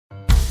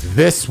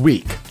This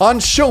week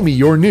on Show Me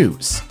Your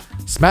News,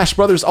 Smash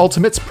Bros.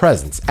 Ultimate's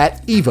presence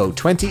at EVO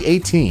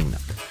 2018,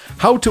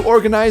 how to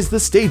organize the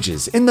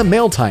stages in the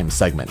Mail Time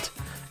segment,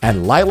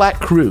 and Lilac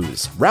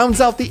Cruz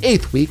rounds out the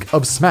 8th week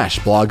of Smash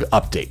Blog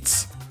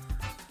updates.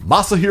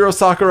 Masahiro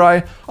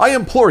Sakurai, I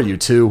implore you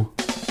to...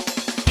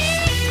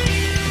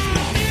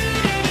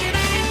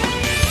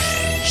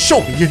 Show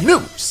me your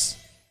news!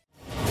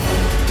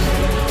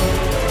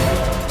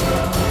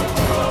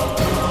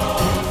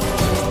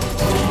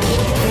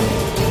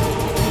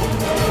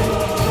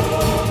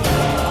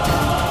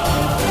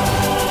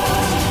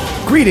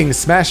 Greetings,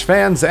 Smash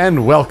fans,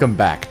 and welcome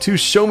back to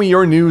Show Me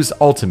Your News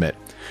Ultimate,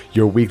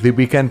 your weekly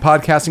weekend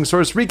podcasting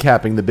source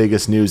recapping the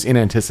biggest news in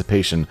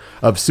anticipation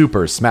of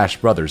Super Smash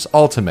Bros.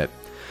 Ultimate.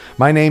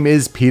 My name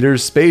is Peter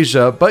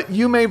Spezia, but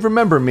you may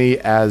remember me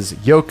as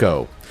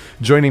Yoko.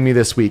 Joining me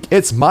this week,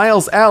 it's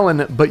Miles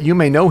Allen, but you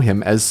may know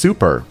him as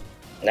Super.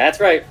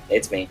 That's right,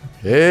 it's me.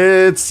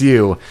 It's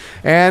you.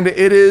 And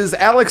it is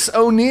Alex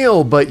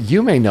O'Neill, but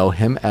you may know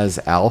him as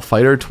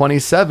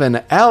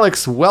AlFighter27.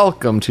 Alex,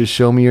 welcome to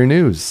Show Me Your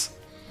News.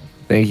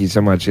 Thank you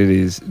so much. It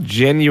is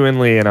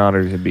genuinely an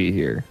honor to be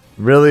here.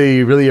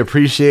 Really, really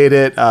appreciate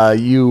it.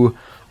 You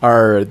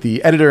are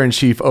the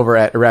editor-in-chief over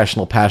at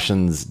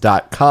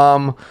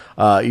irrationalpassions.com.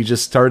 You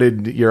just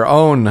started your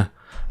own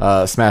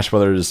Smash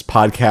Brothers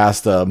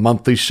podcast, a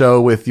monthly show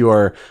with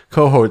your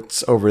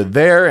cohorts over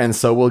there, and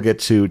so we'll get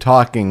to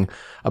talking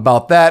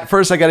about that.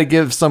 First, I got to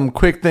give some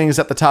quick things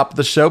at the top of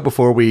the show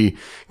before we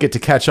get to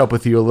catch up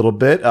with you a little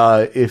bit.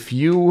 If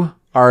you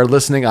are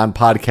listening on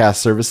podcast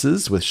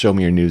services with Show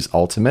Me Your News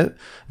Ultimate,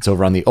 it's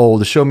over on the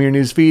old Show Me Your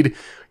News feed,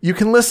 you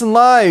can listen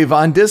live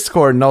on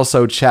Discord and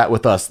also chat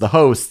with us, the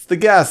hosts, the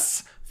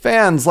guests,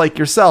 fans like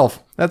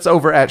yourself. That's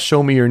over at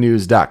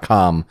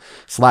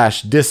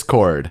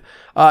showmeyournews.com/Discord.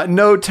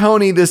 No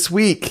Tony this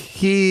week.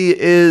 He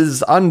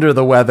is under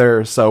the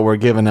weather, so we're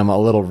giving him a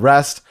little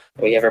rest.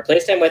 We have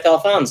replaced him with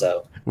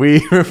Alfonso.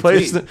 We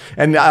replaced him,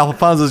 and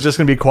Alfonso's just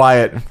going to be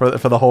quiet for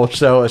the whole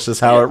show. It's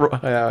just how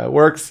it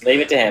works.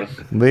 Leave it to him.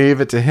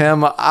 Leave it to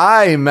him.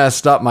 I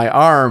messed up my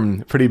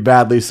arm pretty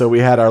badly, so we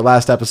had our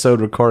last episode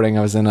recording.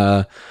 I was in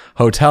a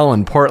hotel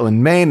in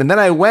Portland, Maine, and then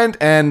I went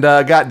and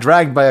got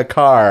dragged by a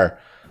car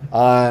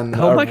on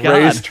a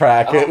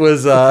racetrack. It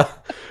was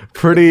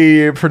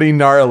pretty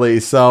gnarly.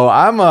 So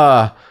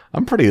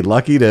I'm pretty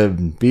lucky to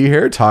be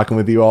here talking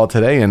with you all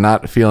today and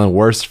not feeling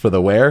worse for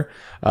the wear.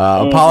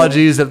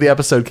 Apologies if the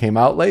episode came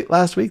out late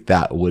last week.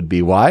 That would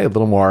be why. A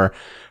little more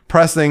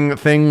pressing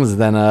things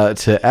than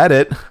to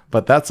edit,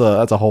 but that's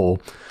a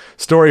whole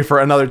story for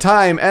another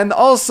time. And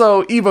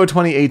also, EVO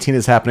 2018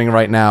 is happening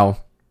right now.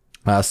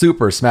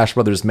 Super Smash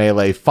Bros.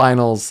 Melee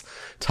Finals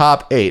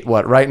Top 8.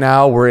 Right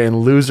now we're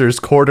in losers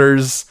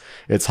quarters.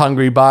 It's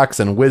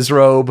Hungrybox and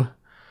Wizrobe.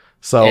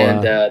 So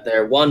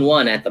they're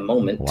 1-1 at the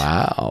moment.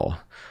 Wow.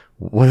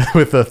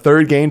 With the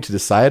third game to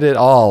decide it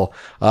all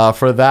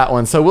for that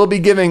one. So we'll be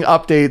giving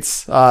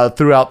updates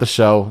throughout the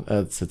show.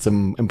 It's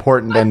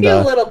important. I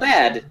feel a little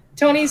bad.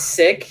 Tony's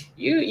sick.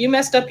 You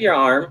messed up your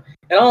arm,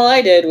 and all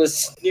I did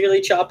was nearly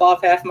chop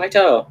off half my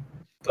toe.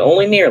 But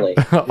only nearly.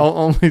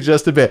 Only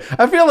just a bit.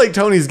 I feel like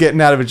Tony's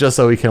getting out of it just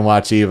so he can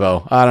watch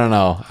EVO. I don't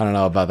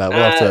know about that. We'll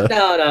have to...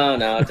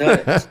 No.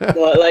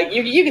 Well, like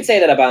you could say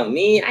that about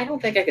me. I don't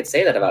think I could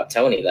say that about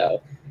Tony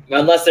though,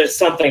 unless there's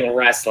something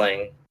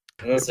wrestling.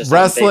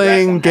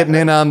 Wrestling, getting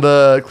in on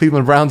the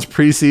Cleveland Browns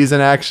preseason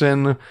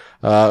action.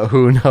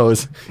 Who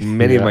knows?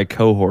 Many of my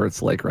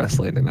cohorts like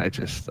wrestling, and I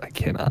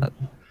cannot.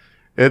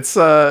 It's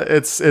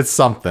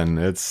something.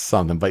 It's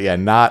something. But yeah,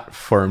 not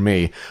for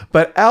me.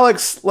 But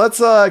Alex, let's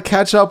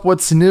catch up.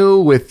 What's new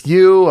with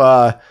you?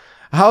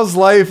 How's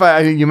life?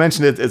 You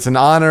mentioned it's an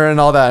honor and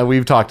all that.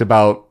 We've talked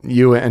about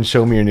you and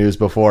Show Me Your News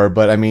before,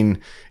 but I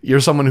mean, you're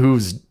someone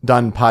who's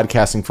done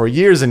podcasting for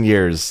years and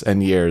years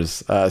and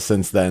years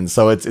since then.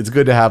 So it's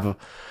good to have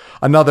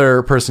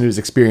another person who's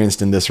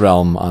experienced in this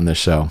realm on this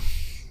show.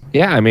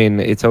 Yeah, I mean,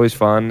 it's always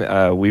fun.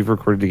 We've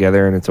recorded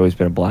together, and it's always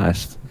been a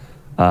blast,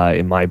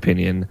 in my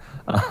opinion.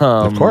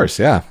 Of course,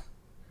 yeah.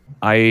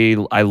 I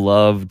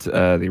loved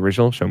the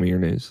original Show Me Your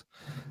News.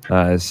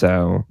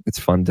 So it's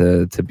fun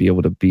to be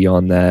able to be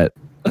on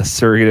a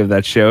surrogate of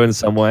that show in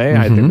some way.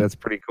 Mm-hmm. I think that's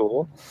pretty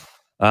cool.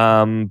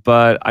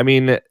 But I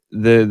mean,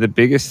 the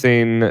biggest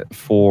thing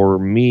for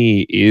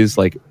me is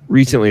like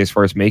recently, as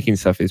far as making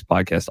stuff, is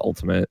Podcast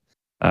Ultimate,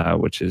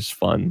 which is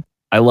fun.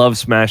 I love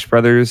Smash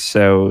Brothers,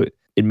 so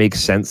it makes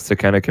sense to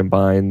kind of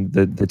combine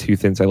the two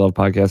things. I love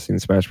podcasting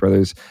and Smash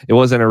Brothers. It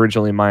wasn't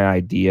originally my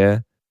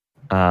idea.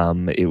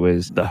 It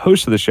was the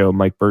host of the show,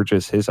 Mike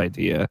Burgess, his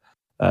idea.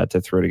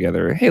 To throw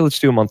together, hey, let's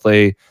do a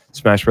monthly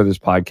Smash Brothers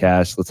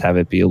podcast. Let's have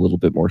it be a little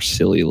bit more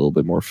silly, a little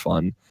bit more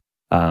fun.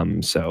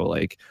 So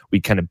like we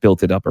kind of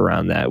built it up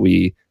around that.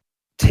 We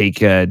take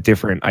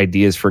different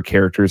ideas for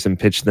characters and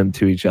pitch them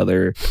to each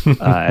other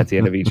at the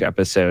end of each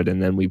episode,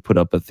 and then we put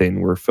up a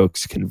thing where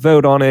folks can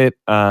vote on it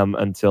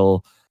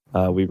until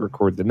we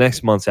record the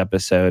next month's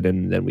episode,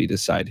 and then we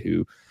decide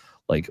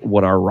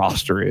what our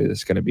roster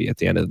is going to be at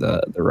the end of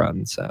the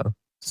run. So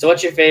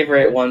what's your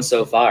favorite one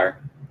so far?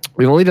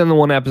 We've only done the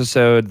one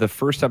episode. The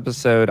first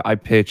episode, I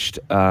pitched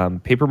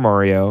Paper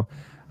Mario,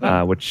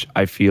 which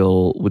I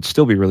feel would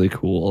still be really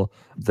cool.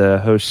 The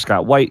host,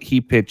 Scott White,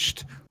 he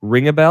pitched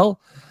Ring a Bell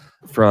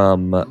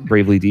from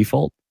Bravely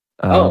Default.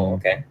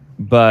 Okay.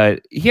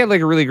 But he had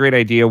like a really great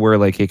idea where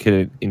like it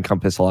could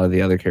encompass a lot of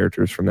the other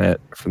characters from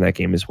that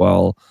game as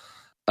well.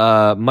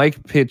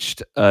 Mike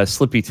pitched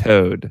Slippy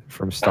Toad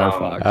from Star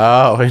Fox.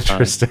 Oh,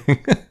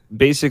 interesting.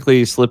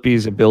 Basically,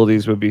 Slippy's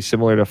abilities would be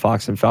similar to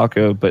Fox and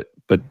Falco, but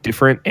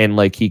different, and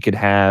like he could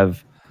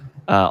have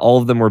all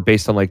of them were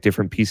based on like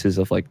different pieces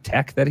of like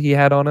tech that he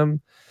had on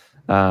him.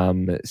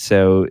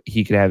 So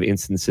he could have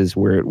instances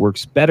where it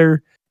works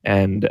better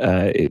and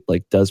it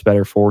like does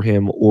better for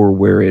him, or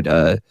where it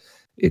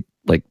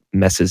like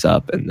messes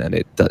up and then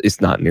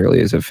it's not nearly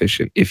as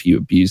efficient if you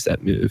abuse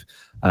that move.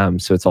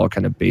 So it's all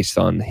kind of based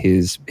on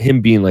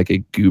him being like a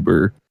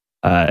goober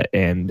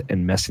and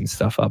messing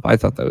stuff up. I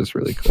thought that was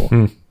really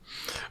cool.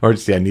 Or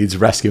just needs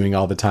rescuing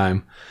all the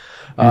time.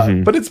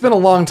 But it's been a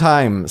long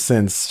time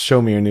since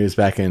Show Me Your News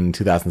back in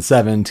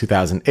 2007,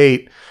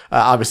 2008.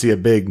 Obviously a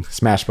big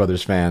Smash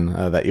Brothers fan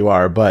that you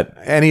are, but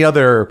any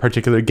other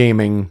particular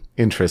gaming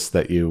interests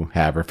that you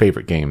have or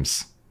favorite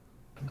games?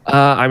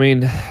 I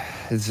mean,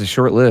 it's a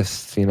short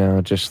list,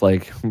 just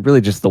like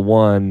really just the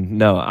one.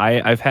 No,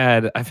 I've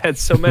had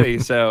so many.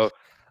 So,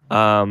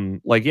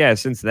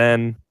 since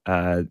then,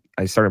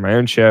 I started my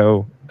own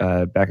show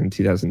back in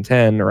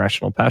 2010,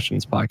 Irrational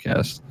Passions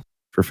podcast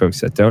for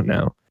folks that don't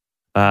know.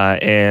 I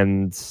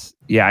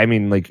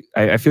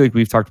feel like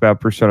we've talked about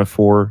Persona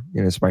 4.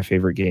 It's my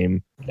favorite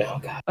game.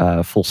 Oh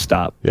God. Full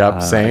stop.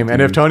 Yep, same.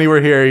 And if Tony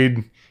were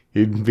here,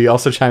 he'd be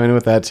also chiming in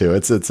with that too.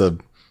 It's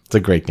a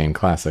great game,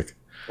 classic.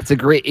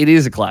 It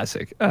is a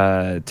classic.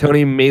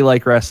 Tony may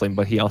like wrestling,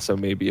 but he also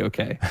may be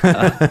okay.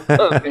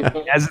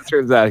 As it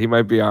turns out, he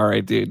might be all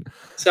right, dude.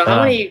 So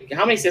how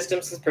many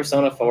systems has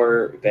Persona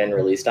 4 been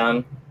released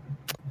on?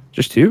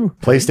 Just 2.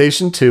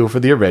 PlayStation 2 for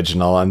the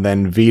original, and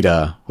then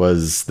Vita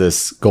was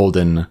this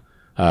golden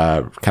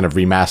kind of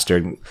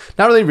remastered.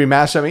 Not really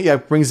remastered. I mean,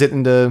 it brings it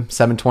into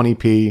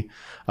 720p,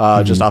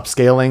 just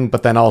upscaling,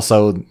 but then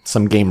also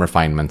some game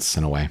refinements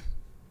in a way.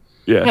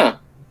 Yeah. Huh.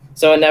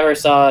 So it never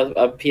saw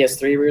a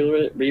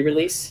PS3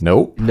 re-release?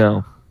 Nope.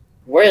 No.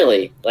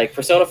 Really? Like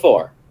Persona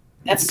 4?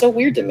 That's so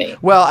weird to me.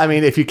 Well, I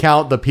mean, if you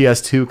count the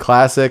PS2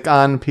 Classic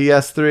on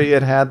PS3,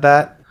 it had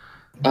that.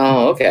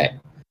 Oh, okay.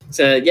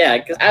 So, yeah,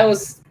 because I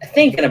was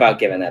thinking about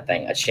giving that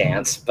thing a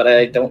chance, but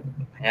I don't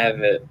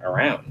have it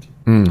around.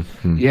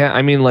 Mm-hmm. Yeah,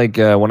 I mean, like,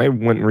 when I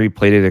went and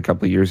replayed it a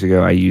couple of years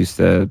ago, I used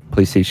the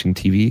PlayStation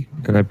TV,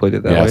 and I played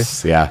it that way.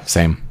 Yes, yeah,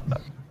 same.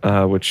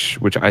 Which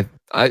I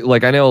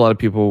like. I know a lot of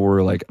people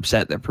were like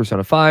upset that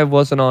Persona 5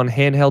 wasn't on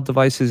handheld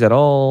devices at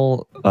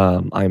all.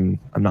 I'm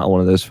not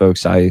one of those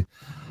folks. I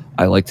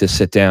like to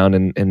sit down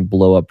and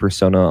blow up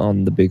Persona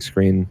on the big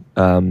screen.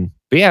 But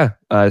yeah,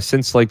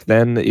 since like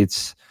then,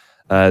 it's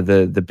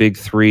the big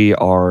 3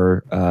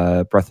 are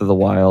Breath of the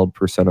Wild,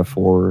 Persona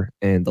 4,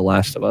 and The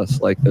Last of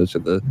Us. Like those are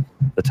the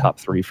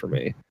top 3 for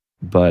me.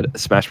 But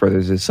Smash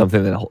Brothers is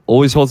something that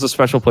always holds a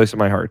special place in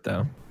my heart,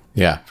 though.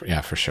 Yeah,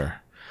 for sure.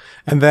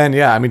 And then,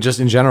 I mean, just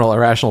in general,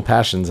 Irrational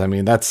Passions. I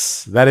mean, that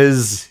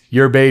is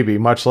your baby,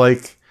 much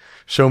like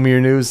Show Me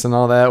Your News and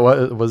all that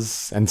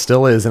was and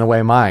still is in a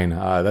way mine.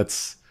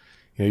 That's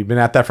you've been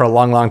at that for a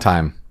long, long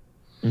time.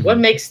 What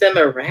makes them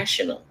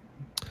irrational?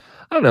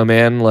 I don't know,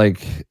 man.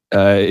 Like,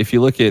 if you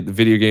look at the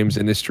video games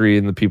industry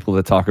and the people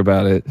that talk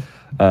about it,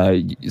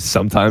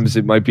 sometimes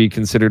it might be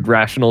considered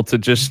rational to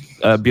just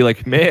be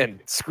like, man,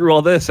 screw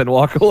all this and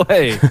walk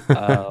away.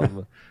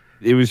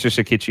 It was just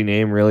a kitschy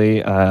name,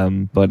 really,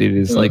 but it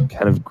is like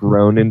kind of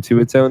grown into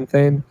its own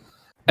thing.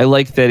 I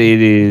like that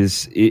it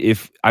is.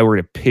 If I were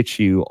to pitch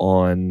you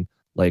on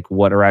like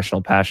what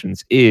Irrational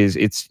Passions is,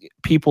 it's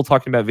people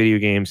talking about video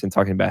games and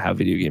talking about how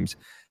video games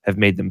have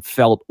made them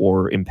felt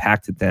or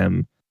impacted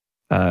them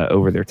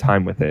over their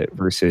time with it,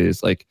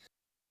 versus like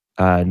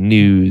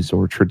news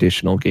or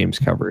traditional games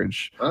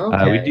coverage.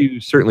 Okay. We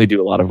do certainly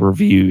do a lot of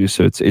reviews,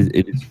 so it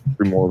is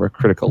through more of a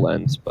critical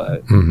lens,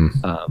 but.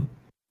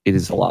 It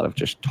is a lot of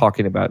just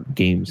talking about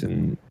games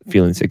and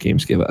feelings that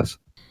games give us.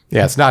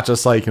 Yeah, it's not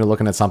just like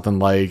looking at something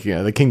like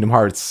the Kingdom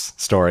Hearts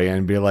story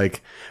and be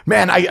like,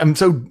 man, I'm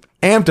so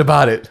amped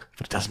about it,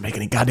 but it doesn't make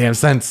any goddamn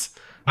sense.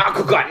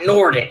 Aqua got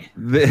Norded.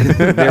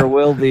 There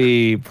will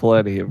be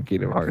plenty of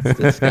Kingdom Hearts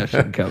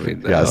discussion coming,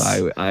 though. Yes.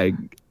 I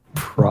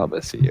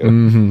promise you.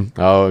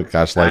 Mm-hmm. Oh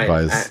gosh,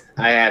 likewise.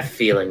 I have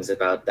feelings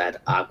about that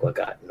Aqua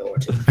got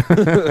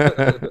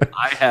Norded.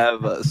 I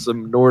have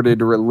some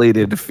Norded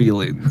related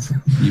feelings,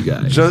 you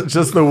guys.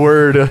 Just the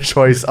word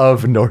choice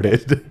of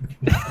Norded.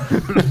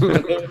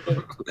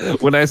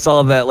 When I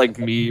saw that like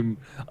meme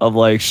of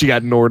like she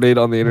got Norded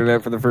on the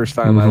internet for the first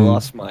time, I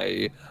lost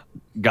my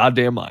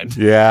goddamn mind.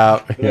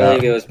 Yeah. I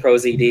believe it was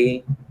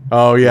ProZD.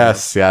 Oh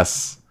yes.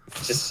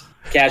 Just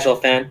casual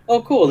fan.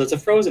 Oh, cool! There's a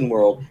Frozen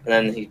world, and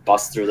then he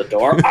busts through the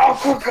door.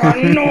 Aqua got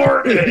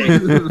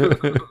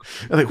Norded.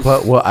 I think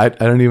what? I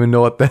don't even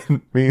know what that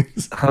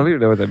means. I don't even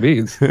know what that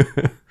means.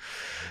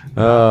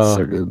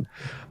 So good.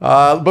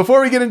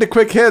 Before we get into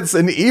quick hits,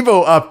 an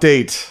Evo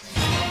update.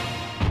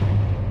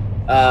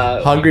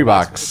 Hungry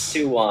Box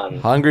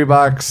 2-1. Hungry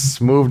Box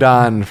moved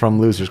on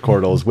from Losers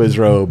Quarters.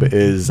 Wizrobe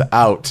is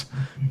out.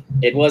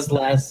 It was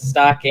last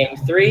stock game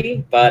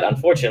 3, but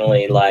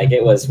unfortunately,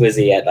 it was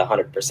Wizzy at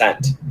 100%.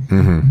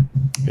 Mm-hmm.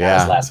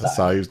 Yeah, last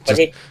so he was But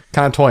just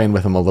kind of toying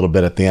with him a little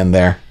bit at the end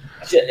there.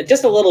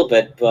 Just a little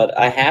bit, but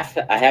I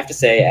have to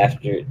say,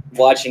 after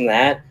watching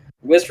that,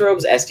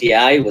 Wizrobe's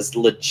STI was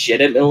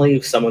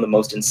legitimately some of the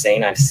most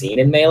insane I've seen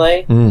in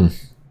Melee.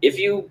 If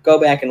you go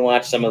back and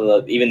watch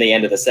even the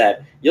end of the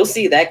set, you'll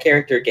see that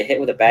character get hit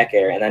with a back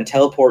air and then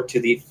teleport to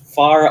the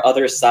far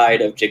other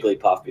side of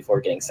Jigglypuff before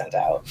getting sent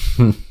out.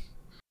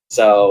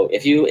 So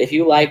if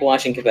you like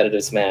watching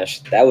competitive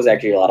Smash, that was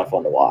actually a lot of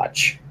fun to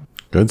watch.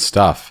 Good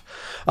stuff.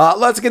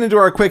 Let's get into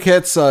our quick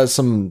hits.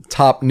 Some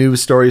top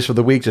news stories for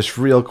the week, just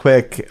real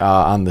quick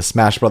on the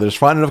Smash Brothers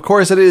front. And of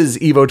course, it is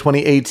EVO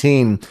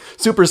 2018.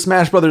 Super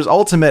Smash Brothers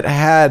Ultimate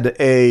had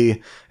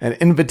an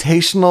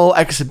invitational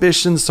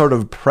exhibition sort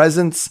of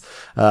presence.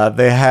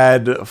 They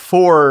had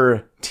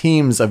 4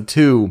 teams of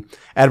 2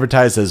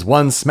 advertised as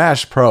one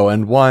Smash Pro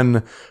and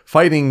one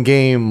Fighting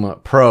Game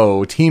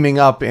Pro teaming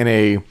up in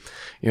a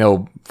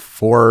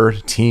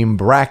 4-team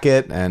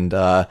bracket. And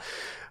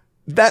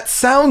that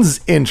sounds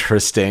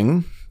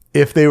interesting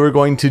if they were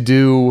going to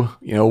do,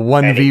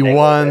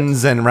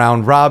 1v1s and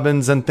round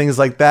robins and things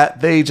like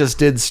that. They just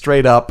did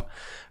straight up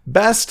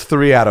best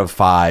 3 out of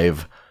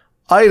 5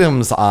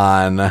 items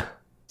on.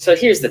 So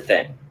here's the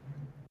thing.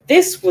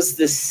 This was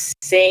the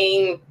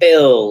same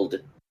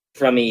build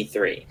from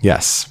E3.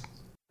 Yes.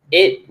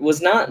 It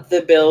was not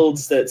the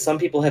builds that some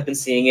people have been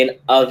seeing in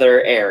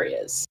other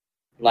areas.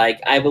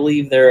 I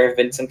believe there have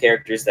been some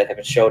characters that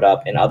have showed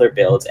up in other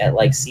builds at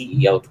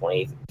CEO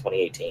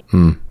 2018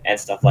 and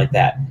stuff like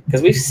that.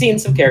 Because we've seen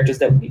some characters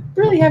that we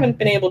really haven't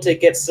been able to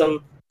get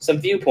some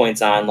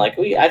viewpoints on.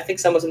 I think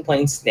someone's been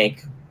playing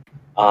Snake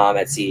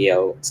at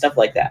CEO, stuff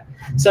like that.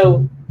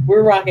 So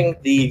we're rocking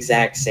the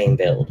exact same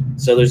build.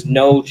 So there's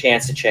no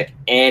chance to check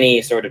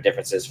any sort of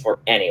differences for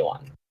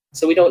anyone.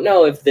 So we don't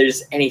know if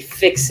there's any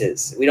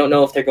fixes. We don't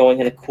know if they're going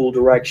in a cool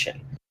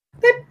direction.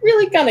 That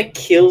really kind of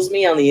kills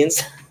me on the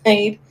inside.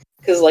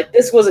 Because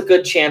this was a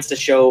good chance to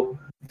show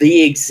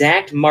the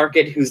exact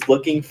market who's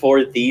looking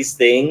for these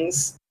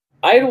things.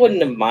 I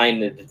wouldn't have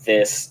minded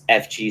this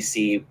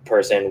FGC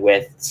person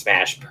with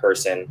Smash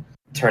person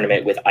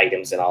tournament with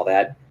items and all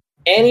that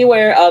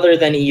anywhere other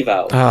than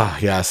EVO. Ah,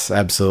 yes,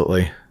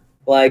 absolutely.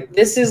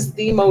 This is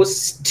the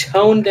most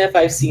tone deaf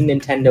I've seen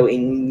Nintendo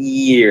in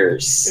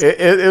years.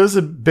 It was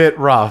a bit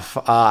rough.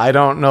 I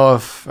don't know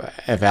if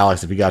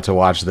Alex, if you got to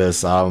watch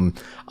this.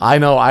 I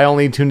know I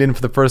only tuned in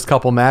for the first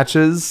couple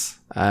matches,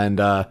 and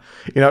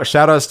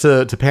shout outs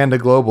to Panda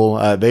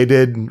Global. They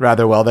did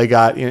rather well. They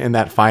got in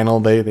that final.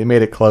 They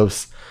made it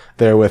close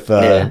there with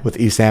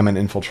ESAM and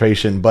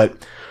Infiltration,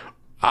 but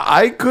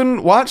I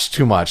couldn't watch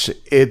too much.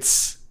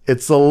 It's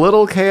a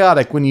little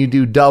chaotic when you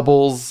do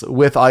doubles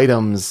with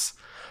items.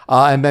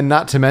 And then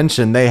not to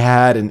mention, they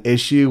had an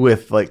issue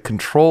with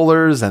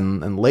controllers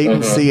and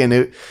latency,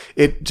 and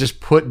it just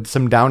put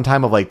some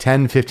downtime of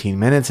 10, 15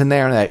 minutes in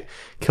there, and that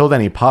killed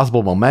any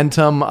possible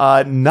momentum.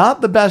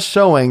 Not the best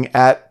showing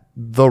at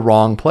the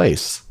wrong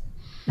place.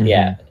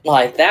 Yeah,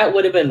 that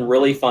would have been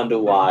really fun to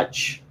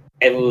watch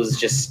if it was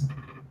just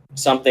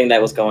something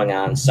that was going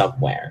on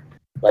somewhere,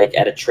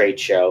 at a trade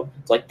show.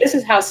 It's this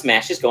is how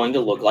Smash is going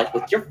to look like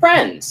with your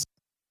friends.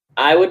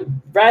 I would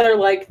rather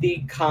like the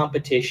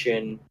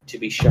competition to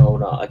be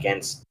shown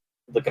against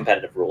the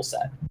competitive rule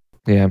set.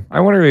 Yeah, I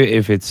wonder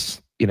if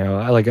it's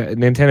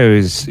Nintendo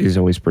is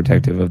always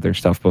protective of their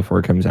stuff before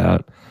it comes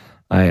out.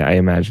 I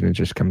imagine it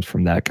just comes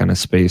from that kind of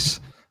space.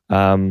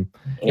 It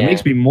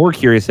makes me more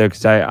curious though,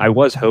 because I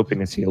was hoping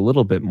to see a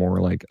little bit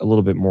more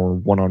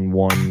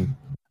one-on-one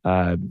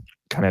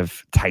kind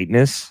of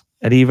tightness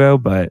at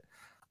EVO, but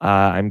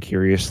I'm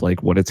curious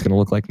what it's going to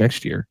look like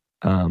next year.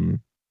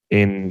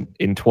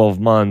 In 12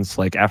 months,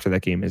 after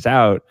that game is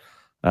out,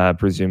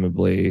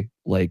 presumably,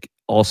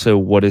 also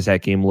what does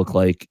that game look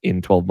like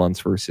in 12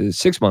 months versus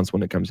 6 months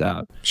when it comes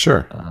out?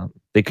 Sure.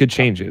 They could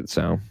change it,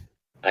 so.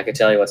 I could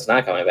tell you what's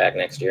not coming back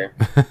next year.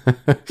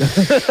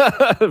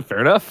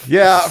 Fair enough.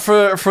 Yeah,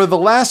 for the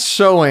last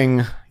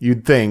showing,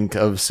 you'd think,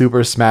 of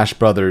Super Smash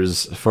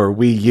Brothers for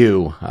Wii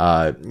U,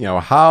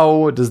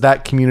 how does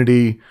that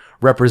community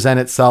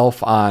represent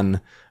itself on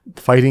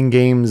fighting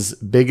game's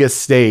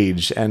biggest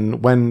stage,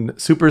 and when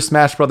Super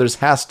Smash Brothers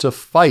has to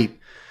fight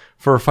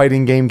for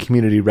fighting game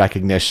community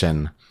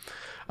recognition,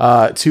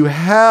 to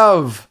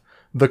have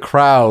the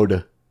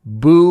crowd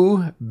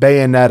boo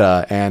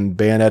Bayonetta and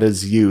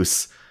Bayonetta's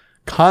use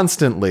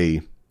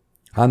constantly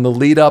on the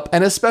lead up,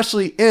 and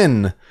especially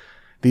in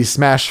the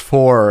Smash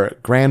 4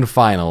 Grand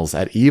Finals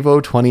at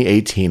EVO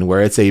 2018,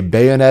 where it's a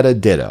Bayonetta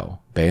ditto.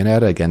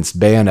 Bayonetta against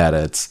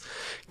Bayonetta. It's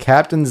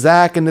Captain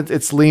Zack and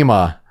it's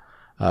Lima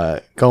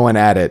going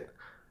at it.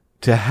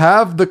 To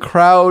have the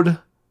crowd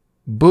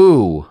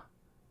boo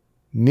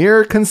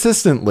near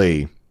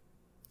consistently,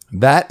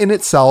 that in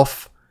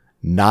itself,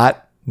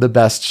 not the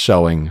best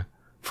showing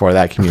for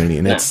that community,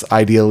 and it's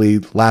ideally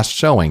last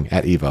showing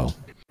at Evo.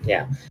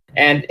 Yeah,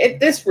 and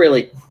this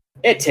really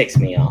ticks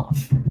me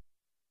off.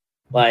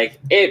 Like,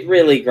 it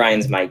really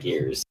grinds my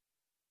gears.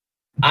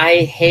 I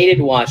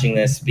hated watching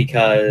this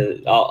because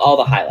all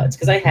the highlights,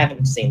 because I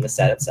haven't seen the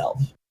set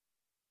itself.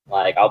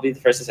 Like, I'll be the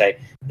first to say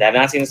that I have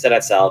not seen the set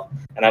itself,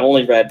 and I've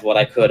only read what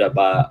I could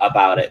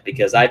about it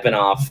because I've been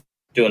off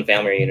doing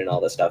family reunion and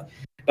all this stuff.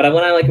 But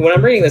when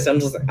I'm reading this, I'm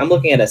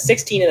looking at a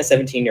 16 and a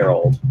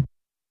 17-year-old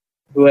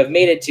who have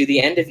made it to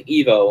the end of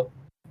Evo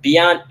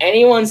beyond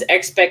anyone's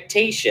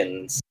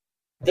expectations.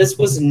 This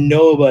was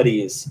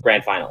nobody's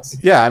grand finals.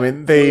 Yeah, I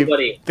mean, they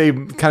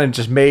kind of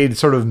just made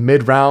sort of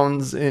mid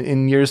rounds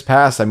in years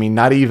past. I mean,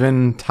 not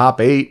even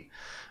top 8.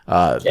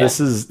 This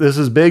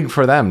is big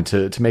for them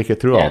to make it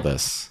through all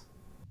this.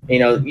 You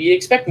know, you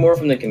expect more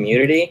from the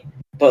community,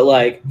 but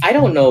like, I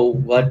don't know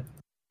what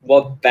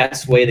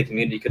best way the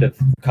community could have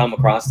come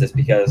across this,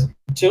 because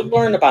to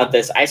learn about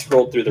this, I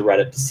scrolled through the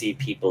Reddit to see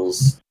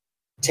people's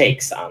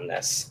takes on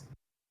this,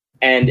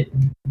 and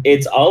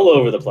it's all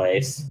over the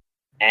place.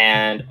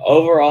 And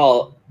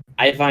overall,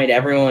 I find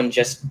everyone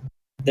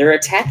they're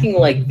attacking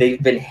like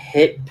they've been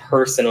hit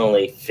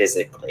personally,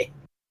 physically.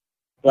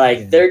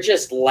 Like, they're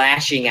just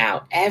lashing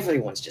out.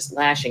 Everyone's just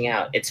lashing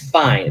out. It's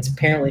fine. It's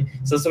apparently...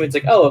 So somebody's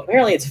like, oh,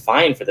 apparently it's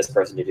fine for this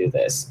person to do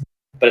this,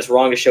 but it's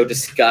wrong to show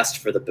disgust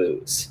for the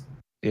booze.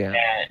 Yeah.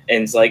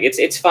 And it's like,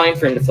 it's fine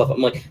for him to fluff up.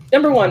 I'm like,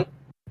 number one,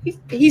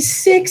 he's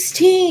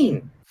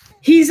 16.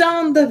 He's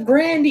on the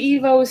Grand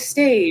Evo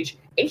stage,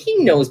 and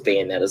he knows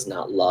Bayonetta's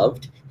not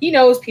loved. He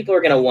knows people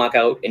are going to walk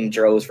out in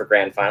droves for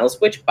grand finals,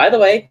 which, by the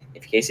way,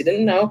 in case you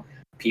didn't know,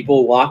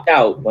 people walked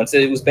out. Once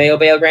it was Bayo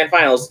grand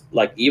finals,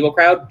 like, the Evo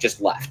crowd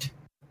just left.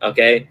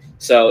 Okay?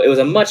 So it was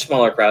a much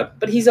smaller crowd,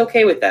 but he's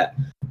okay with that.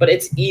 But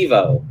it's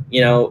Evo.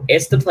 You know,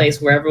 it's the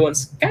place where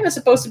everyone's kind of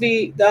supposed to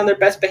be on their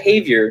best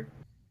behavior.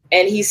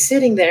 And he's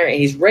sitting there, and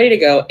he's ready to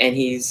go, and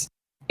he's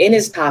in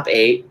his top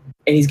 8,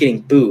 and he's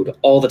getting booed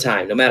all the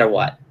time, no matter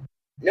what.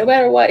 No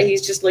matter what,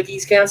 he's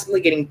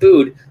constantly getting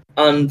booed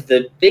on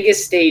the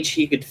biggest stage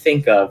he could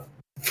think of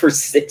for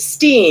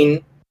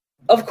 16.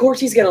 Of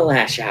course he's going to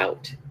lash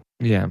out.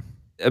 Yeah.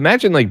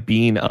 Imagine like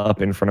being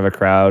up in front of a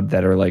crowd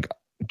that are like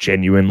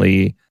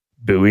genuinely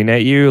booing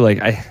at you. Like,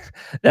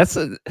 that's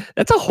a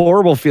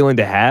horrible feeling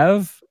to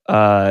have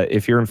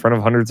if you're in front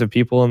of hundreds of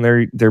people and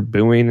they're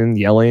booing and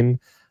yelling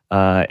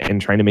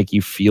and trying to make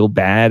you feel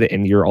bad,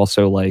 and you're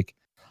also like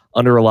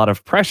under a lot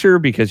of pressure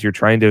because you're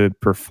trying to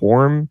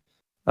perform.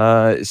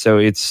 So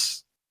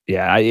it's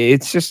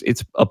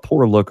a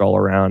poor look all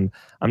around.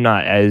 I'm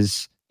not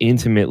as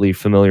intimately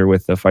familiar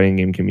with the fighting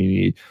game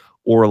community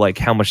or like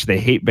how much they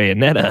hate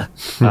Bayonetta.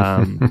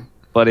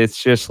 But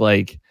it's just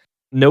like,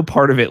 no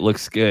part of it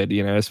looks good,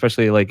 you know,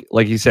 especially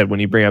like you said, when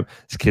you bring up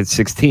this kid's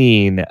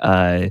 16,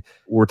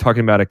 we're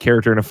talking about a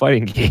character in a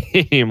fighting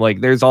game.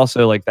 Like, there's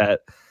also like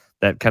that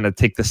kind of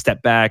take the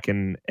step back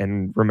and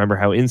remember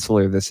how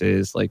insular this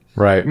is. Like,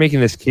 right, you're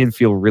making this kid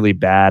feel really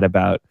bad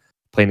about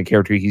playing a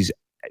character he's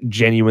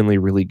genuinely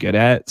really good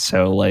at.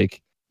 So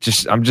like,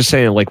 I'm just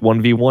saying, like,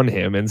 1v1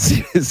 him and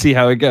see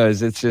how it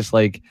goes. It's just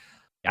like,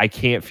 I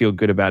can't feel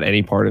good about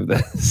any part of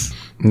this.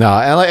 No,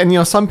 and you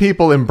know, some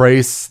people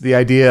embrace the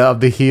idea of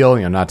the heel,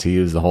 you know, not to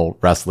use the whole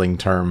wrestling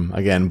term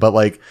again, but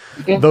like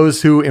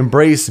those who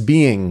embrace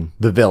being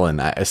the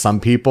villain. Some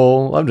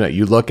people love it.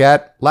 You look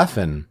at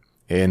Leffen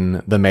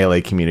in the Melee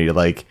community,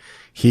 like,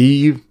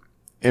 he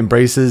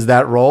embraces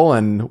that role,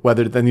 and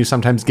then you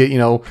sometimes get, you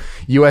know,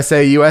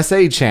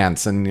 USA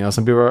chants, and you know,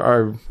 some people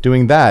are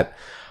doing that.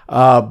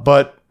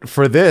 But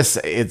for this,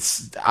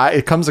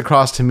 it comes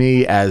across to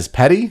me as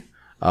petty.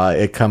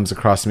 It comes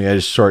across to me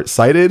as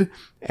short-sighted,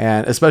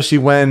 and especially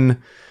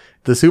when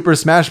the Super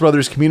Smash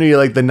Brothers community,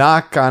 like, the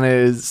knock on it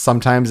is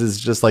sometimes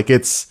just like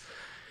it's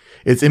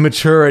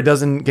immature. It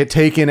doesn't get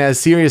taken as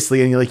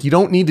seriously, and you're like, you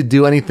don't need to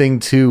do anything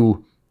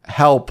to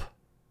help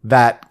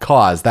that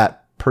cause,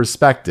 that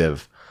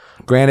perspective.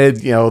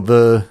 Granted, you know,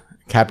 the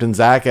Captain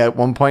Zack at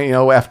one point, you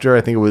know, after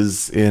I think it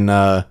was in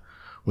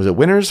was it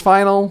Winners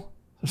Final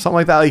or something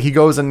like that, like, he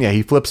goes and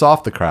he flips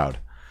off the crowd.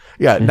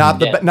 Yeah, not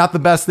the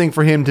best thing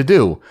for him to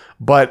do,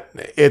 but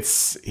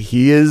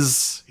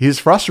he's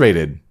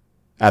frustrated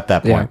at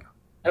that point.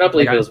 I don't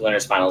believe it was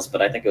Winners Finals,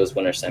 but I think it was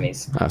Winners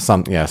Semis.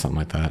 Something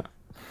like that.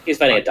 He's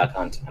fighting a Duck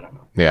Hunt. I don't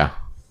know. Yeah.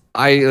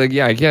 I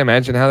can't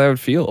imagine how that would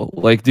feel.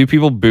 Like, do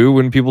people boo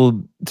when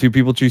people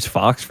choose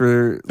Fox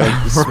for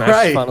like the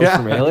Smash Finals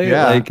for Melee?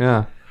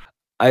 Yeah.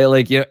 I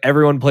like, you know,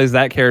 everyone plays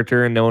that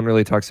character and no one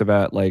really talks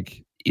about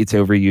like its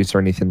overuse or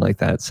anything like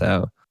that.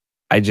 So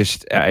I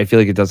feel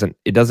like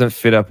it doesn't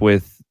fit up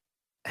with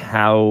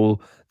how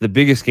the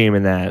biggest game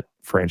in that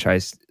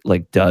franchise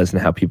like does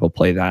and how people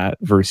play that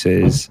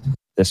versus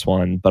this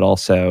one. But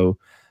also,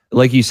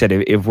 like you said,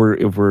 if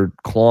we're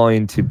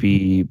clawing to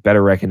be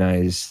better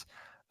recognized,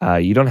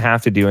 you don't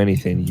have to do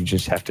anything. You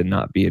just have to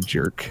not be a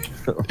jerk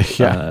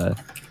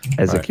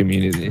as a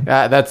community.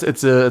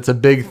 It's a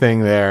big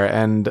thing there.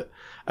 And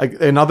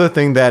another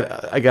thing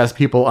that I guess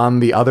people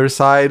on the other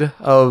side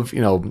of,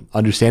 you know,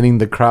 understanding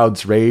the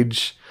crowd's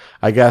rage,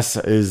 I guess,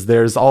 is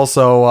there's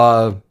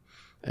also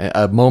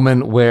a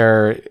moment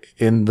where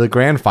in the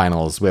grand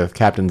finals with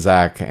Captain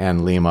Zack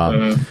and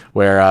Lima,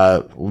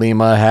 where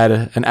Lima had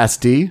an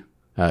SD,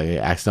 he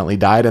accidentally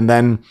died, and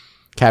then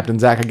Captain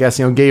Zack, I guess,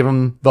 gave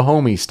him the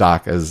homie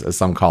stock, as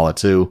some call it,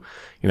 to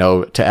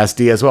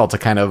SD as well, to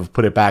kind of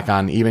put it back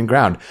on even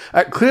ground.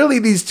 Clearly,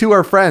 these two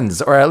are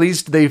friends, or at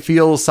least they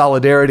feel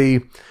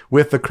solidarity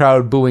with the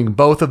crowd booing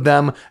both of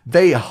them.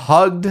 They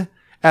hugged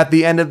at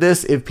the end of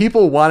this. If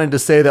people wanted to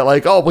say that,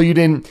 like, oh, well, you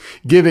didn't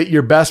give it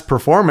your best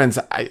performance,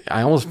 I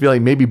almost feel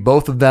like maybe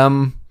both of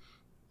them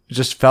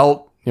just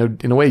felt,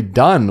 in a way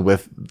done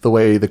with the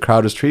way the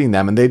crowd was treating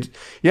them. And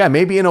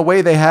maybe in a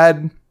way they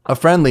had a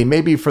friendly,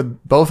 maybe for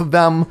both of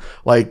them,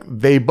 like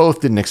they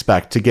both didn't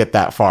expect to get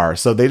that far.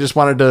 So they just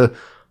wanted to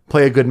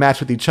play a good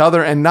match with each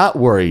other and not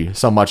worry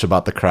so much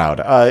about the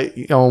crowd.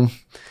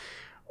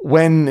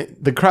 When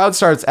the crowd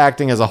starts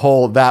acting as a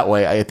whole that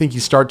way, I think you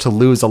start to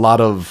lose a lot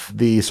of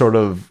the sort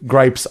of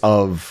gripes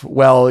of,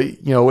 well,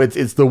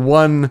 it's the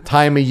one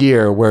time a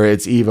year where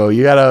it's Evo.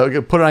 You got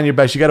to put it on your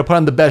best. You got to put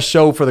on the best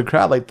show for the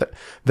crowd. Like,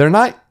 they're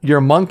not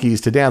your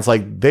monkeys to dance.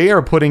 Like, they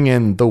are putting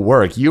in the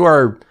work. You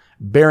are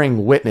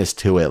bearing witness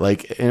to it.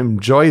 Like,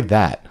 enjoy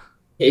that.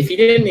 If you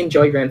didn't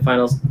enjoy Grand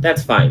Finals,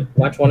 that's fine.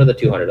 Watch one of the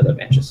 200 other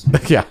matches.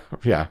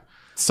 Yeah.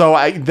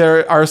 So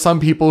there are some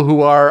people who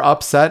are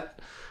upset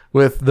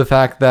with the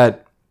fact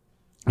that,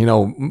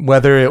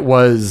 whether it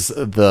was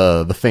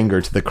the finger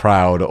to the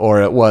crowd,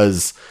 or it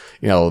was,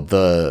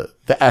 the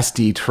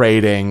SD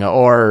trading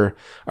or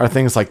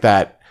things like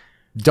that,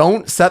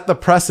 don't set the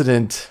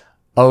precedent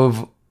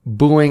of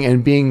booing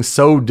and being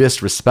so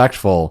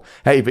disrespectful.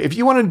 Hey, if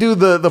you want to do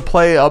the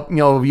play up,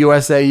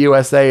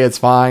 USA, it's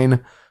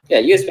fine. Yeah,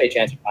 USA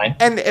chants are fine.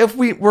 And if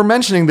we're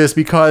mentioning this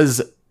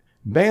because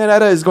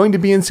Bayonetta is going to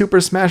be in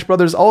Super Smash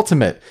Bros.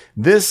 Ultimate.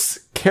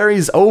 This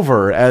carries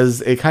over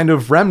as a kind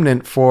of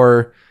remnant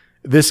for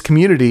this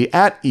community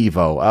at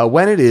EVO,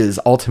 when it is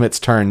Ultimate's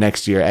turn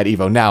next year at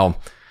EVO. Now,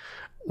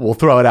 we'll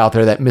throw it out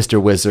there that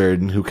Mr.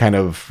 Wizard, who kind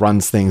of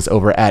runs things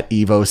over at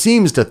EVO,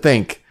 seems to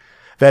think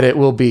that it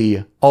will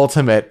be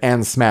Ultimate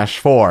and Smash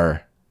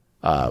 4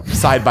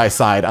 side by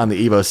side on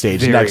the Evo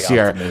stage next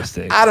year.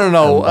 I don't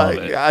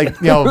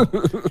know.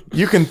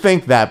 You can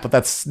think that, but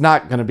that's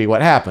not going to be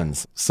what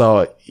happens.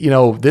 So,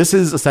 this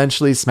is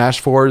essentially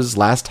Smash 4's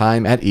last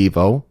time at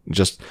Evo,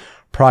 just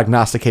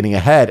prognosticating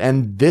ahead.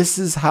 And this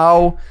is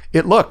how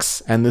it looks.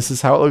 And this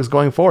is how it looks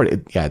going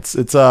forward.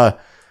 It's a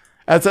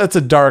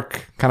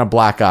dark kind of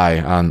black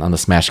eye on the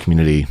Smash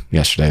community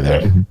yesterday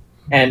there.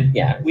 And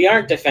we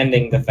aren't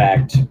defending the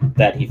fact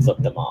that he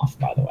flipped them off,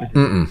 by the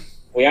way.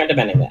 We aren't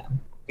defending that.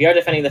 We are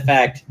defending the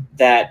fact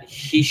that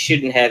he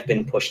shouldn't have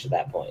been pushed to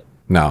that point.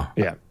 No.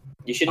 Yeah.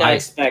 You should not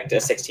expect a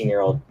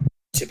 16-year-old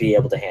to be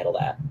able to handle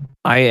that.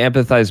 I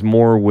empathize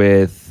more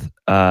with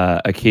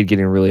a kid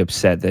getting really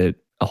upset that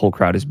a whole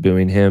crowd is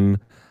booing him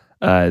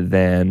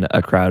than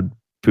a crowd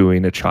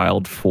booing a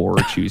child for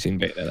choosing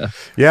Bayonetta.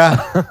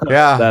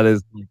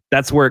 Yeah.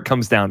 That's where it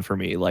comes down for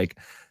me. Like,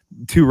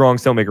 two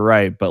wrongs don't make a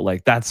right, but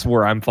like that's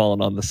where I'm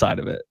falling on the side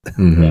of it.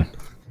 Yeah.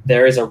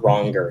 There is a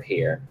wronger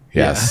here.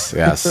 Yes,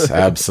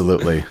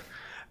 absolutely.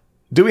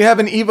 Do we have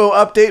an Evo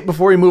update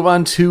before we move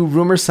on to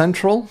Rumor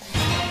Central?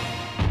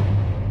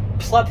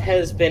 Plup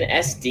has been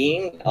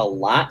SDing a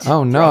lot.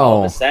 Oh no!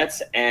 All the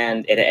sets,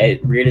 and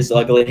it reared his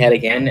ugly head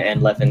again,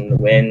 and Leffen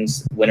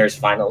winners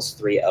finals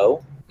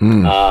 3-0.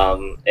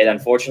 It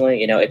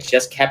unfortunately, it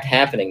just kept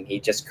happening. He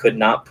just could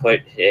not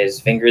put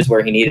his fingers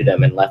where he needed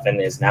them, and Leffen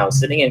is now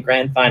sitting in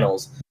grand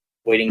finals,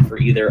 waiting for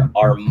either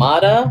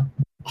Armada,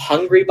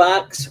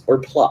 Hungrybox, or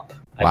Plup.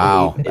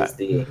 I believe is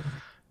the.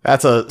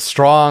 That's a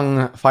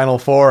strong Final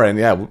Four,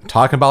 and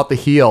talking about the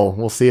heel,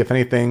 we'll see if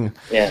anything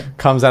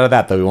comes out of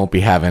that. Though we won't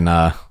be having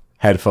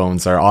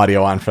headphones or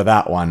audio on for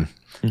that one.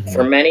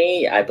 For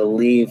many, I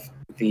believe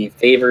the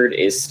favored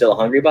is still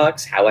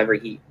Hungrybox. However,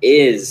 he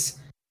is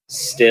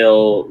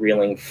still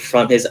reeling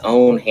from his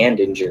own hand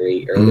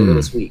injury earlier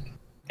this week,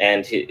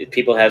 and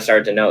people have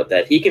started to note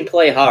that he can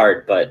play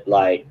hard, but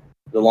like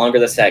the longer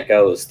the set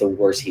goes, the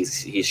worse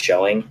he's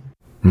showing.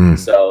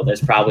 So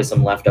there's probably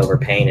some leftover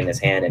pain in his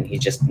hand, and he's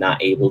just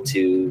not able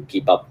to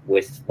keep up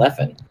with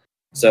Leffen.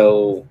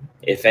 So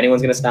if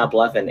anyone's going to stop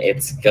Leffen,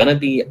 it's going to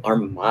be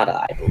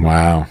Armada, I believe.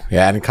 Wow.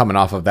 Yeah, and coming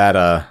off of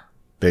that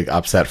big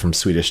upset from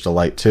Swedish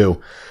Delight,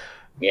 too.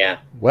 Yeah.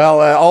 Well,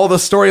 all the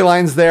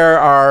storylines there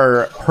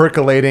are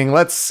percolating.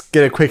 Let's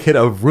get a quick hit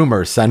of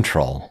Rumor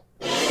Central.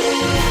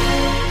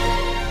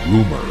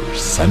 Rumor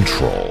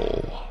Central.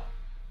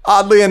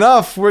 Oddly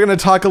enough, we're going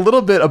to talk a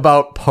little bit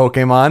about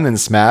Pokemon and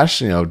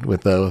Smash,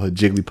 with the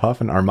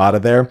Jigglypuff and Armada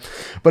there.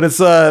 But it's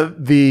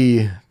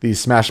the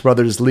Smash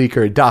Brothers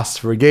leaker Das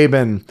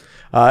Vergeben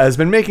has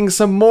been making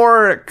some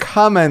more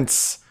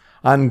comments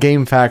on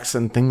GameFAQs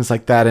and things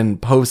like that,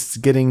 and posts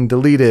getting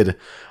deleted.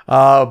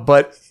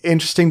 But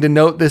interesting to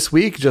note this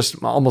week,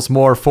 just almost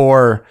more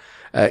for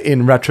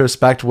in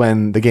retrospect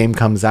when the game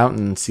comes out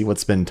and see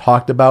what's been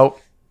talked about.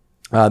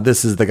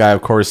 This is the guy,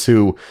 of course,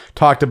 who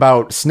talked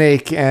about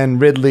Snake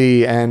and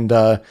Ridley and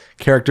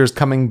characters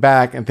coming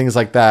back and things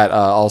like that.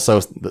 Also,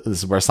 this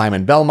is where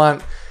Simon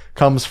Belmont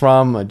comes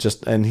from,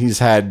 and he's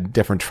had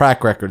different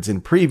track records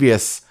in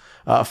previous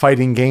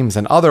fighting games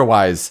and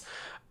otherwise.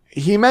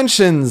 He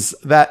mentions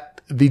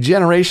that the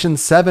Generation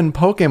 7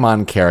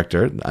 Pokemon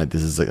character,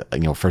 this is,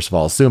 first of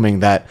all, assuming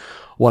that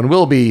one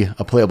will be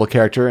a playable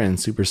character in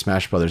Super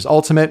Smash Bros.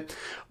 Ultimate,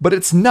 but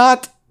it's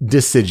not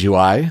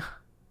Decidueye,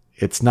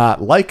 it's not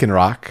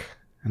Lycanroc,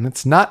 and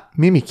it's not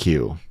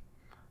Mimikyu.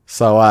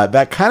 So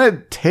that kind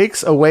of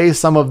takes away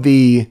some of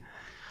the,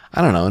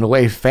 I don't know, in a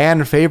way,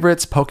 fan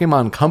favorites,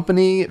 Pokemon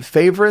Company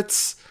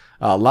favorites.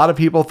 A lot of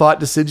people thought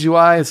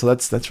Decidueye, so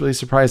that's really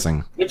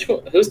surprising. Which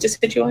one? Who's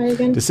Decidueye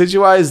again?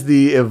 Decidueye is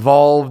the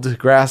evolved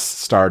grass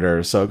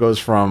starter, so it goes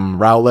from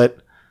Rowlet.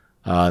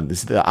 This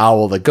is the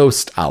owl, the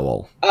ghost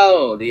owl.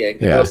 Oh, the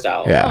ghost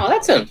owl. Yeah. Oh,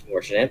 that's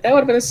unfortunate. That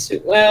would have been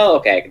a well,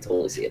 okay, I can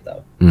totally see it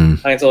though. Mm.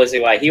 I can totally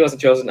see why he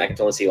wasn't chosen. I can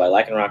totally see why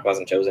Lycanroc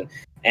wasn't chosen.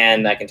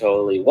 And I can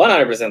totally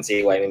 100%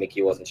 see why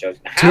Mimikyu wasn't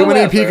chosen. Too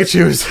many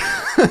Pikachus.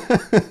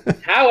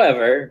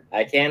 However,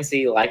 I can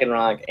see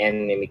Lycanroc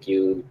and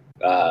Mimikyu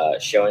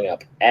showing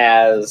up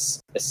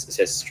as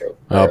assist trophy.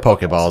 Oh,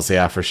 Pokeballs,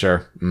 yeah, for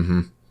sure.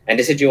 Mm-hmm. And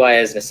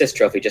Decidueye as an assist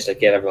trophy just to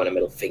give everyone a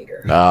middle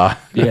finger. Yeah,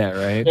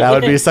 right. That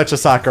would be such a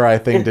Sakurai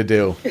thing to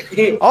do.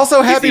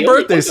 Also, happy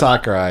birthday,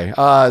 Sakurai.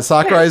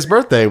 Sakurai's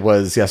birthday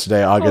was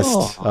yesterday,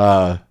 August.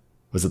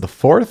 Was it the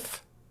 4th?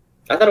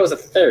 I thought it was a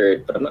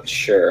 3rd, but I'm not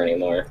sure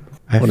anymore.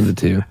 One of the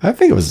two. I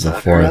think it was the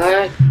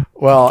 4th.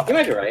 Well, you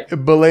might be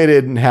right.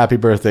 Belated happy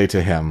birthday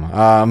to him.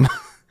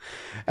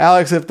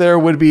 Alex, if there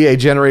would be a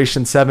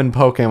Generation 7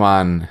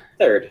 Pokemon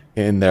 3rd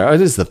in there,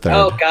 it is the 3rd.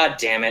 Oh, god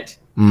damn it.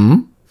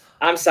 Hmm?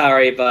 I'm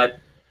sorry, but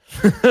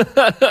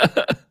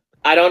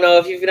I don't know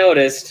if you've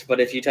noticed, but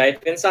if you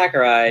type in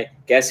Sakurai,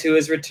 guess who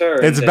is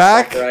returned? It's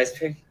back?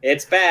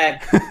 It's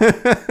back.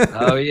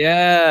 Oh,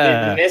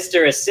 yeah.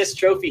 Mr. Assist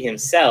Trophy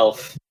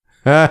himself.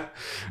 Right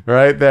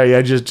there.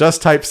 Yeah,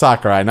 just type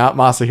Sakurai, not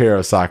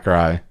Masahiro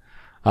Sakurai.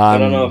 I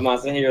don't know if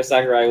Masahiro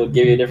Sakurai would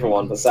give you a different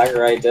one, but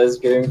Sakurai does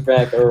bring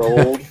back our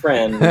old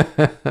friend,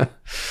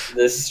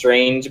 this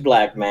strange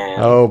black man.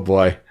 Oh,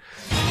 boy.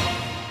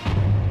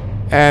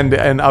 And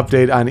an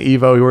update on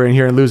EVO. We're in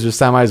here in Loser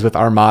Semis with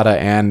Armada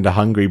and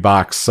Hungry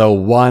Box. So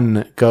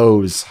one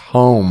goes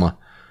home.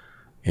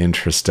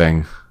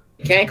 Interesting.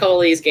 You can't call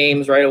these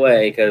games right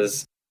away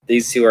because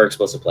these two are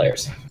explosive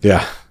players.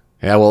 Yeah.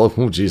 Yeah, well,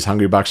 geez,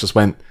 Hungry Box just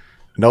went,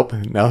 nope,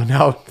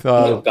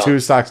 no, 2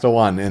 stocks to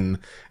 1 in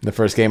the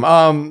first game.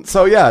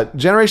 So yeah,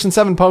 Generation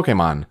 7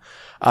 Pokemon.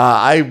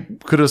 I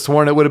could have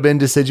sworn it would have been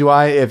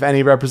Decidueye if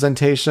any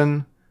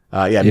representation.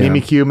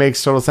 Mimikyu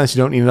makes total sense.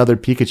 You don't need another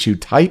Pikachu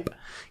type,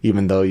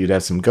 even though you'd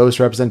have some ghost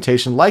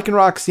representation.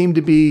 Lycanroc seemed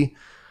to be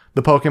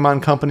the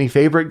Pokemon Company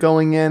favorite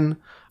going in.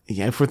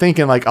 Yeah, if we're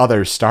thinking like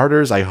other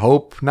starters, I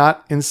hope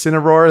not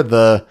Incineroar.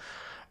 The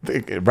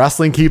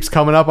wrestling keeps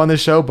coming up on this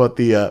show, but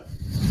the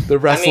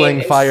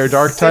wrestling fire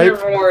dark type.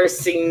 Incineroar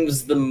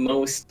seems the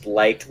most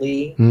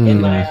likely in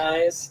my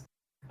eyes.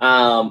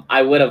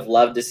 I would have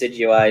loved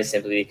Decidueye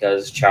simply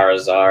because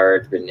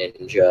Charizard,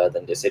 Greninja,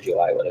 then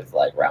Decidueye would have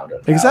rounded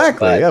it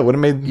exactly. out. Yeah, it would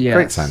have made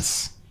great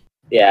sense.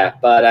 Yeah,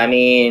 but I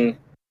mean,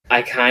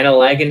 I kind of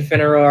like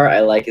Incineroar. I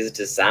like his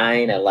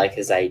design. I like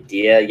his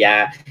idea.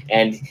 Yeah,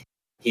 and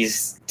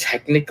he's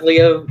technically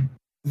a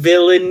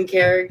villain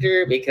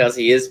character because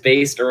he is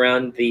based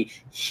around the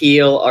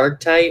heel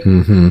archetype.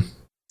 Mm-hmm.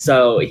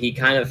 So he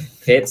kind of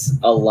fits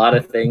a lot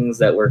of things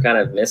that we're kind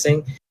of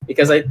missing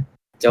because I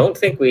don't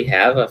think we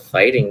have a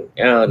fighting.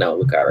 Oh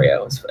no,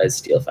 Lucario is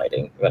steel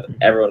fighting, but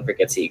everyone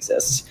forgets he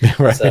exists.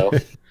 Right. So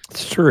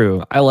it's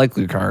true. I like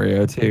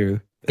Lucario too.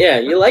 Yeah,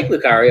 you like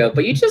Lucario,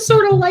 but you just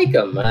sort of like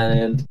him,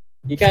 and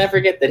you kind of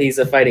forget that he's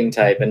a fighting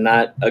type and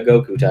not a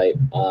Goku type.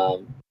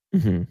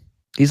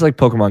 He's like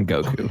Pokemon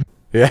Goku.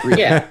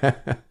 Yeah.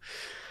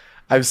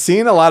 I've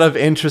seen a lot of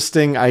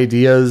interesting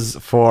ideas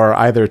for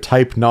either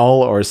Type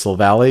Null or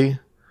Silvally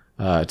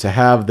to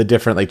have the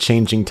different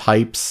changing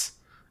types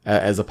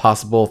as a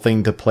possible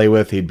thing to play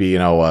with. He'd be,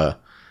 a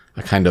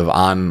kind of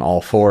on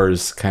all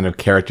fours kind of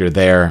character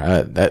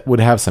there that would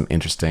have some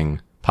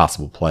interesting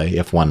possible play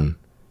if one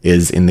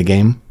is in the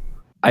game.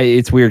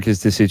 It's weird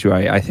because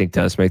Decidueye I think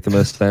does make the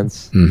most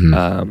sense.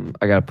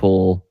 I got to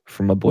pull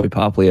from my boy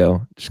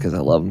Poplio just because I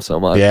love him so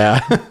much. Yeah.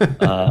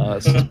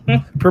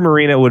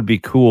 Primarina would be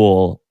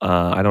cool.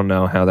 I don't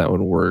know how that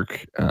would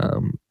work,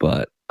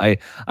 but I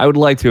would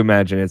like to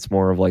imagine it's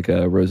more of like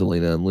a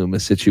Rosalina and Luma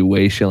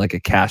situation, like a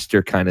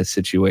caster kind of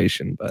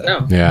situation.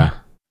 But yeah,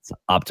 it's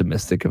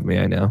optimistic of me.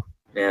 I know.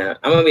 Yeah,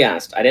 I'm gonna be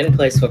honest. I didn't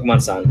play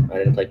Pokemon Sun. I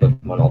didn't play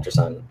Pokemon Ultra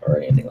Sun or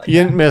anything like that.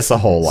 You didn't miss a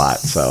whole lot,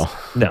 so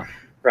no.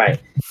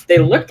 Right. They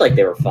looked like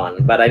they were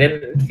fun, but I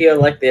didn't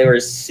feel like they were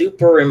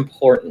super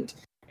important.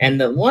 And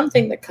the one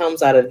thing that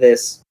comes out of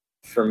this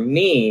for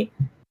me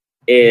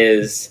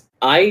is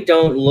I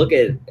don't look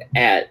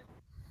at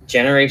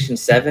Generation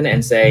 7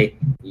 and say,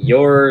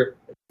 you're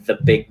the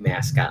big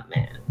mascot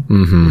man.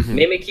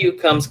 Mimikyu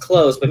comes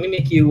close, but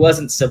Mimikyu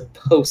wasn't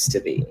supposed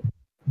to be.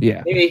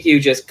 Yeah.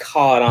 Mimikyu just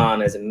caught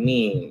on as a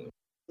meme.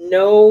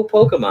 No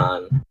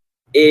Pokemon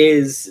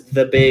is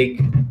the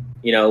big,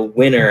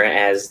 winner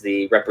as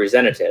the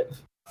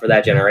representative for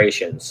that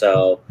generation.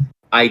 So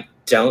I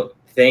don't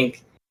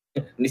think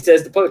when he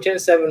says the Gen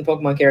 7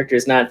 Pokemon character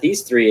is not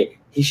these three,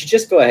 he should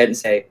just go ahead and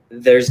say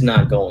there's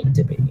not going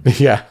to be.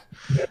 Yeah.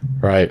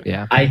 Right.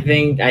 Yeah. I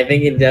think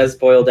it does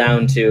boil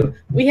down to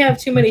we have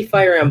too many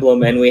Fire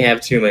Emblem and we have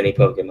too many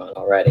Pokemon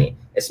already,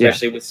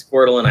 especially with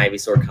Squirtle and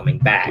Ivysaur coming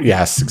back.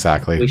 Yes,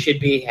 exactly. We should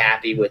be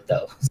happy with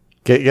those.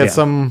 Get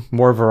some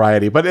more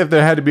variety. But if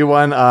there had to be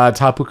one,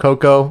 Tapu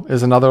Koko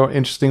is another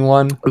interesting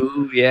one.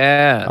 Ooh,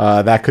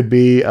 yeah. That could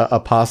be a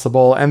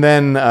possible. And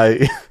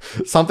then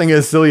something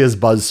as silly as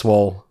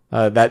Buzzswole.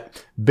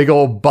 That big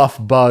old buff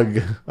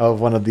bug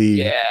of one of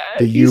the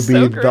UB,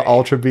 the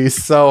Ultra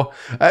Beasts. So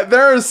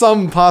there are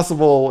some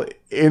possible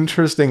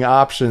interesting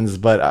options,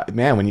 but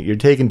man, when you're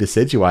taking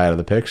Decidueye out of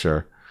the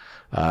picture,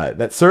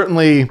 that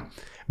certainly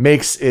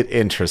makes it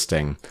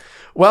interesting.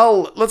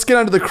 Well, let's get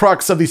on to the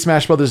crux of the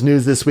Smash Brothers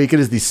news this week. It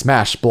is the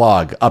Smash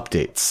blog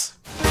updates.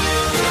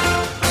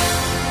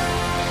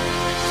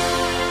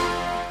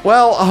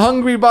 Well,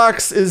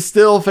 Hungrybox is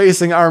still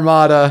facing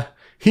Armada.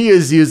 He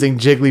is using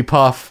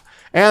Jigglypuff.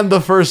 And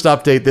the first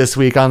update this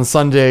week on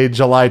Sunday,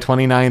 July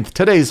 29th,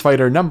 today's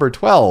fighter number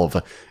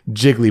 12,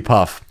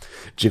 Jigglypuff.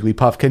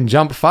 Jigglypuff can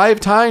jump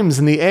 5 times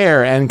in the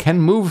air and can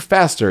move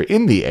faster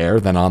in the air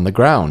than on the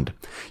ground.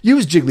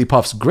 Use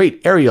Jigglypuff's great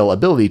aerial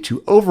ability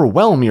to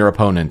overwhelm your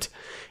opponent.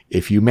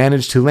 If you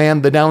manage to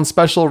land the down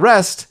special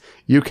rest,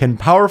 you can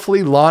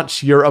powerfully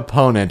launch your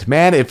opponent.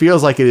 Man, it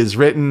feels like it is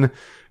written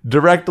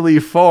directly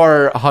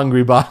for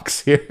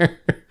Hungrybox here.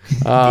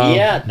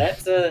 Yeah,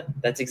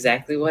 that's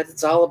exactly what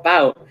it's all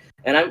about.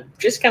 And I'm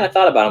just kind of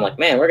thought about it. I'm like,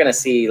 man, we're going to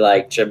see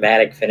like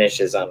dramatic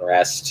finishes on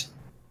Rest.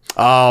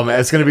 Oh, man,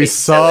 it's going to be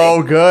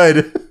so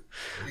good.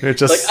 It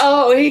just like,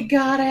 oh, he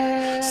got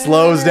it.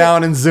 Slows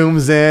down and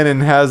zooms in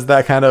and has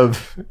that kind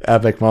of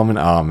epic moment.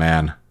 Oh,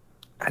 man.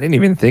 I didn't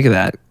even think of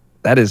that.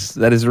 That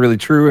is really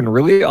true and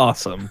really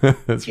awesome.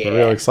 It's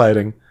real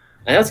exciting.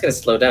 I know it's going to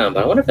slow down,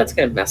 but I wonder if that's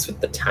going to mess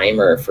with the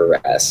timer for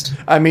Rest.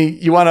 I mean,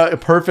 you want a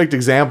perfect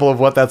example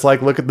of what that's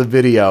like? Look at the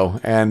video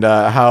and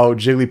how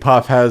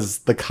Jigglypuff has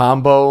the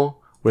combo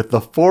with the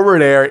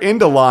forward air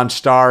into Launch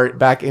Star,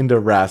 back into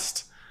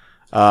Rest.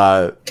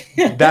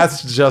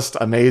 That's just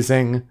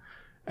amazing.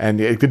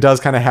 And it does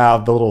kind of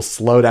have the little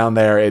slowdown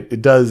there.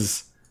 It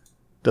does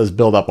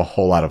build up a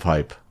whole lot of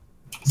hype.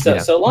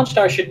 So Launch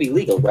Star should be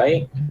legal,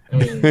 right? I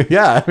mean,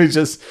 yeah, I mean,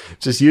 just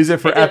use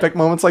it for epic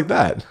moments like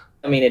that.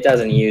 I mean, it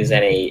doesn't use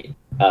any,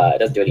 it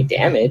doesn't do any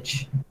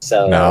damage.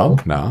 So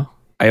no.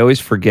 I always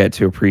forget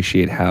to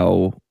appreciate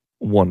how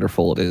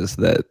wonderful it is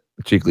that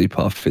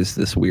Jigglypuff is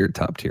this weird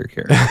top tier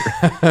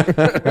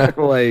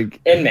character. Like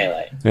in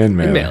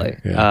Melee.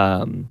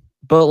 Yeah.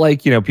 But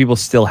like, people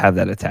still have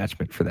that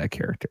attachment for that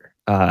character.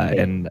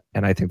 And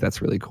I think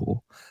that's really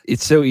cool.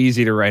 It's so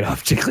easy to write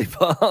off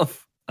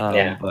Jigglypuff.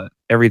 But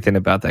everything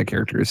about that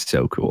character is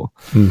so cool.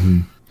 Mm-hmm.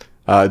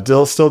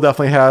 Dill still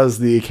definitely has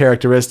the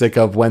characteristic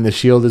of when the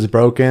shield is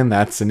broken,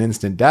 that's an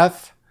instant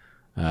death.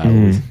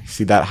 We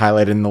see that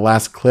highlighted in the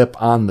last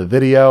clip on the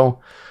video.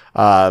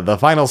 The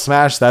final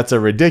smash, that's a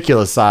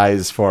ridiculous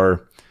size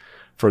for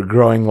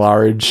growing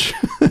large.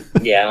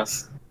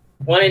 Yes.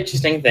 One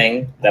interesting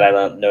thing that I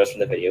noticed from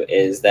the video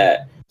is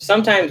that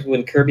sometimes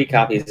when Kirby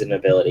copies an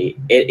ability,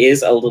 it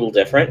is a little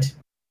different.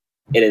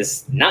 It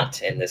is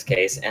not in this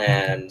case,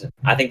 and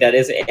I think that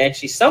is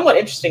actually somewhat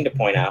interesting to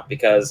point out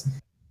because,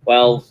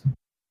 well,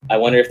 I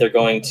wonder if they're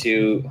going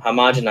to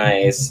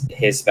homogenize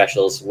his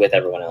specials with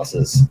everyone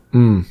else's.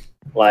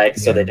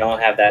 So they don't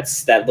have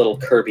that little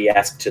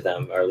Kirby-esque to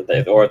them, or if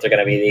they're going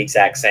to be the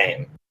exact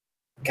same.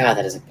 God,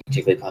 that is a big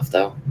Jigglypuff,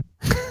 though.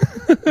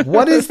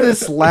 What is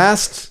this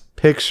last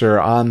picture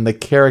on the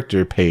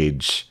character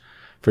page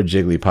for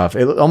Jigglypuff?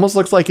 It almost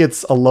looks like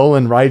it's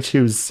Alolan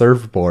Raichu's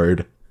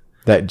surfboard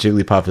that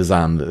Jigglypuff is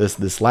on.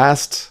 This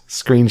last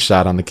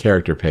screenshot on the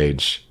character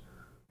page.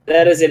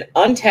 That is an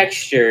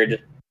untextured,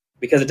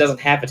 because it doesn't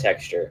have a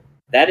texture.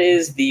 That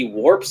is the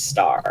Warp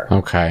Star.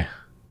 Okay.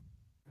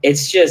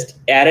 It's just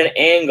at an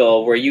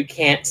angle where you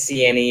can't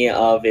see any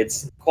of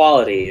its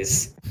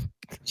qualities.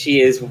 She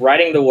is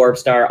writing the Warp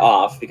Star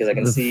off because I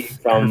can see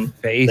from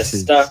the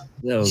stuff.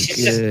 So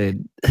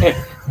good.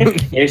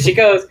 Here she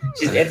goes.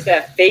 It's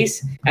that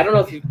face. I don't know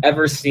if you've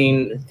ever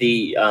seen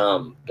the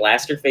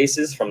blaster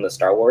faces from the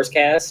Star Wars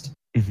cast.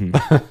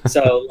 Mm-hmm.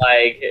 So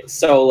like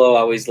Solo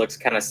always looks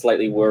kind of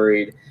slightly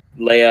worried.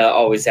 Leia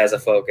always has a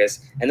focus.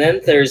 And then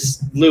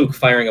there's Luke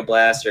firing a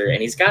blaster,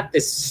 and he's got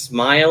this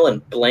smile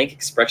and blank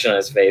expression on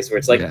his face where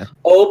it's like,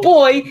 oh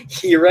boy,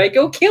 here I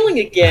go killing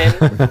again.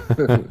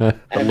 The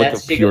look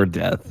of pure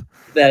death.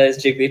 That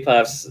is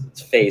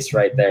Jigglypuff's face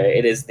right there.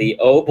 It is the,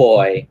 oh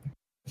boy,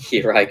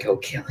 here I go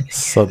killing again.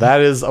 So that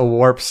is a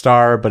Warp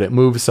Star, but it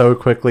moves so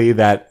quickly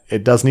that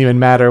it doesn't even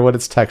matter what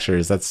its texture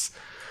is. That's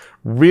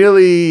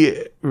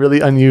really,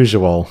 really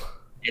unusual.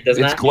 It does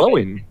not. It's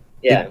glowing.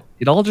 Yeah.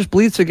 It all just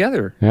bleeds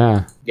together.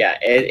 Yeah. Yeah,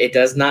 it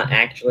does not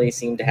actually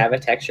seem to have a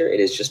texture. It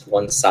is just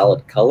one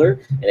solid color,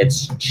 and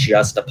it's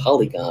just a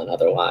polygon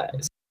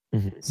otherwise.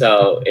 Mhm.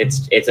 So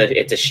it's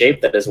a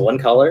shape that is one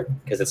color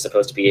because it's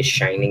supposed to be a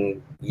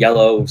shining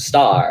yellow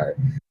star.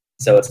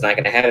 So it's not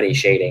going to have any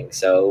shading.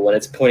 So when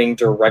it's pointing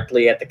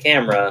directly at the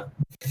camera,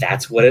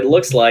 that's what it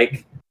looks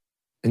like.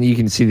 And you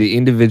can see the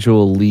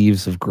individual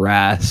leaves of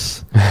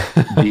grass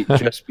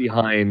just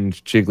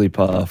behind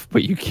Jigglypuff,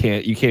 but you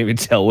can't even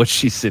tell what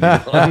she's sitting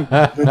on.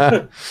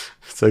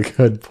 That's a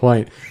good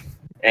point.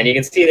 And you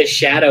can see the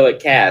shadow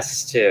it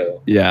casts too.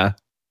 Yeah.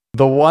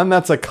 The one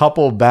that's a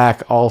couple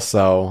back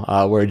also,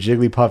 where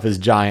Jigglypuff is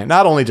giant.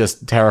 Not only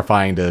just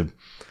terrifying to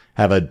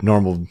have a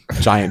normal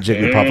giant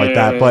Jigglypuff like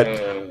that, but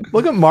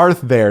look at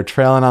Marth there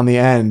trailing on the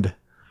end.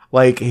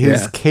 Like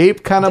his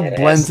cape kind of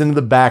blends into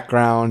the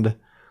background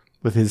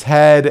with his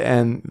head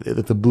and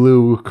the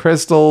blue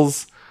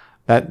crystals.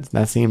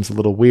 That seems a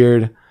little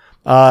weird.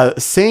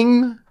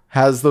 Sing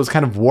has those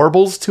kind of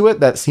warbles to it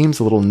that seems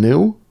a little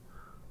new.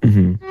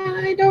 Mm-hmm.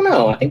 I don't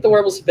know. I think the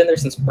warbles have been there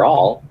since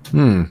Brawl.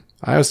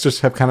 I always just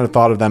have kind of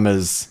thought of them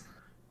as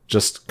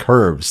just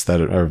curves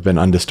that have been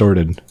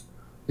undistorted.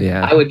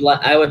 Yeah. I would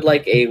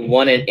like a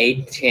 1 in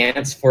 8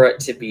 chance for it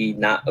to be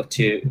not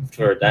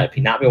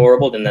be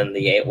warbled, and then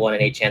the 1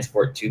 in 8 chance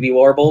for it to be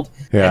warbled.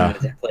 Yeah.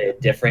 And to play a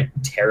different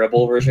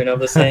terrible version of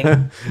this thing.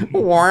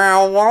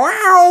 Wow,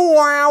 wow,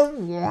 wow,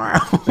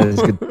 wow.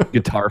 There's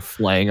guitar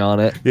flaying on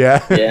it.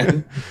 Yeah. Yeah.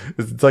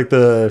 It's like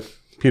the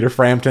Peter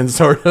Frampton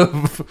sort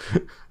of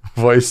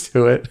voice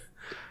to it.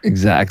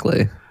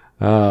 Exactly.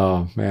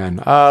 Oh, man.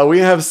 We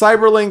have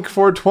Cyberlink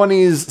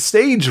 420's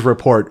stage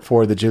report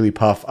for the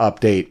Jigglypuff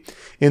update.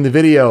 In the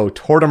video,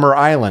 Tortimer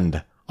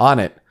Island. On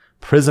it,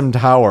 Prism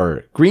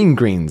Tower, Green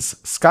Greens,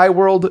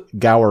 Skyworld,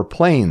 Gower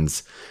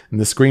Plains. In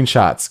the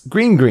screenshots,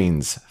 Green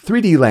Greens,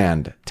 3D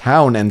Land,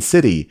 Town and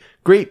City,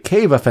 Great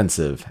Cave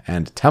Offensive,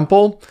 and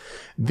Temple.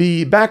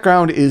 The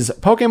background is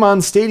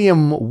Pokemon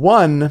Stadium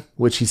 1,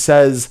 which he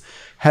says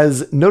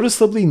has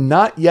noticeably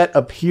not yet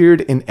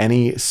appeared in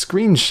any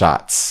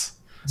screenshots.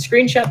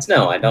 Screenshots,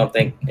 no. I don't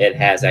think it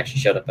has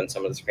actually showed up in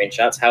some of the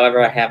screenshots.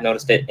 However, I have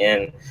noticed it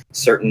in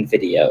certain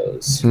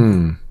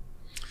videos.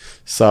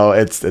 So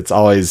it's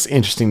always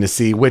interesting to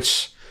see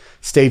which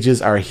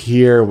stages are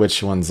here,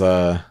 which ones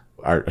are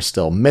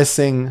still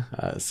missing.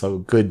 So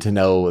good to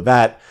know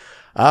that.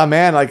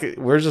 Man, like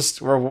we're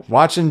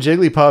watching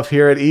Jigglypuff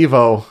here at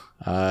Evo.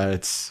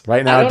 It's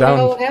right now I don't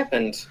know what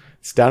happened.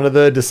 It's down to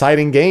the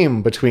deciding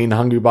game between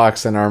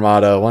Hungrybox and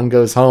Armada. One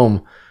goes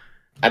home.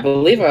 I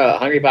believe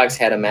Hungrybox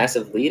had a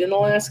massive lead in the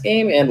last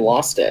game and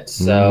lost it.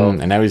 So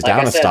and now he's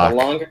down a stock.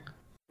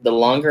 The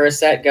longer a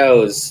set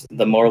goes,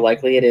 the more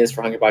likely it is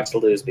for Hungrybox to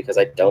lose because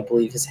I don't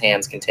believe his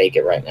hands can take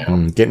it right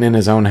now. Getting in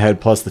his own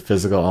head plus the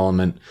physical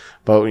element.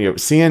 But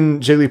seeing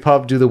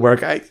Jigglypuff do the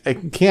work, I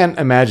can't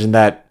imagine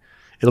that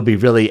it'll be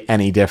really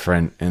any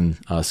different in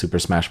Super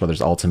Smash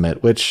Bros.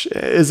 Ultimate, which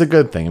is a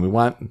good thing. And we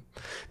want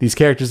these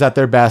characters at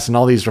their best and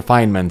all these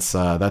refinements.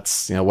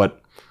 That's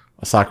what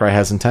Sakurai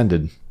has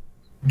intended.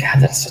 God,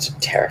 that's such a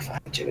terrifying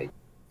Jiggly.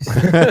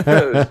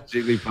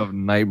 Jigglypuff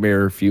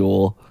nightmare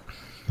fuel.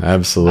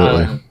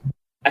 Absolutely.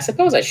 I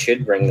suppose I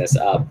should bring this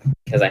up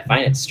because I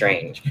find it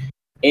strange.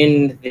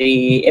 In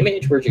the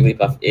image where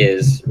Jigglypuff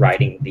is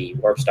riding the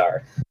Warp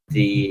Star,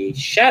 the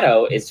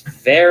shadow is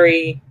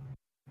very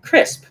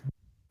crisp.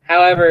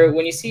 However,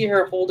 when you see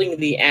her holding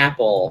the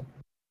apple,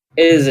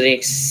 it is an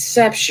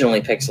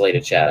exceptionally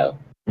pixelated shadow.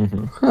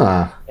 Mm-hmm.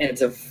 Huh. And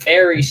it's a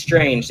very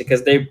strange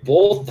because they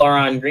both are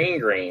on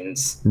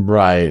greens.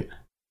 Right.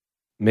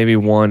 Maybe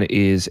one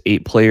is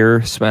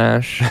 8-player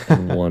Smash,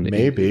 and one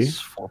Maybe is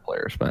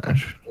 4-player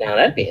Smash. Now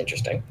that'd be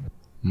interesting.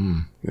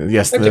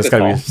 Yes, That's there's a good got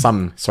to be call.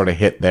 some sort of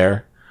hit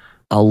there.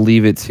 I'll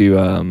leave it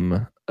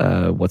to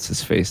what's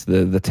his face,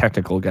 the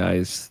technical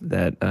guys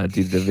that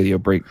do the video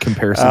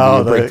comparison. Oh,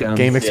 video the breakdowns.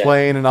 game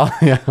explain and all.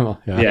 Yeah.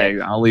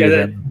 Yeah, I'll leave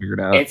it to figure it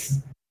out. It's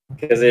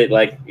because it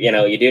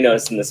you do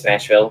notice in the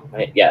Smashville.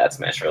 Right? Yeah, that's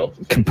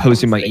Smashville.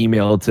 Composing my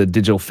email to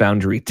Digital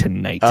Foundry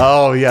tonight.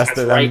 Oh yes,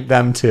 That's right.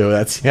 them too.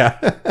 That's yeah.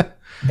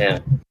 Yeah,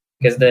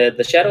 because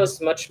the shadow is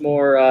much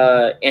more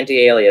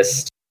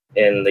anti-aliased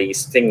in the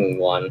Sting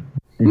one.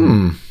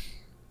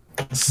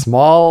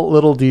 Small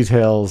little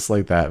details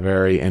like that.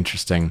 Very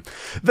interesting.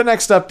 The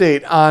next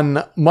update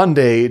on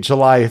Monday,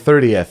 July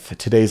 30th.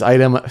 Today's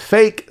item,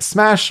 Fake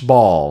Smash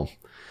Ball.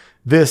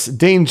 This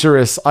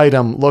dangerous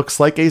item looks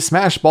like a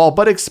Smash Ball,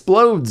 but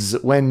explodes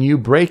when you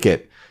break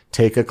it.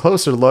 Take a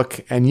closer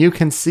look, and you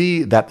can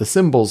see that the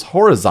symbol's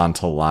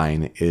horizontal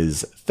line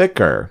is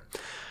thicker.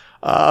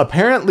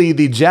 Apparently,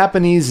 the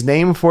Japanese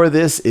name for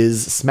this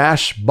is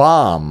Smash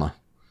Bomb.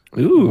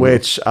 Ooh.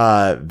 Which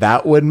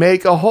that would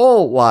make a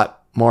whole lot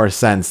more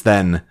sense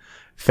than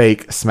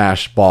Fake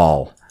Smash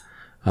Ball.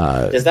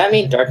 Does that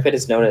mean Dark Pit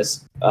is known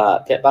as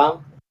Pit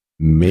Bomb?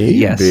 Maybe.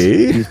 Yes,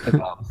 he's Pit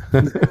Bomb.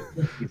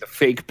 He's a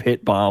fake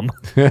Pit Bomb.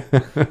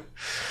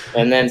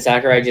 And then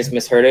Sakurai just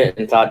misheard it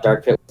and thought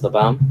Dark Pit was the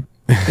bomb?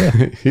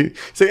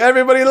 He's like,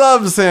 everybody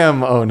loves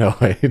him. Oh no,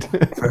 wait.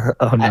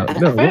 Oh no, I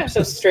no. find it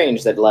so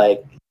strange that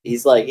like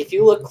he's like, if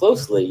you look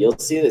closely, you'll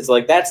see this.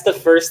 Like that's the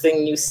first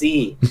thing you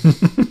see.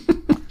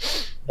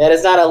 That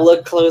is not a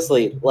look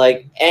closely.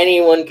 Like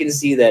anyone can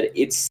see that.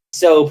 It's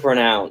so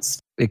pronounced.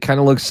 It kind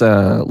of looks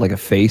like a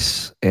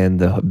face, and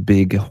the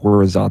big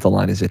horizontal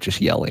line is it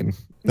just yelling.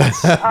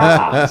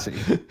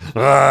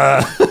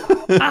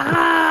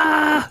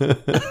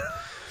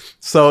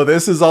 So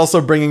this is also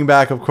bringing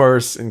back, of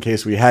course, in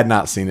case we had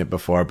not seen it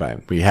before,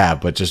 but we have,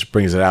 but just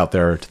brings it out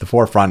there to the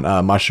forefront,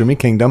 Mushroomy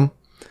Kingdom.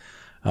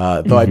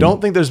 Though I don't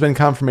think there's been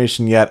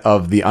confirmation yet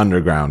of the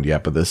underground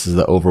yet, but this is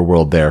the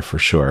overworld there for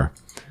sure.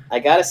 I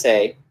gotta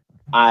say,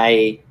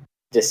 I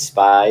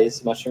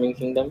despise Mushrooming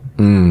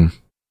Kingdom.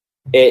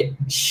 It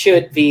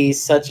should be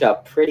such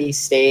a pretty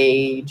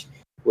stage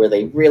where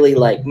they really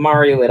like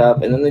Mario it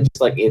up, and then they're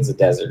just like, it's a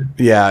desert.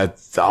 Yeah,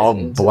 it's all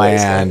And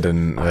bland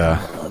and I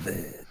love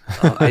it.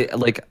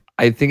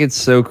 I think it's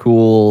so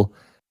cool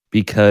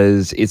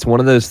because it's one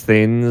of those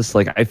things.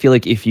 Like, I feel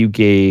like if you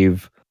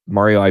gave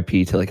Mario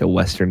IP to like a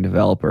Western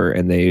developer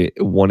and they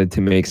wanted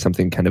to make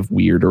something kind of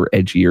weird or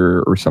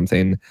edgier or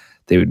something,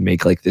 they would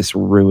make like this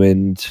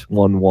ruined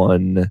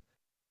 1-1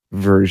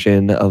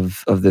 version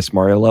of this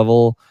Mario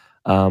level.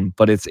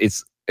 But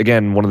it's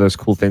again one of those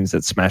cool things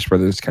that Smash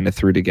Brothers kind of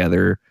threw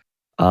together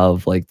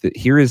of like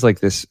here is like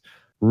this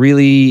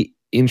really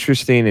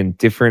interesting and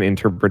different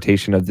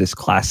interpretation of this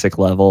classic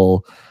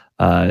level,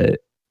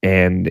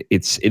 and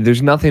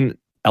there's nothing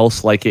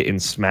else like it in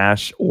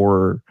Smash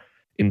or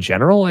in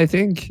general. I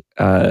think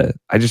I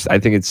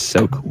think it's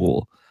so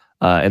cool,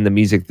 and the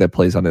music that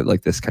plays on it,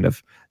 like this kind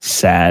of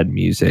sad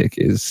music,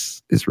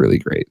 is really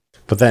great.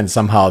 But then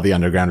somehow the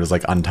underground is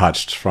like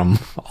untouched from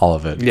all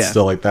of it. It's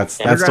still like that's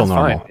still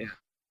normal. Fine. Yeah.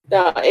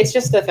 No, it's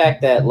just the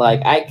fact that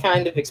like I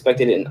kind of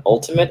expected in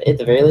Ultimate at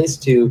the very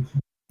least to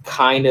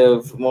kind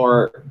of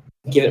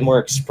give it more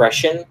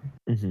expression.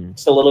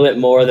 Just a little bit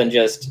more than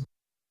just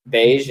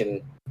beige,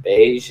 and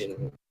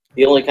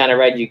the only kind of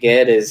red you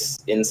get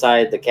is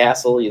inside the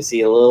castle. You see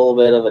a little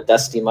bit of a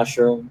dusty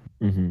mushroom.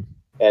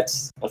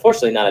 That's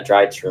unfortunately not a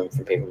dried shroom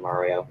from Paper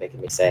Mario,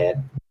 making me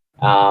sad.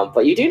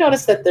 But you do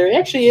notice that there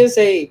actually is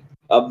a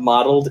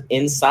modeled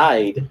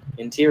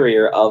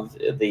interior of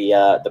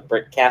the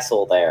brick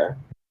castle there.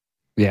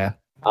 Yeah.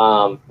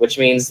 Which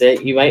means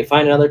that you might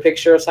find another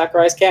picture of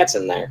Sakurai's cats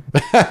in there.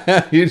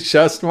 You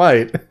just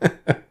might.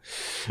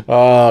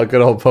 Oh,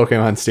 good old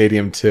Pokemon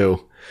Stadium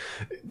 2.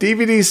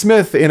 DVD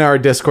Smith in our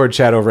Discord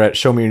chat over at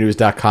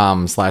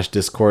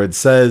showmeyournews.com/Discord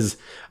says,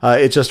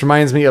 it just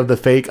reminds me of the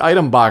fake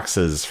item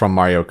boxes from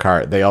Mario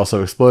Kart. They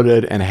also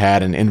exploded and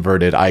had an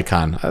inverted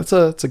icon. That's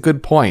a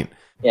good point.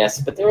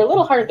 Yes, but they were a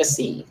little hard to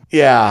see.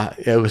 Yeah,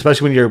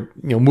 especially when you're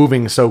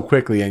moving so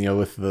quickly and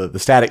with the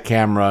static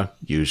camera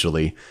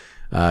usually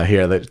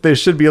here, that there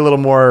should be a little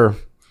more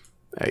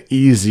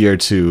easier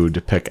to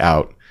pick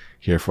out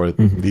here for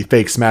the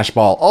fake Smash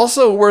Ball.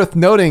 Also worth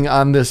noting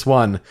on this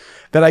one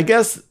that I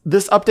guess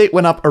this update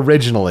went up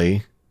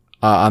originally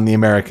on the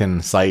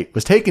American site,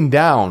 was taken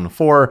down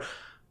for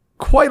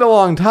quite a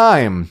long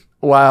time,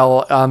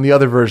 while on the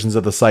other versions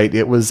of the site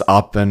it was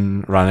up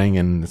and running,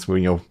 and it's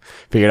where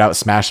figured out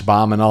Smash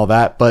Bomb and all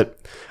that. But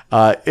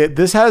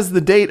this has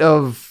the date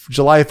of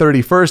July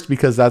 31st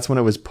because that's when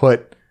it was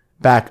put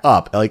back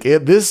up.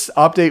 This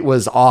update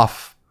was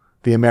off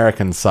the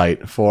American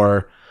site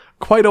for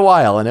quite a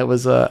while, and it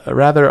was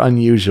rather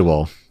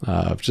unusual.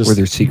 Were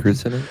there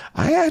secrets in it?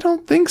 I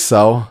don't think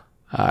so.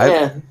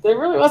 Yeah, there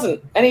really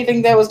wasn't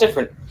anything that was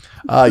different.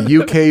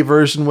 UK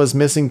version was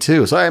missing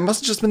too, so it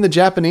must have just been the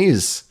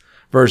Japanese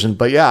version.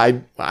 But yeah,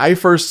 I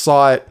first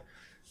saw it,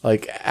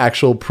 like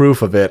actual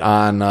proof of it,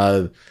 on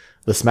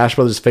the Smash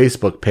Brothers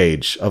Facebook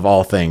page of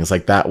all things.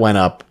 Like that went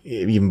up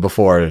even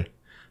before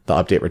the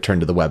update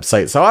returned to the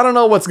website. So I don't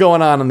know what's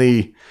going on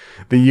the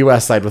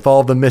US side with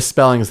all the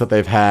misspellings that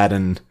they've had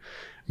and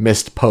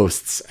missed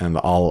posts and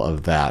all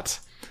of that.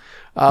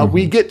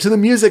 We get to the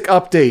music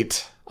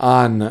update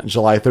on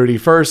July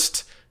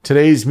 31st.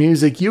 Today's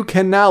music, you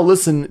can now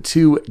listen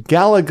to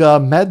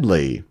Galaga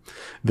Medley.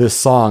 This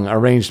song,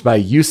 arranged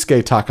by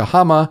Yusuke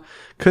Takahama,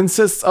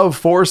 consists of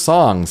 4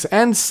 songs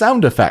and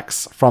sound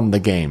effects from the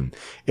game.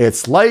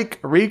 It's like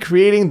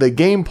recreating the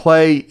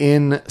gameplay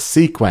in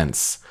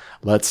sequence.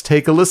 Let's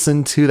take a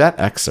listen to that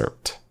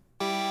excerpt.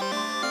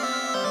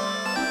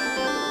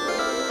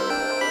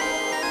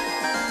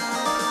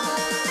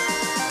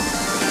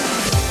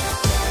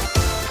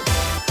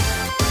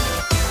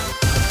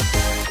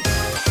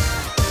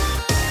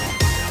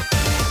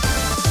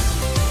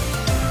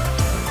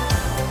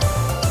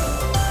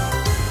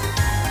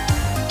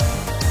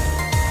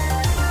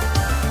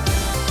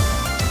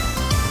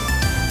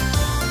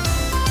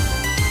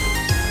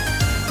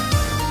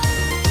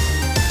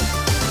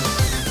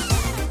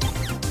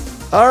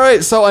 All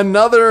right, so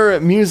another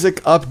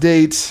music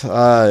update.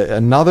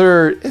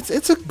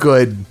 It's a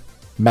good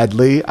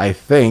medley, I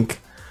think.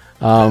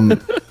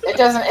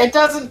 It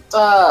doesn't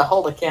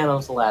hold a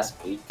candle to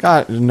last week.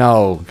 Gosh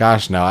no.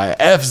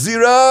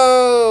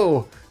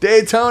 F-Zero!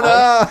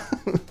 Daytona!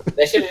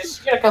 They should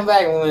have come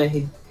back.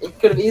 He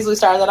could have easily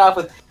started that off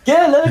with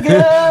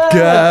Galaga.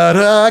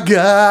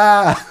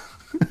 Galaga.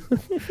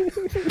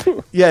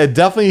 Yeah, it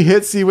definitely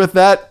hits you with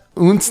that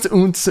oonce,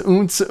 oonce,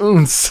 oonce,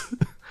 oonce.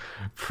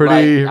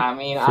 Pretty. Like, I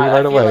mean, pretty I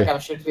right feel away. like I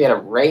should be at a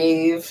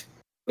rave,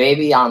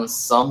 maybe on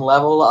some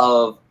level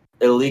of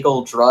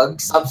illegal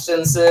drug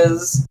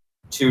substances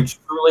to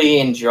truly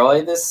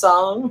enjoy this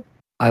song.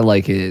 I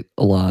like it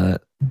a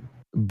lot,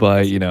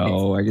 but you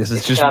know, I guess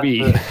it's just got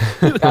me.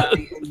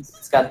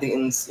 It's got the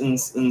and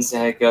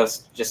it goes,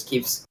 just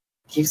keeps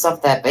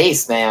up that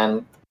bass,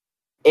 man.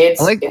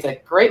 It's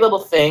a great little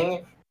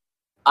thing.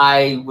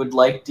 I would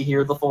like to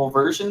hear the full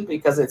version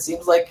because it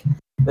seems like,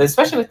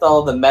 especially with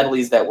all the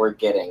medleys that we're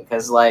getting,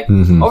 because like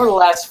over the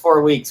last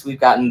 4 weeks we've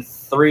gotten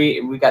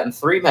three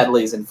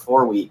medleys in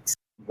 4 weeks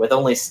with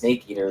only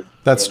Snake Eater.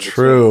 That's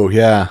true.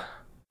 Yeah.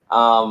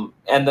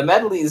 And the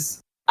medleys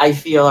I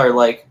feel are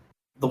like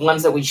the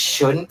ones that we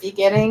shouldn't be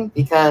getting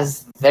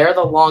because they're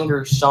the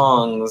longer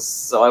songs.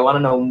 So I want to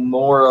know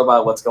more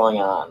about what's going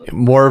on.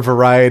 More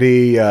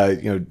variety.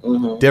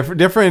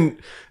 Different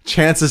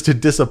chances to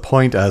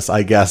disappoint us,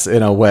 I guess,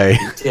 in a way.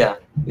 Yeah.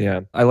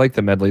 Yeah, I like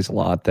the medleys a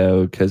lot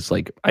though, because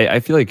like I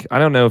feel like, I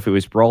don't know if it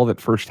was Brawl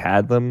that first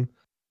had them,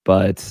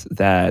 but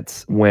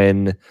that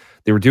when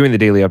they were doing the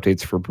daily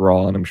updates for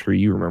Brawl, and I'm sure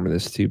you remember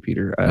this too,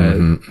 Peter,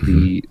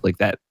 the like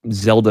that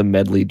Zelda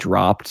medley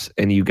dropped,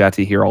 and you got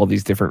to hear all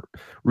these different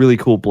really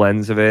cool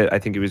blends of it. I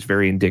think it was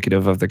very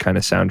indicative of the kind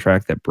of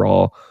soundtrack that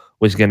Brawl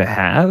was going to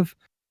have,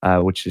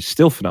 which is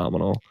still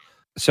phenomenal.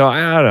 So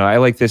I don't know. I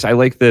like this. I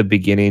like the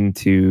beginning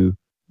to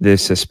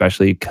this,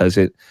 especially because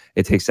it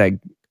takes that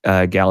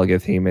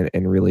Galaga theme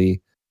and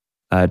really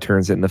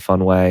turns it in a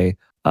fun way.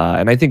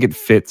 And I think it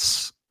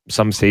fits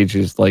some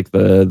stages like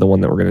the one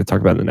that we're going to talk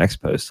about in the next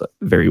post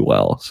very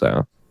well.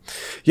 So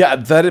yeah,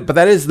 but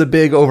that is the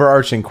big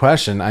overarching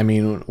question. I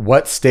mean,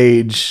 what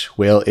stage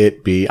will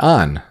it be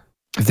on?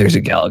 If there's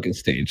a Galaga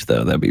stage,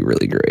 though, that'd be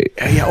really great.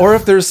 Yeah, or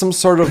if there's some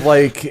sort of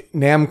like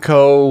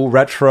Namco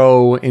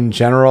retro in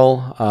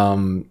general.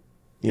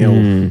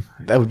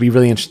 That would be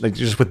really interesting, like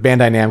just with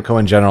Bandai Namco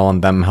in general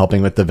and them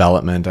helping with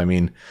development. I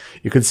mean,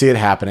 you could see it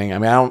happening. I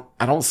mean,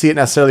 I don't see it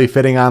necessarily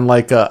fitting on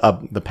like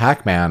the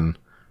Pac-Man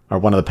or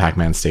one of the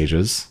Pac-Man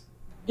stages.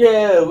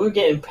 Yeah, we're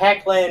getting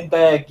Pac-Land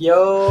back,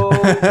 yo.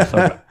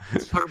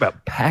 Let's talk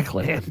about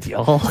Pac-Land,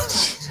 y'all.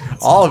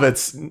 All of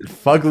its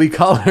fugly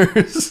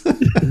colors.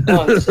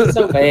 Oh, this is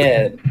so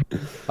bad.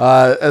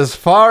 As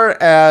far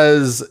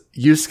as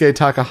Yusuke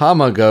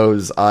Takahama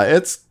goes,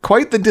 it's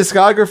quite the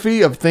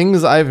discography of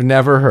things I've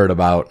never heard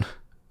about.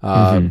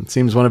 It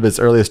seems one of his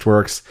earliest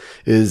works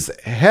is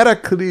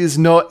Heracles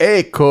no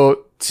Eiko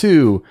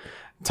 2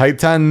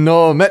 Titan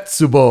no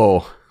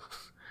Metsubo,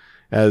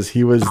 as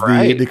he was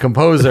the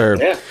composer.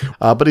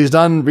 Yeah. But he's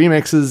done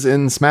remixes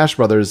in Smash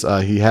Brothers.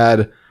 He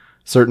had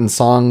certain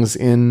songs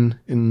in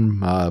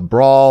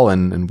Brawl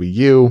and Wii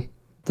U.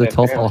 The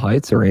Telltale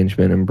Heights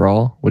arrangement in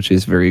Brawl, which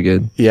is very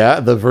good. Yeah,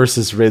 the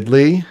Versus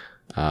Ridley,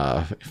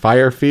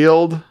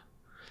 Firefield.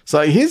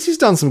 So he's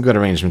done some good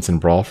arrangements in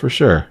Brawl for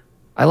sure.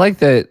 I like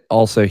that.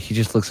 Also, he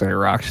just looks like a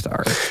rock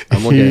star.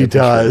 He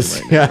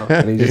does. Right now,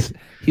 and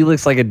he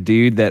looks like a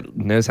dude that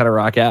knows how to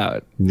rock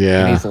out.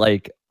 Yeah, and he's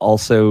like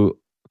also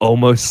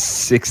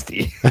almost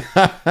 60.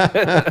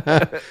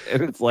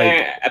 It's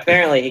like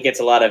apparently he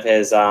gets a lot of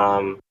his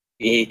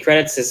he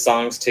credits his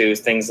songs to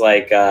things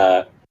like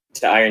to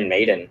Iron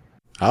Maiden.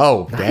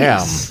 Oh,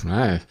 Nice. damn.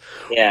 Nice.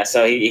 Yeah,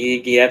 so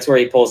he that's where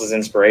he pulls his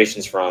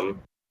inspirations from.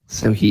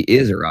 So he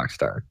is a rock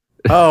star.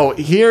 Oh,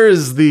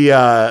 here's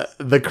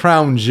the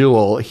crown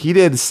jewel. He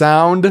did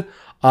sound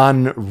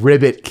on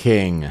Ribbit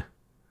King.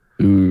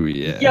 Ooh,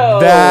 yeah. Yo!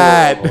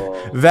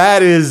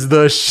 That is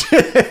the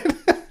shit.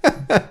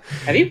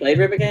 Have you played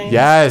Ribbit Gang?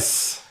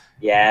 Yes.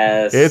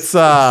 Yes. It's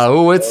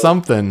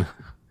something.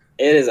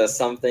 It is a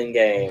something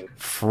game.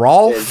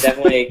 Frolf? It's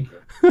definitely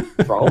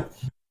Frolf.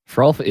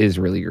 Frolf is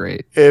really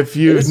great. If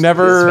you've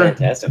never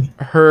fantastic.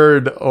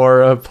 heard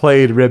or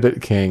played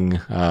Ribbit King,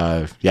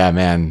 yeah,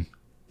 man,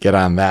 get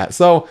on that.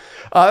 So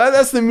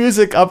that's the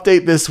music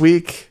update this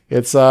week.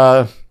 It's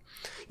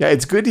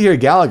it's good to hear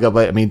Galaga,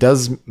 but I mean, it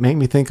does make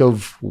me think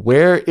of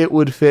where it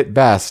would fit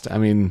best. I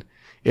mean,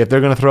 if they're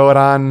gonna throw it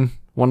on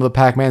one of the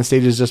Pac-Man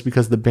stages just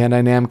because of the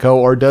Bandai Namco,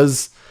 or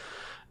does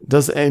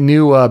a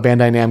new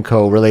Bandai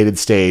Namco related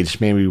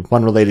stage, maybe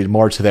one related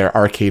more to their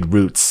arcade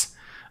roots,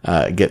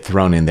 get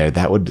thrown in there?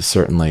 That would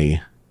certainly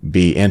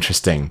be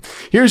interesting.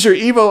 Here's your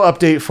Evo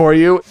update for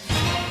you.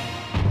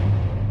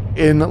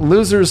 In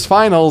losers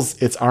finals,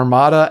 it's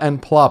Armada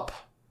and Plup.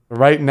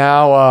 Right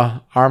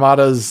now,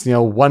 Armada's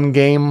one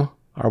game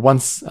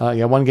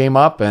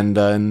up, and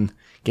in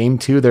game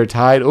 2 they're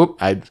tied.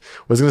 I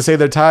was gonna say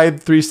they're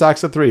tied 3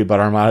 stocks to 3, but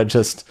Armada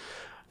just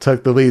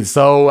took the lead.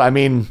 So I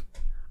mean,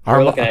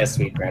 we're looking at a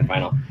sweet grand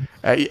final.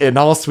 An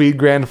all sweet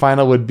grand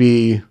final would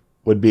be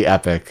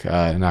epic.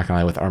 Not gonna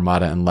lie, with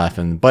Armada and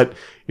Leffen, but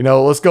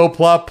let's go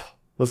Plup.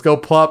 Let's go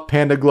Plup.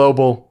 Panda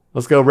Global.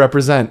 Let's go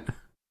represent.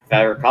 If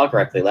I recall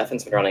correctly,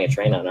 Leffen's been running a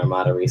train on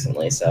Armada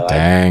recently, so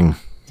Dang.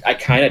 I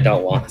kind of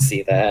don't want to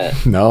see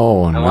that.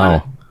 No.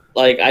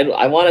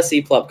 I want to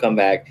see Plup come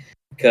back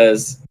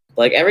because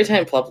like every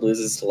time Plup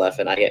loses to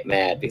Leffen, I get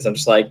mad because I'm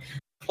just like,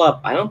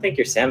 Plup, I don't think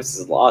your Samus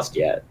is lost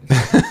yet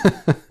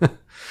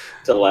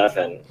to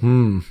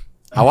Leffen.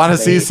 I want to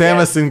see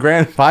Samus in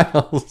grand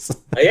finals.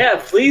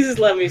 Yeah, please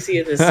let me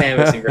see the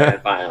Samus in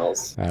grand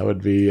finals. That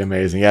would be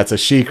amazing. Yeah, it's a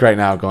Sheik right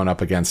now going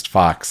up against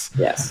Fox.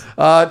 Yes.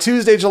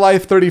 Tuesday, July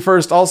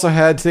 31st also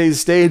had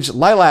today's stage,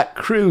 Lilac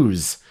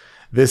Cruise.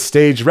 This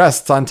stage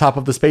rests on top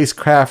of the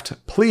spacecraft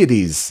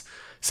Pleiades.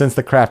 Since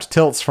the craft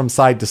tilts from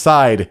side to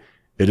side,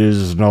 it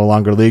is no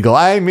longer legal.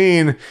 I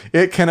mean,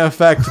 it can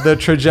affect the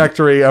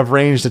trajectory of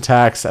ranged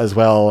attacks as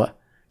well.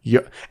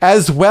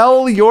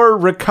 Your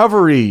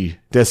recovery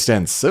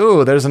distance.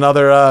 Ooh, there's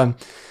another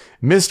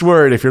missed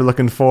word if you're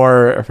looking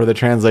for the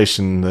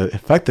translation.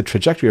 Affect the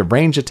trajectory of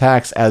range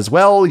attacks as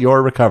well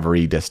your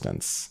recovery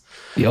distance.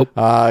 Yep.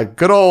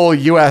 Good old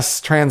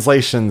U.S.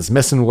 translations,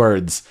 missing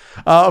words.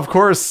 Of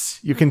course,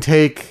 you can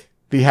take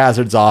the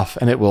hazards off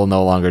and it will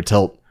no longer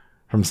tilt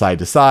from side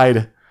to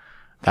side.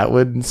 That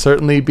would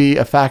certainly be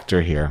a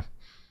factor here.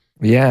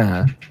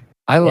 Yeah.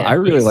 I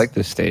really like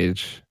this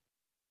stage.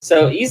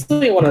 So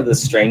easily one of the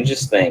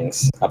strangest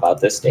things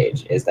about this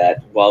stage is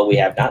that while we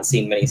have not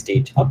seen many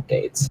stage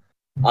updates,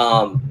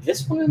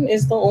 this one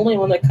is the only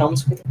one that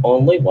comes with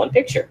only one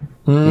picture.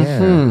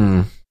 Mm-hmm.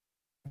 Yeah.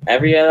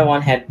 Every other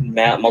one had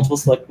multiple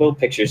selectable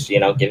pictures,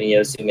 giving you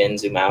a zoom in,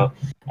 zoom out.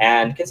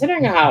 And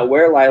considering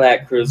where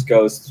Lilac Cruise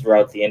goes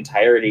throughout the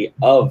entirety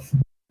of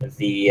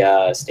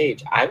the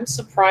stage, I'm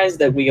surprised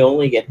that we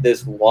only get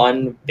this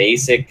one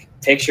basic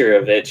picture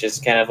of it,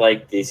 just kind of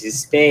like, this is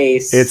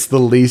space. It's the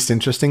least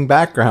interesting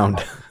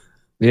background.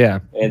 Yeah.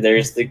 And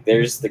there's the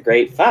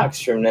Great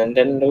Fox from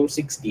Nintendo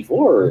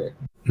 64.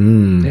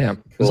 Yeah.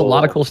 There's a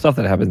lot of cool stuff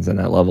that happens in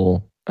that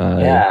level.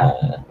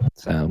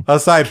 So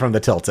aside from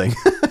the tilting.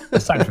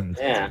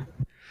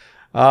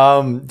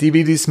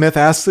 DBD Smith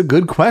asks a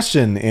good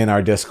question in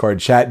our Discord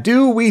chat.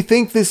 Do we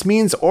think this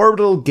means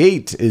Orbital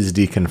Gate is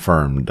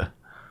deconfirmed?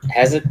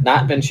 Has it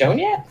not been shown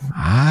yet?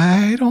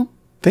 I don't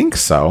think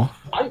so.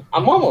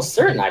 I'm almost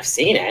certain I've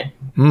seen it.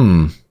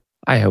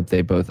 I hope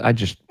they both. I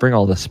just bring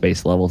all the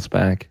space levels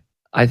back.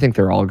 I think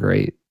they're all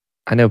great.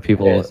 I know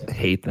people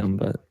hate them,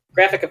 but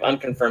graphic of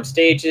unconfirmed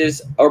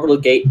stages. Orbital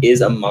Gate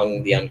is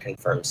among the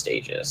unconfirmed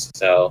stages.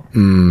 So,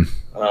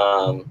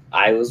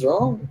 I was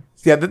wrong.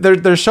 Yeah,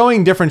 they're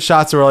showing different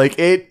shots where like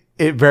it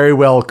very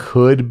well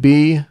could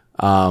be,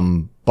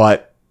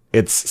 but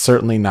it's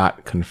certainly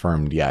not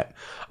confirmed yet.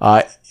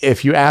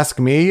 If you ask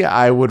me,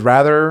 I would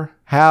rather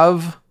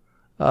have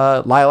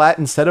Lilat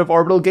instead of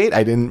Orbital Gate.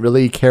 I didn't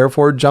really care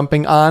for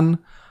jumping on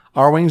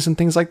R-Wings and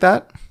things like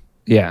that.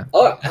 Yeah.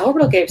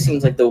 Orbital Gate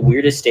seems like the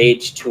weirdest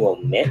stage to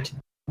omit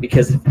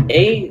because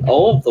A,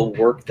 all of the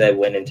work that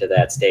went into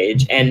that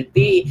stage, and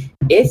B,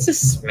 it's a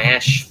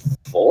Smash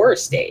 4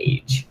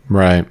 stage.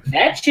 Right.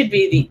 That should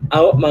be the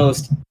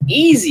utmost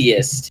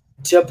easiest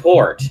to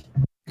port.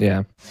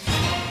 Yeah.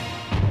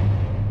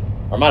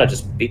 Armada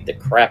just beat the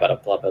crap out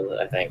of Plup,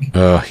 I think.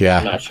 Oh, yeah.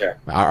 I'm not sure.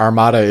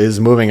 Armada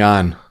is moving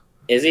on.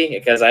 Is he?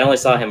 Because I only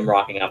saw him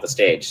rocking off the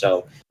stage,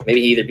 so maybe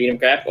he either beat him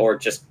crap or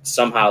just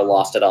somehow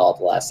lost it all at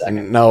the last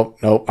second. No,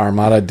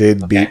 Armada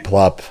did beat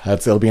Plup.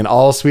 It'll be an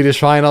all-Swedish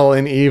final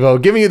in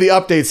EVO. Giving you the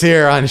updates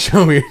here on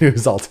Show Me Your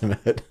News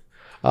Ultimate.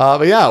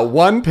 But yeah,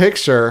 one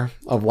picture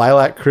of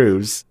Lilac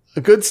Cruise.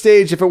 A good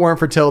stage if it weren't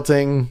for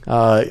tilting.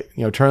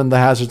 Turn the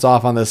hazards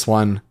off on this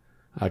one.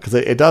 Because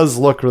it does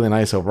look really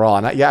nice overall.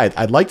 And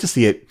I'd like to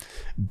see it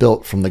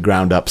built from the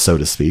ground up, so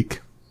to speak.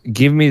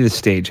 Give me the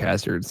stage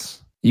hazards.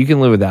 You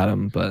can live without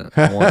them, but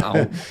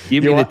I'll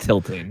give me the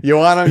tilting. You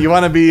want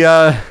to be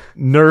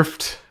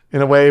nerfed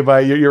in a way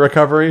by your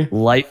recovery?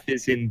 Life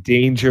is in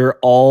danger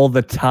all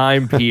the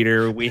time,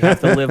 Peter. We have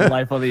to live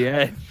life on the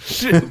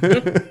edge.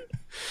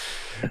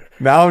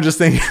 Now I'm just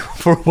thinking,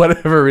 for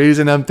whatever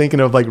reason, I'm thinking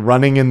of like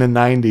Running in the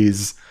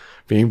 90s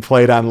being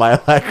played on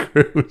Lilac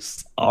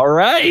Cruise. All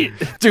right.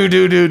 Do. And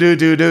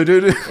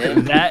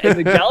that is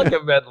the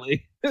Galaga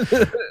medley.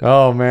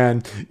 Oh,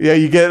 man. Yeah,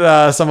 you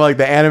get some of like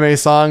the anime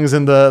songs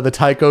in the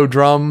Taiko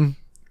drum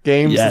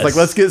games. Yes. It's like,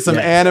 let's get some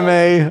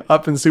anime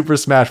up in Super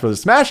Smash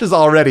Bros. Smash is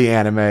already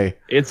anime.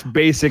 It's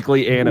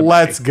basically anime.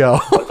 Let's go.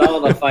 With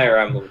all the Fire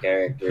Emblem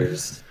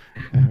characters.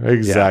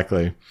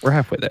 Exactly. Yeah, we're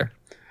halfway there.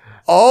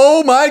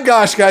 Oh my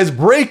gosh, guys.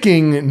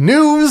 Breaking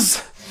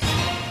news.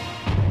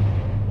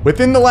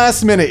 Within the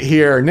last minute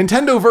here,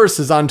 Nintendo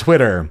Versus on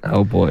Twitter.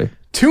 Oh boy.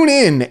 Tune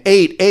in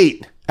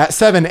 8/8 at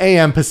 7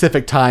 a.m.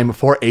 Pacific time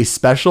for a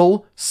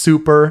special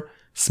Super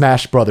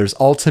Smash Bros.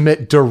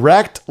 Ultimate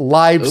direct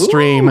live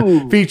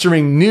stream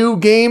featuring new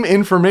game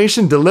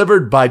information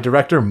delivered by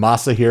director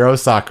Masahiro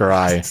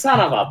Sakurai. Son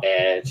of a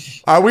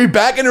bitch. Are we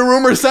back into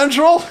Rumor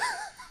Central?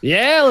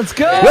 Yeah, let's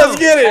go. Let's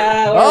get it.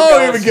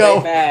 Here we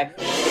go. Back.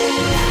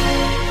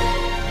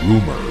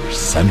 Rumor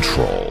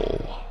Central.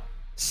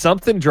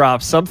 Something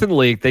dropped, something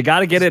leaked. They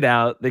got to get it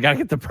out. They got to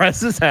get the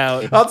presses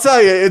out. I'll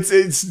tell you,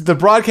 it's the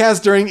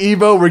broadcast during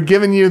EVO. We're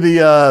giving you the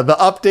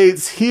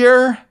updates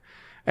here,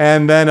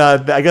 And then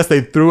I guess they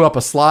threw up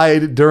a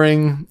slide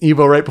during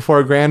Evo right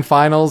before Grand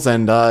Finals,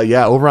 and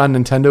over on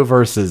Nintendo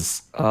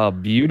Versus. Oh,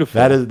 beautiful.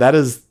 That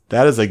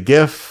is a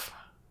GIF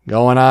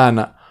going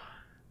on.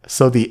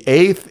 So the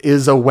 8th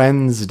is a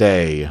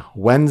Wednesday,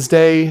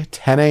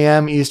 10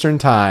 a.m. Eastern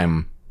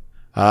time.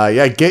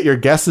 Get your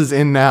guesses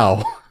in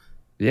now.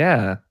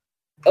 Yeah.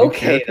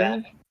 Okay,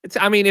 then.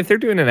 If they're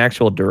doing an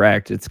actual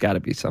direct, it's got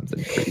to be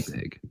something pretty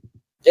big.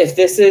 If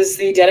this is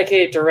the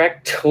dedicated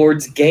direct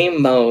towards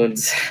game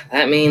modes,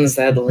 that means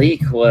that the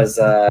leak was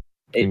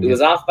it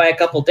was off by a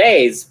couple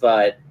days,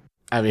 but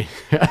I mean,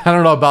 I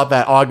don't know about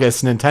that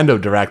August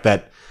Nintendo Direct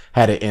that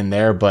had it in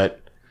there,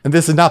 but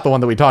this is not the one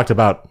that we talked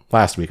about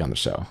last week on the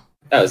show.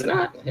 Oh, is it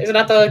not? Is it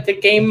not the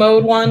game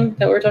mode one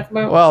that we're talking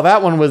about? Well,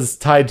 that one was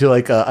tied to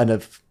like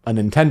a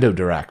Nintendo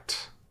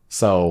Direct,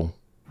 so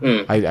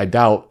I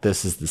doubt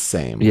this is the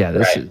same. Yeah,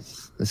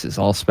 this is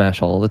all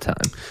Smash all the time.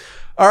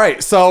 All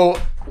right, so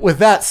with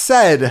that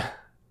said,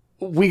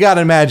 we got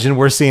to imagine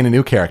we're seeing a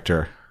new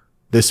character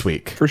this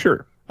week. For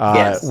sure.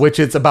 Yes. Which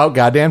it's about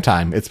goddamn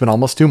time. It's been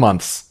almost 2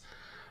 months.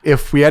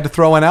 If we had to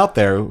throw one out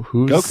there,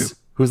 Goku.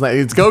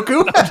 It's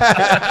Goku?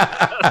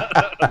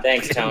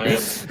 Thanks, Tony.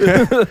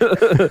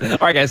 All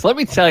right, guys, let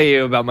me tell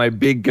you about my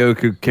big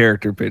Goku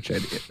character pitch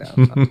idea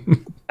now.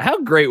 How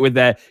great would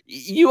that?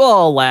 You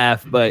all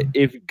laugh, but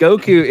if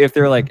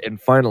they're like, and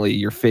finally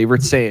your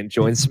favorite Saiyan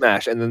joins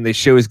Smash, and then they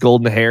show his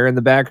golden hair in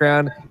the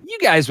background, you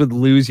guys would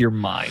lose your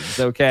minds,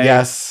 okay?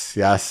 Yes.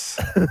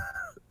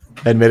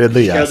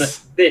 Admittedly,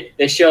 yes.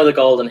 They show the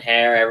golden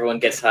hair, everyone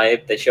gets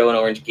hyped. They show an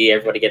orange gi,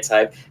 everybody gets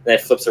hyped. Then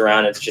it flips around,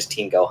 and it's just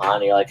Team Gohan,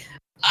 and you're like,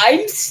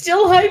 I'm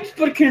still hyped,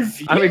 but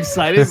confused. I'm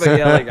excited, but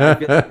yeah, I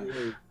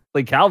feel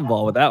like Calvin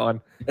Ball with that one.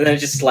 And then it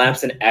just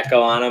slaps an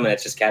echo on him, and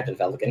it's just Captain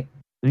Falcon.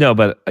 No,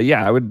 but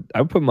I would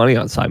put money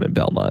on Simon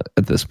Belmont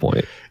at this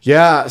point.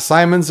 Yeah,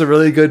 Simon's a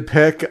really good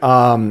pick.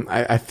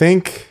 I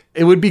think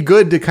it would be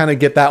good to kind of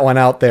get that one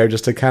out there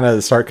just to kind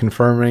of start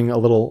confirming a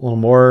little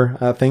more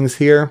things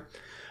here.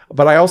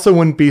 But I also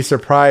wouldn't be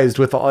surprised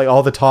with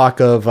all the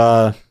talk of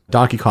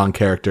Donkey Kong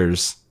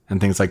characters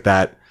and things like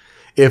that,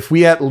 if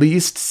we at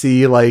least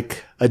see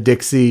like a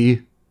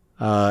Dixie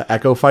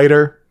Echo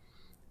Fighter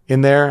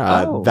in there.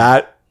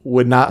 That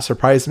would not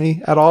surprise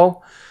me at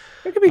all.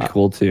 It could be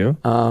cool too.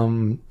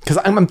 Because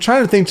I'm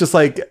trying to think just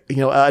like,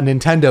 a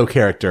Nintendo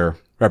character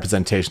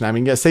representation. I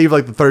mean, save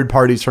like the third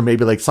parties from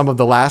maybe like some of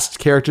the last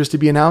characters to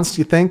be announced,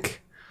 you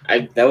think?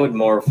 That would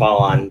more fall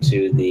on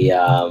to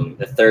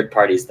the third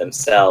parties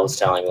themselves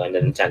telling when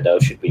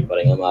Nintendo should be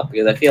putting them up,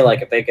 because I feel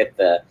like if they get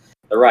the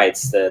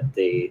rights, that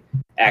the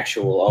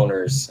actual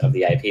owners of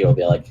the IP will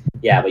be like,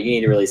 yeah, but you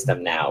need to release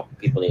them now.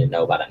 People need to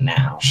know about it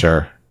now.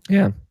 Sure.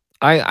 Yeah.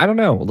 I don't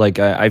know. Like,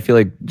 I feel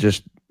like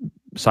just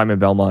Simon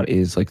Belmont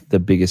is like the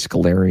biggest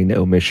glaring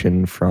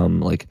omission from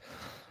like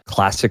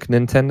classic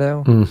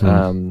Nintendo.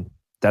 Mm-hmm.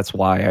 That's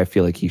why I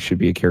feel like he should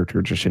be a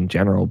character just in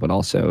general, but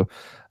also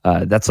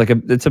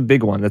it's a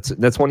big one.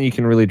 That's one you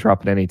can really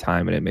drop at any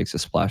time and it makes a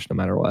splash no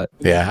matter what.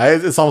 Yeah,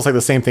 it's almost like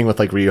the same thing with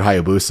like Ryu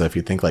Hayabusa. If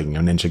you think like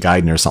Ninja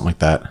Gaiden or something like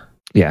that.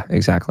 Yeah,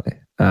 exactly.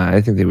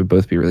 I think they would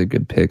both be really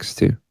good picks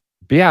too.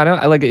 But yeah, I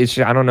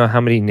don't know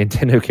how many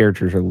Nintendo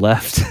characters are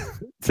left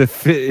to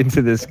fit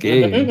into this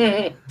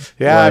game.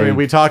 Yeah, I mean,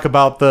 we talk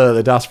about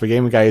the DOS for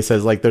Gaming guy. He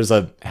says like there's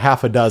a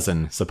half a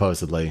dozen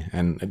supposedly,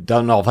 and I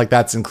don't know if like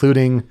that's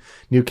including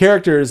new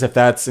characters, if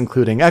that's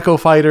including Echo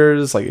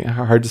Fighters. Like,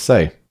 hard to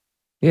say.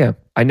 Yeah,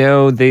 I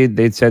know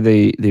they'd said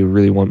they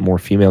really want more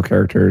female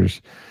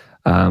characters,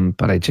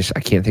 but I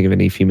can't think of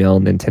any female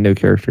Nintendo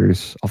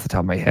characters off the top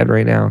of my head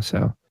right now.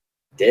 So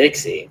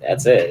Dixie,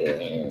 that's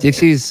it.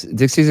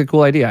 Dixie's a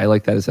cool idea. I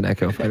like that as an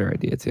Echo Fighter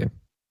idea too.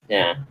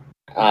 Yeah.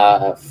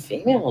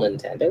 Female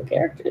Nintendo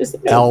characters.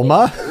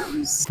 Elma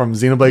from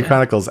Xenoblade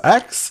Chronicles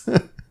X.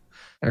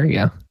 There you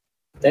go.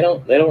 They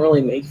don't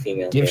really make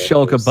female. Give characters.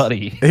 Shulk a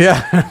buddy.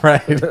 Yeah,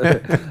 right.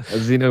 A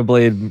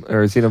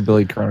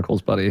Xenoblade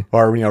Chronicles buddy.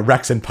 Or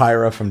Rex and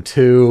Pyra from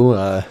 2.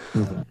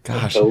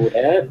 Gosh.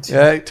 Toadette.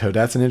 Yeah,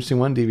 Toadette's an interesting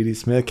one. DVD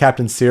Smith.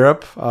 Captain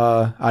Syrup,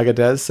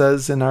 Agadez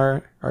says in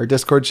our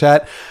Discord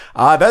chat.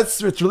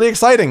 It's really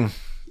exciting.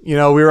 We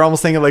were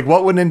almost thinking like,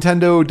 what would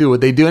Nintendo do?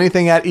 Would they do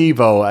anything at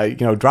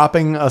Evo?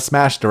 Dropping a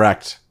Smash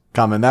Direct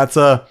coming. That's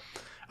a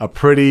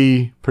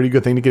pretty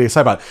good thing to get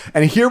excited about.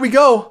 And here we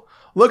go.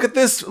 Look at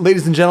this,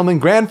 ladies and gentlemen.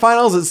 Grand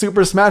Finals at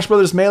Super Smash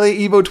Bros. Melee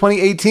Evo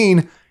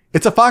 2018.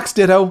 It's a Fox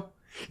Ditto.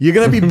 You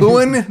gonna be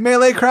booing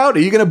Melee crowd?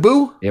 Are you gonna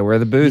boo? Yeah, where are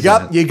the boos? You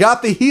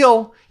got the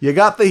heel. You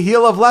got the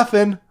heel of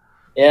Leffen.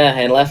 Yeah,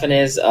 and Leffen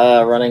is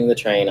running the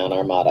train on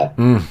Armada.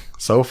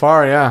 So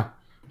far, yeah.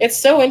 It's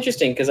so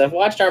interesting because I've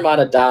watched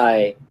Armada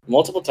die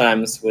multiple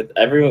times with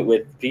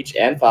Peach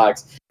and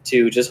Fox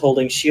to just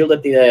holding shield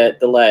at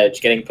the ledge,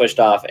 getting pushed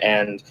off,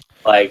 and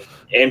like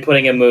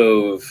inputting a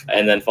move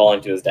and then falling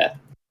to his death.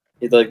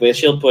 Like the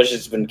shield push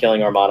has been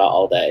killing Armada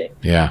all day.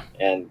 Yeah,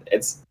 and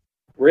it's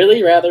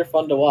really rather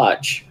fun to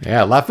watch.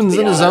 Yeah, Leffen's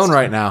in his zone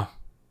right now.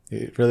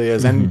 It really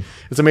is. And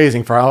it's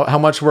amazing for how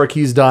much work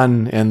he's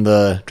done in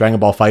the Dragon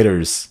Ball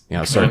Fighters,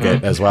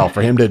 circuit as well.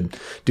 For him to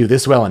do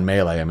this well in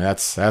Melee, I mean,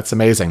 that's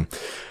amazing.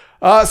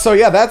 So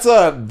yeah,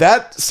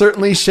 that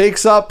certainly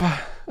shakes up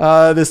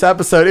this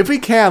episode. If we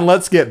can,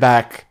 let's get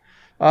back.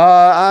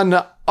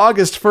 On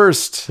August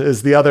 1st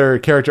is the other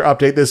character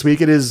update this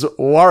week. It is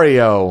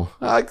Wario.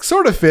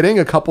 Sort of fitting,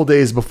 a couple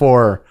days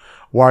before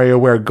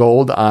WarioWare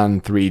Gold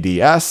on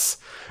 3DS.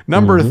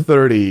 Number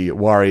 30,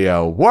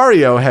 Wario.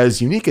 Wario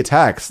has unique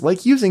attacks,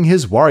 like using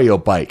his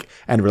Wario bike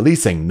and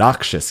releasing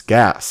noxious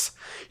gas.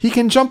 He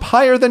can jump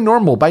higher than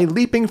normal by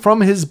leaping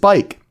from his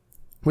bike,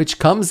 which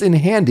comes in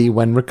handy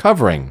when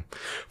recovering.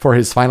 For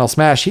his final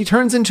smash, he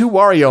turns into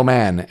Wario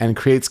Man and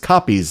creates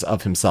copies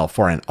of himself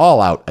for an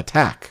all-out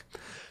attack.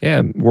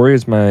 Yeah,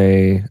 Wario's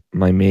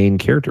my main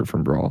character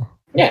from Brawl.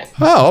 Yeah.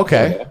 Oh,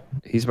 okay.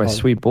 He's my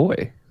sweet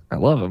boy. I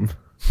love him.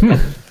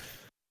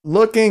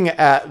 Looking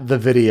at the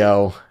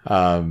video,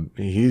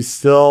 he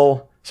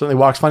still certainly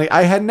walks funny.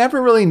 I had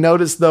never really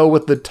noticed, though,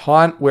 with the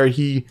taunt where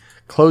he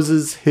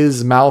closes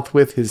his mouth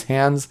with his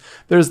hands,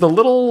 there's the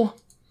little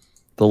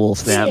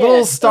snap.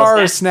 Little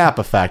star snap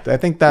effect. I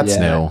think that's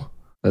new.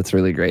 That's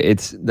really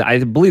great.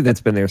 I believe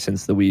that's been there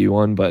since the Wii U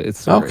one, but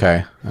it's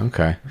okay. Man,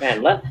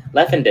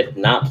 Leffen did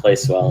not play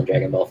so well in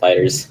Dragon Ball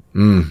Fighters.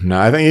 No,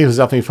 I think he was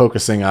definitely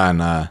focusing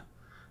on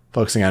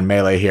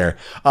Melee here.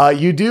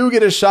 You do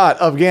get a shot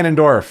of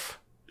Ganondorf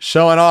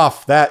showing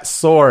off that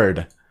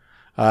sword.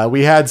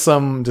 We had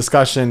some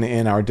discussion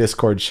in our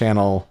Discord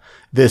channel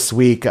this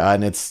week,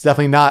 and it's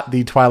definitely not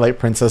the Twilight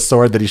Princess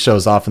sword that he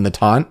shows off in the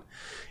taunt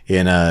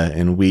in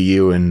Wii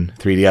U and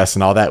 3DS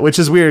and all that, which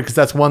is weird because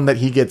that's one that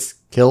he gets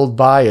killed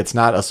by. It's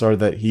not a sword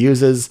that he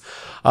uses,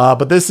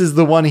 but this is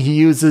the one he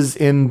uses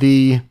in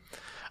the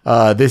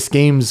this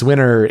game's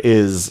winner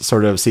is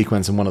sort of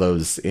sequence in one of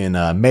those in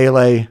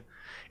Melee.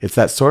 It's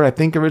that sword, I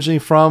think, originally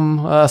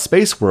from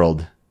Space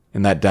World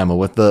in that demo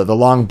with the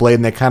long blade,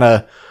 and it kind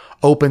of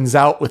opens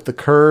out with the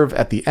curve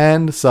at the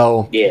end.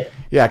 So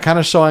yeah, kind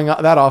of showing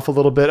that off a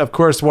little bit. Of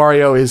course,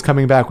 Wario is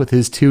coming back with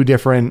his two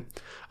different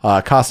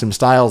costume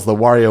styles, the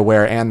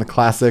WarioWare and the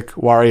classic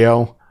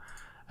Wario.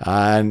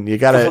 And you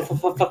gotta...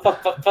 Flab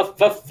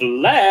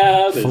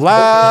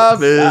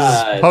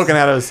is poking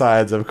out of his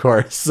sides, of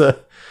course.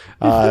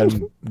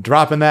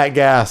 Dropping that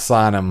gas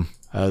on him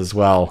as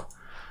well.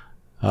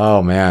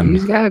 Oh, man.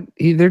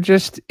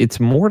 It's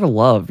more to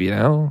love,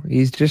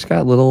 He's just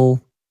got little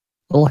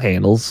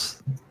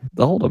handles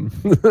to hold him,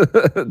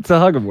 to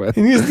hug him with.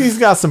 He's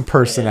got some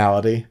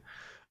personality.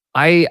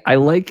 I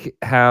like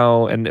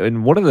how,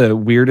 and one of the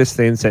weirdest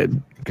things that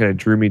kind of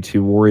drew me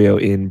to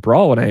Wario in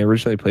Brawl when I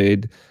originally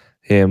played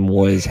him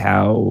was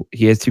how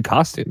he has two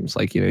costumes.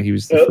 Like, he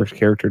was the first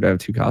character to have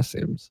two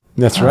costumes.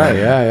 That's right.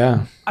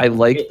 Yeah. I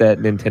like that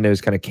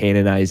Nintendo's kind of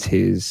canonized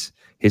his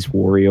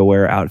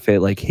WarioWare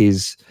outfit. Like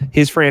his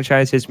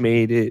franchise has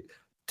made it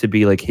to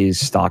be like his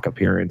stock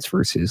appearance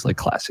versus like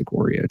classic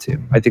Wario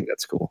too. I think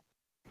that's cool.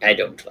 I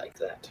don't like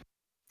that.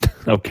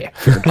 Okay.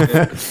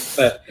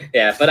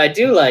 but I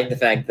do like the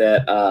fact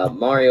that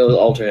Mario's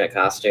alternate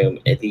costume,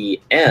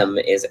 the M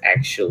is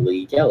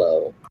actually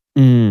yellow.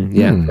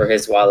 For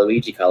his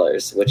Waluigi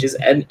colors, which is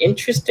an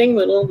interesting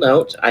little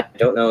note. I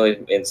don't know if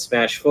in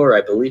Smash 4,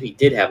 I believe he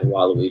did have a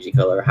Waluigi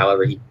color.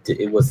 However,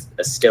 it was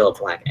still a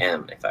black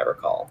M, if I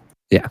recall.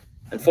 Yeah.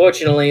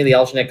 Unfortunately, the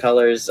alternate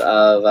colors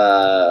of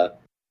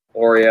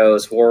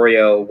Orio's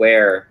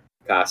WarioWare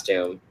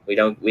costume, we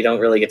don't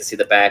really get to see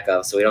the back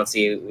of, so we don't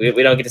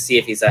get to see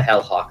if he's a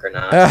Hellhawk or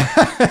not.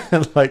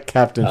 Like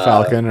Captain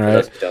Falcon, right?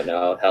 For those who don't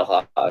know,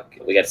 Hellhawk.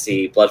 We got to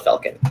see Blood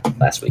Falcon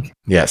last week.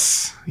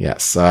 Yes.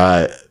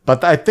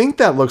 But I think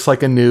that looks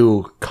like a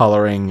new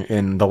coloring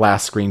in the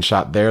last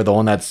screenshot there, the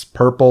one that's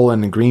purple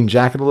and green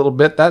jacket a little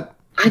bit. That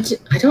I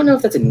don't know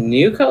if that's a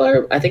new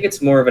color. I think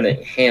it's more of an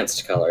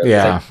enhanced color.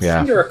 I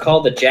seem to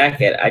recall the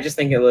jacket. I just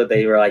think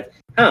they were like,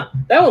 that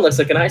one looks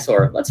like an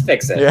eyesore. Let's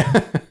fix it.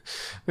 Yeah.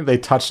 They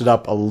touched it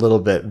up a little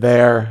bit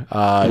there.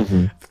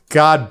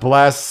 God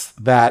bless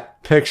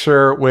that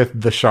picture with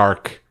the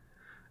shark.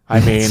 I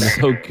mean,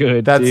 so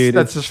good.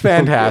 That's just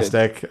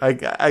fantastic. So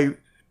I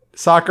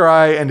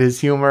Sakurai and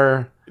his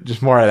humor.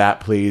 Just more of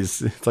that,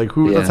 please. It's like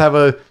let's have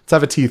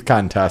a teeth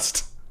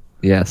contest.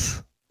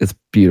 Yes, it's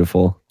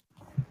beautiful.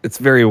 It's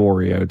very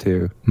Wario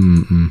too.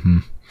 Mm-hmm.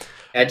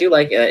 I do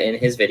like in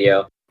his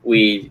video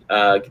we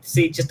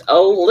see just a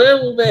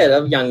little bit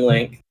of young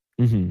Link.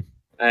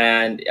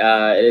 And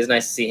it is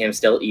nice to see him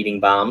still eating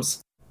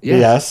bombs. Yeah.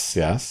 Yes.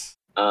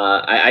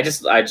 I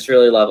just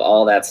really love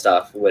all that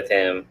stuff with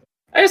him.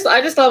 I just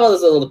love all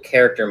those little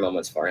character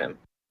moments for him.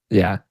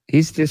 Yeah,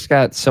 he's just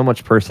got so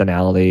much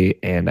personality,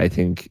 and I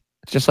think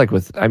just like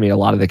a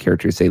lot of the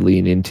characters, they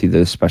lean into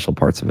the special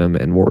parts of him,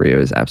 and Wario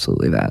is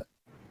absolutely that.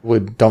 We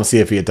don't see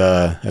if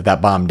that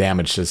bomb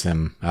damages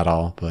him at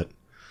all, but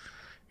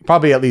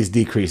probably at least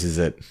decreases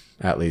it,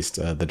 at least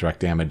the direct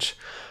damage.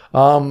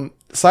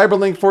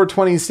 Cyberlink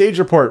 420 stage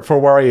report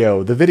for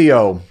Wario. The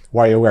video,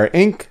 WarioWare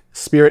Inc.,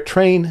 Spirit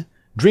Train,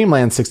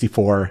 Dreamland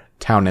 64,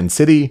 Town and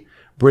City,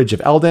 Bridge of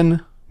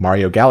Eldin,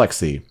 Mario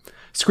Galaxy.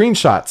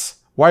 Screenshots,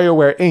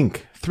 WarioWare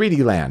Inc.,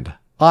 3D Land,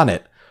 On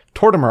It,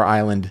 Tortimer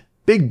Island,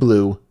 Big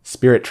Blue,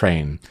 Spirit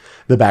Train.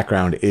 The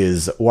background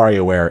is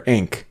WarioWare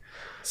Inc.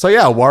 So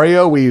yeah,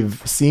 Wario,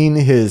 we've seen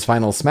his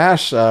final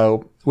smash.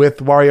 With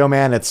Wario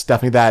Man, it's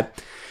definitely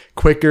that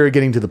quicker,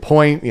 getting to the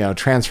point.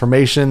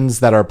 Transformations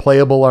that are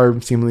playable are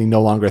seemingly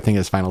no longer a thing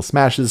as final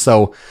smashes.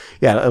 So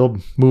yeah, it'll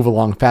move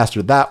along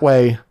faster that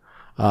way.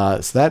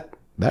 So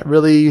that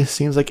really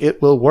seems like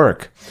it will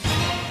work.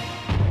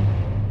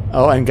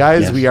 Oh, and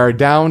guys, Yes. We are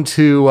down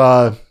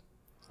to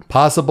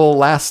possible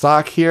last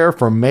stock here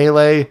for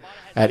Melee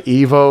at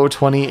EVO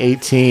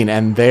 2018.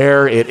 And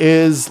there it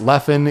is.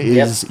 Leffen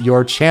is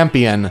your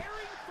champion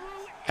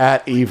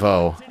at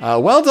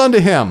EVO. Well done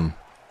to him.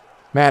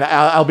 Man,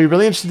 I'll be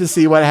really interested to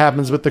see what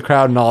happens with the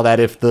crowd and all that.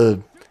 If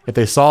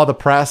they saw the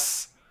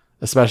press,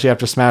 especially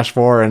after Smash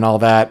 4 and all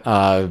that.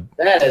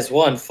 That is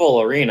one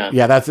full arena.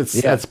 Yeah,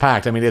 that's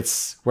packed. I mean,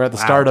 we're at the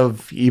start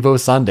of EVO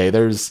Sunday.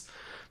 There's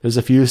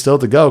a few still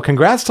to go.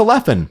 Congrats to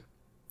Leffen.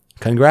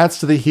 Congrats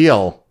to the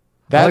heel.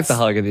 I like the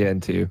hug at the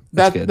end too.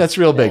 That's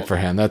real big for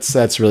him.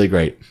 That's really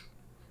great.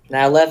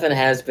 Now Leffen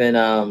has been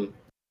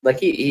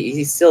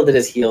he still did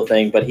his heel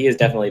thing, but he has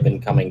definitely been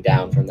coming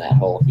down from that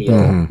whole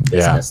heel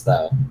business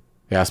though.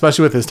 Yeah,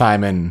 especially with his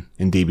time in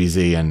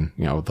DBZ and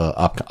the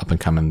up and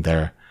coming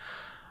there.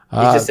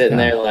 He's just sitting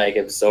there like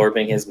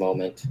absorbing his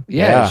moment.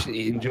 Yeah,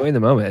 enjoying the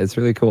moment. It's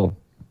really cool.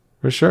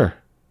 For sure.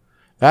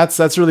 That's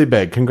really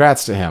big.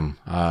 Congrats to him.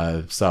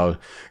 So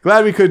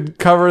glad we could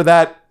cover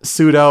that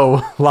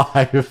pseudo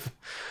live.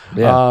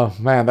 Yeah.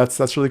 Man,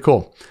 that's really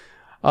cool.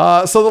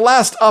 So the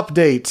last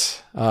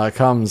update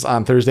comes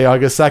on Thursday,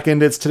 August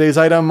 2nd. It's today's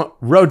item,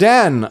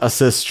 Rodan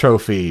Assist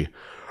Trophy.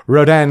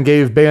 Rodan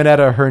gave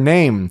Bayonetta her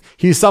name.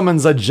 He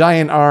summons a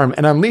giant arm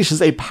and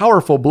unleashes a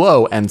powerful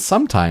blow, and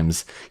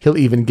sometimes he'll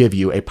even give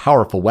you a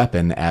powerful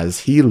weapon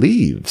as he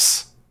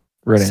leaves.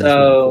 Rodan's really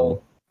So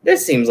cool.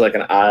 this seems like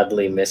an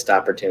oddly missed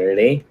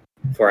opportunity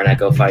for an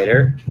Echo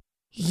Fighter.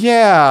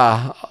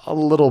 Yeah, a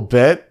little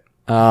bit.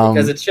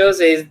 Because it shows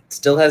he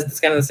still has this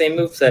kind of the same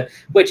moveset.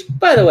 Which,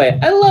 by the way,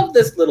 I love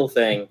this little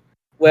thing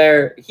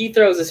where he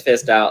throws his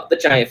fist out, the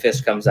giant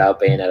fist comes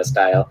out, Bayonetta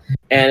style,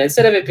 and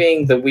instead of it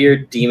being the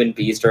weird demon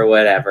beast or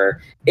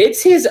whatever,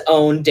 it's his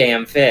own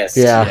damn fist.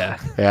 Yeah.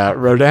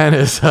 Rodan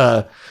is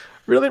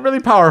really,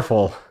 really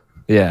powerful.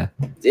 Yeah.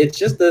 It's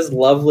just this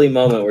lovely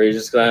moment where you're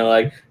just kind of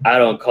like, I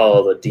don't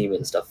call the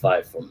demons to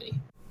fight for me.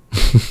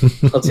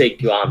 I'll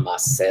take you on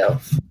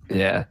myself.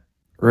 Yeah.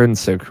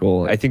 Rodan's so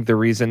cool. I think the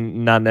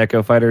reason not an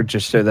Echo Fighter,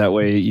 just so that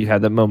way you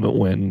have that moment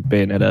when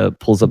Bayonetta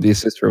pulls up the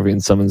assist trophy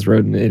and summons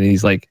Rodan, and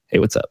he's like, hey,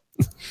 what's up?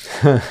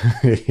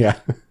 Yeah.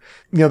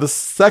 The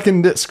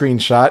second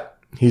screenshot,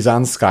 he's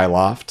on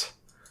Skyloft.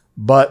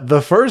 But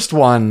the first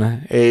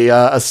one,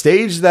 a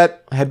stage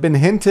that had been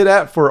hinted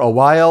at for a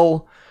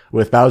while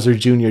with Bowser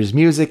Jr.'s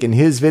music in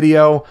his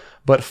video,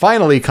 but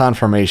finally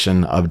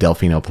confirmation of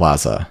Delfino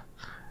Plaza.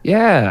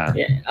 Yeah.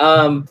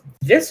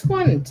 This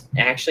one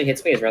actually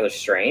hits me as rather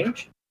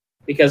strange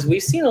because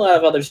we've seen a lot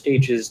of other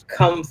stages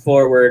come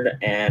forward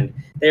and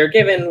they're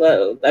given,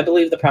 I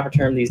believe the proper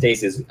term these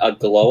days is a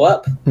glow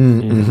up.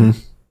 Mm-hmm.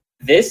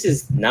 This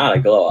is not a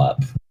glow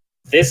up.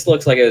 This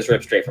looks like it was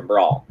ripped straight from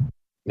Brawl.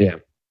 Yeah.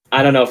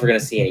 I don't know if we're going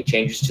to see any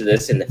changes to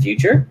this in the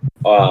future,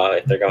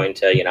 if they're going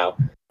to,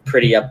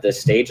 pretty up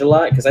this stage a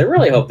lot, because I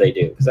really hope they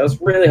do, because I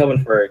was really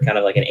hoping for kind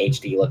of like an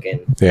HD looking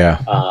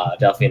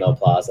Delfino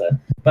Plaza.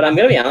 But I'm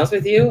going to be honest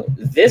with you,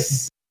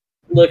 this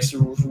looks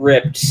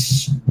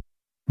ripped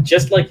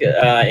just like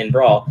in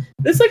Brawl.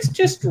 This looks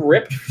just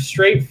ripped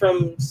straight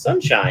from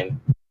Sunshine.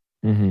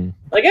 Mm-hmm.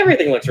 Like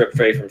everything looks ripped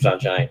straight from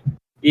Sunshine.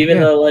 Even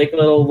the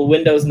little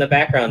windows in the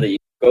background that you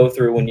go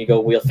through when you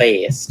go real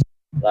fast.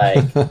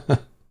 Like the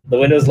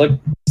windows look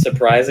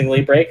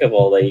surprisingly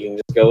breakable that you can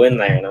just go in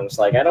there, and I'm just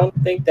like, I don't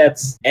think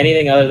that's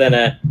anything other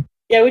than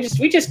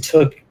we just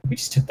took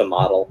the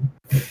model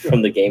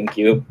from the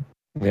GameCube.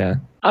 Yeah.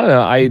 I don't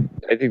know. I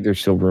think there's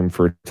still room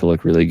for it to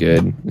look really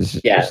good. This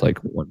is just like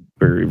one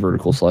very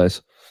vertical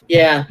slice.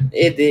 Yeah,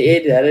 it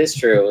that is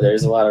true.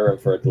 There's a lot of room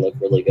for it to look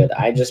really good.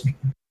 I just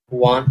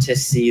want to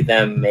see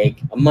them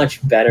make a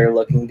much better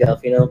looking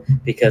Delfino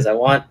because I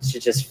want to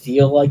just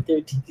feel like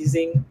they're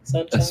teasing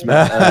Sunshine.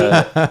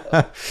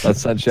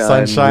 That's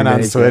Sunshine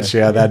on Switch.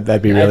 Yeah,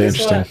 that'd be really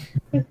interesting.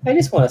 I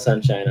just want a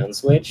Sunshine on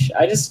Switch.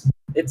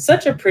 It's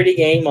such a pretty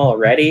game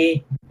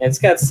already, and it's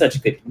got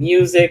such good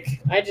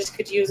music. I just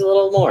could use a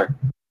little more.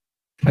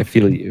 I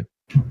feel you.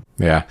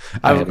 Yeah,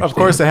 of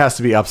course it has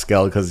to be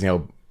upscaled because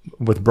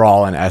with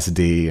Brawl and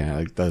SD,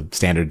 like the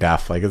standard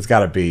def, like it's got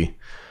to be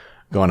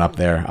going up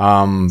there.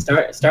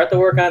 Start the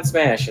work on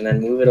Smash and then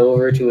move it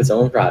over to its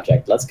own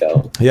project. Let's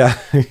go.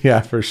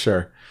 Yeah, for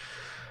sure.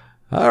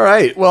 All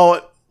right. Well,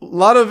 a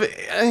lot of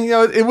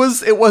it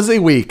was a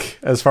week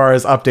as far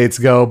as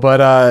updates go,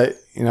 but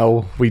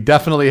we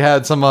definitely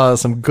had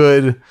some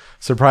good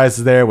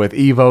surprises there with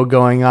Evo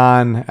going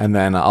on, and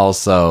then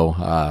also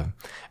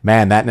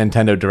that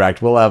Nintendo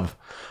Direct. We'll have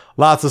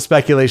lots of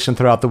speculation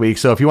throughout the week.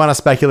 So if you want to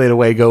speculate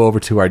away, go over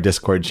to our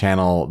Discord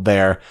channel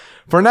there.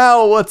 For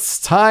now, it's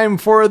time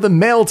for the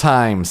mail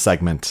time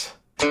segment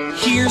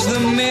Here's the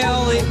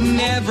mail, it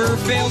never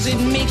fails. It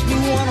makes me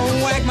want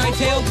to wag my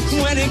tail.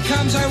 When it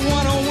comes, I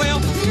want to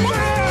wail.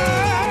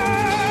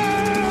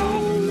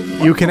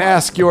 You can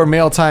ask your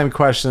mailtime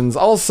questions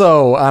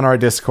also on our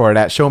Discord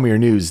at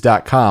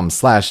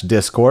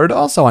showmeyournews.com/Discord,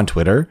 also on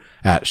Twitter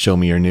at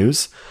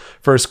showmeyournews.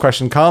 First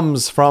question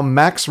comes from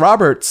Max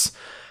Roberts.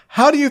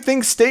 How do you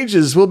think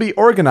stages will be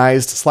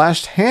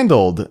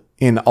organized/handled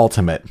in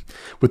Ultimate?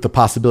 With the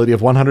possibility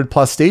of 100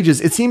 plus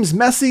stages, it seems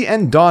messy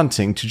and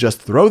daunting to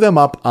just throw them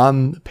up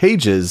on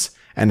pages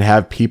and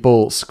have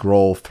people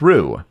scroll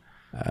through.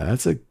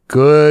 That's a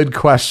good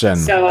question.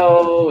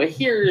 So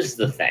here's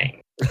the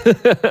thing.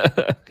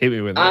 Hit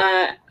me with it.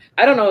 I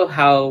don't know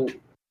how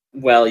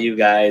well you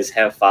guys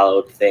have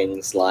followed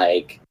things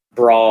like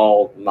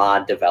Brawl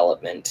mod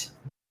development,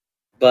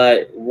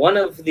 but one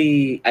of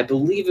the, I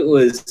believe it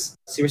was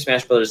Super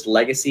Smash Bros.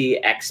 Legacy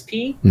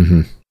XP,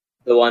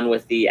 the one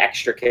with the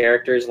extra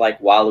characters like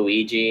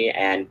Waluigi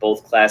and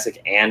both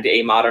classic and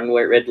a modern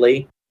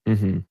Ridley.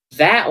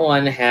 That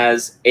one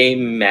has a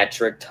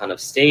metric ton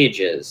of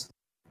stages,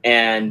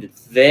 and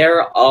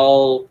they're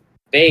all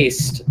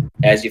based,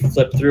 as you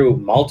flip through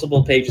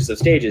multiple pages of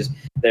stages,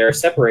 they're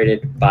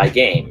separated by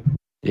game.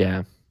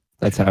 Yeah,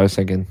 that's how I was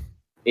thinking.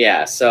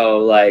 Yeah, so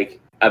like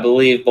I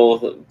believe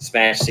both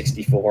Smash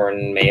 64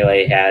 and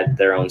Melee had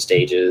their own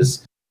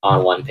stages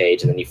on one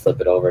page, and then you flip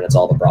it over and it's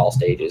all the Brawl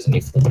stages, and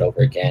you flip it over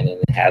again and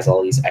it has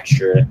all these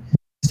extra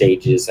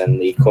stages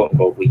and the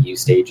quote-unquote Wii U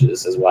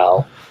stages as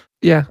well.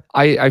 Yeah,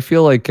 I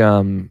feel like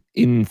in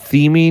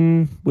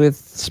theming with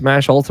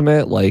Smash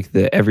Ultimate, like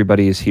the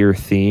Everybody Is Here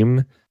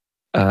theme,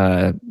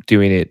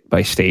 doing it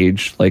by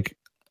stage, like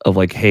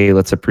hey,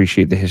 let's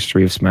appreciate the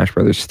history of Smash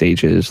Brothers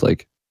stages.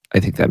 Like, I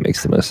think that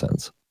makes the most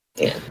sense.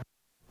 Yeah.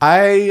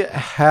 I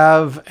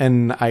have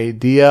an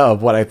idea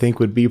of what I think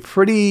would be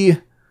pretty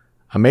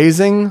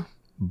amazing,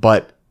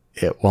 but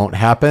it won't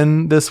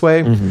happen this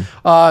way.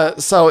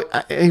 So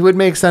it would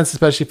make sense,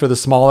 especially for the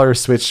smaller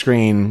Switch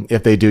screen,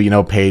 if they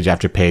do, page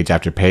after page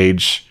after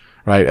page,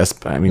 right?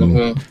 I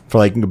mean, for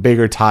like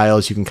bigger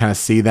tiles, you can kind of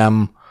see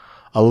them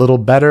a little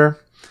better.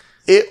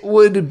 It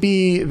would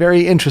be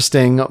very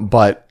interesting,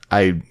 but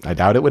I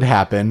doubt it would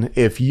happen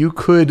if you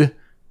could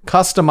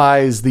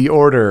customize the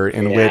order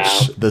in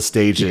which the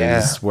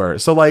stages were.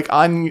 So like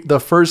on the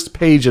first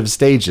page of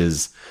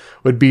stages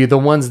would be the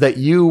ones that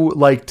you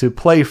like to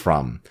play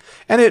from.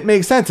 And it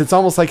makes sense. It's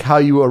almost like how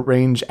you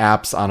arrange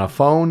apps on a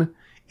phone.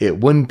 It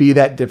wouldn't be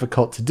that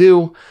difficult to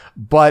do.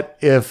 But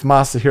if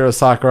Masahiro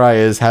Sakurai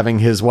is having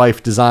his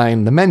wife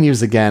design the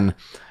menus again,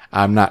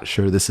 I'm not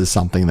sure this is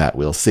something that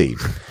we'll see.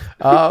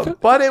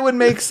 But it would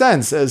make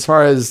sense as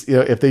far as,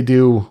 if they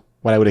do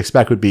what I would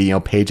expect would be,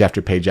 page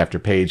after page after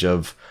page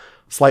of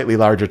slightly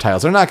larger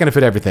tiles. They're not going to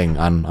fit everything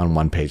on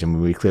one page. I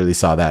mean, we clearly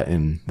saw that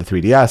in the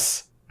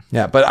 3DS.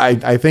 Yeah, but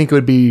I think it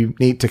would be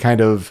neat to kind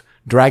of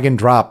drag and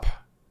drop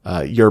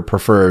your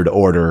preferred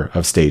order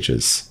of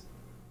stages.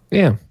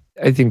 Yeah,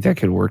 I think that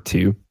could work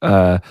too.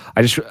 I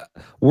just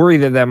worry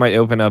that might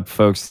open up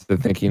folks to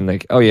thinking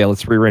like, oh yeah,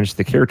 let's rearrange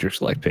the character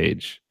select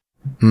page.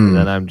 And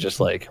then I'm just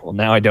like, well,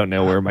 now I don't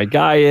know where my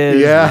guy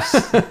is. Yeah.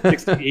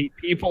 There's 68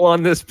 people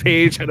on this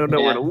page. I don't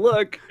know where to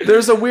look.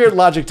 There's a weird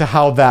logic to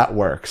how that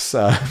works,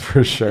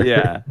 for sure.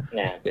 Yeah.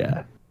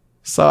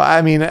 So,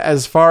 I mean,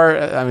 it's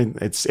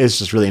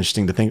just really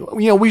interesting to think,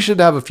 we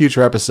should have a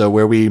future episode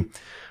where we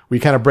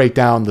kind of break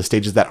down the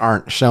stages that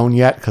aren't shown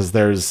yet, because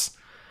there's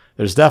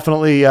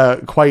definitely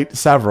quite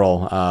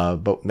several,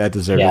 but that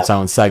deserves its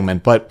own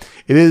segment. But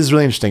it is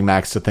really interesting,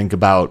 Max, to think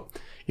about,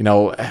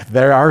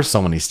 there are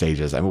so many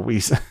stages. I mean, we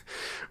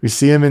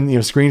see them in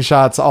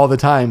screenshots all the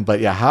time,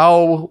 but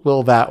how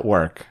will that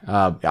work?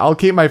 I'll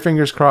keep my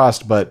fingers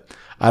crossed, but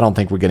I don't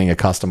think we're getting a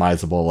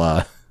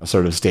customizable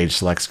sort of stage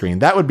select screen.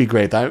 That would be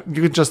great. You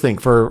could just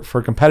think for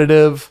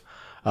competitive,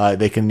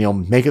 they can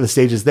make it the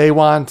stages they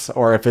want,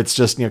 or if it's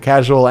just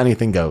casual,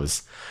 anything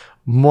goes.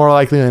 More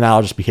likely than not,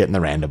 I'll just be hitting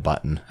the random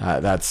button.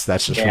 That's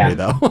just for me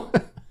though.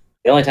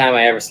 The only time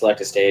I ever select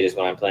a stage is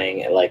when I'm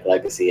playing like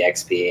Legacy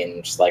XP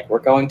and just like, we're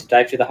going to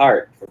dive to the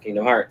heart for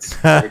Kingdom Hearts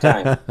every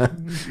time.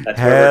 That's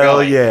where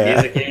we're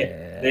going.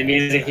 The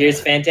music here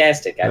is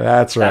fantastic.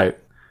 That's right.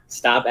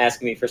 Stop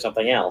asking me for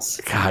something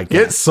else. God,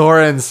 get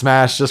Sora and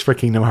Smash just for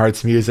Kingdom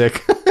Hearts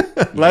music.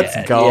 Let's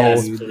go.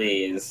 Yes,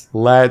 please.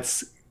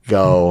 Let's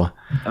go.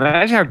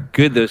 Imagine how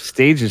good those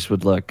stages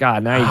would look.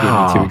 God, now you're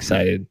getting me too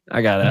excited.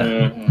 I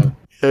gotta.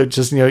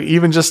 Just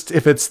even just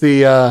if it's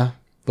the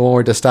one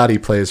where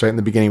Destati plays right in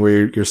the beginning,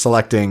 where you're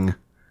selecting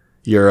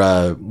your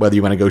whether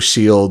you want to go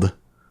shield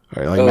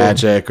or like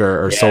magic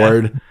or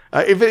sword.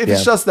 If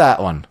it's just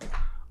that one,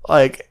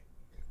 like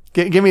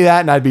give me that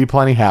and I'd be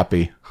plenty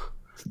happy.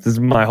 This is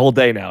my whole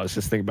day now. Is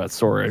just thinking about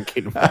Sora and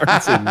Kingdom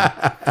Hearts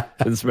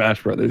and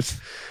Smash Brothers.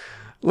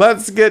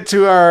 Let's get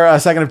to our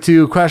second of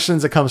two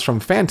questions. It comes from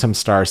Phantom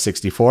Star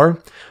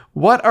 64.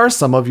 What are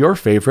some of your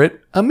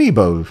favorite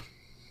amiibo?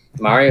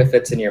 Mario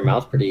fits in your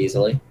mouth pretty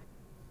easily.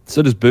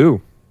 So does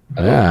Boo.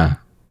 Yeah,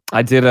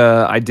 I did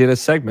a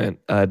segment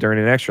during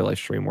an Extra Life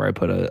stream where I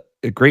put a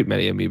great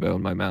many amiibo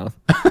in my mouth.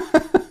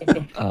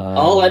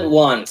 All at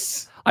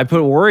once. I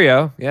put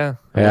Wario. Yeah.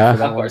 Yeah. I put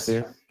that Of one course.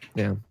 too.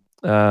 Yeah.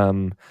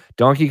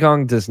 Donkey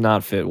Kong does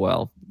not fit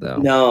well though.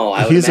 No,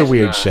 I would He's a imagine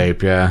weird not.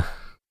 shape, yeah.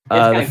 You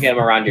have to the kind of get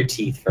him around your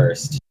teeth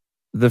first.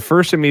 The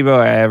first amiibo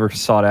I ever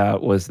sought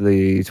out was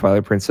the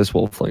Twilight Princess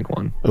Wolf Link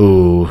one.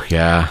 Ooh,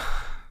 yeah.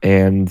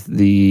 And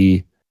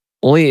the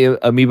only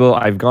amiibo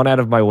I've gone out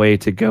of my way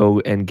to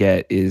go and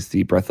get is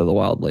the Breath of the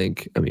Wild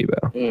Link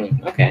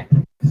amiibo. Okay.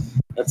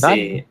 Let's Not-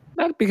 see.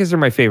 Not because they're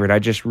my favorite. I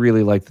just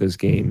really like those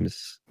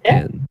games. Yeah.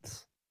 And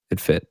it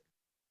fit.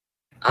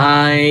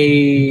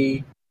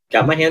 I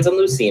got my hands on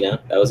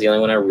Lucina. That was the only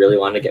one I really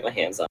wanted to get my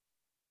hands on.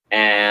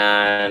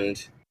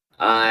 And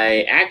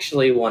I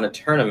actually won a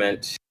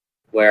tournament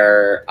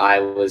where I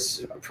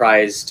was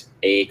prized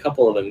a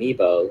couple of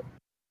amiibo,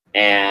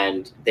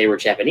 and they were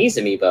Japanese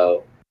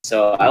amiibo.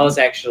 So I was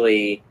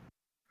actually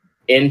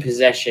in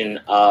possession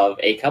of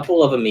a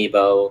couple of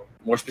amiibo,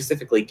 more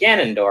specifically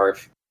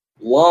Ganondorf,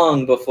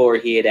 long before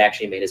he had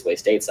actually made his way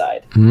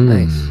stateside.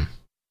 Nice.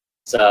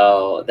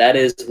 So that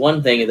is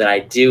one thing that I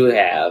do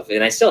have,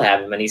 and I still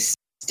have him, and he's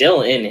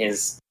still in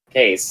his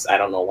case. I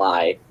don't know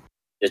why.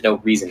 There's no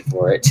reason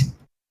for it.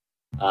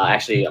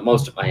 Actually,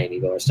 most of my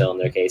amiibo are still in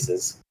their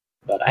cases.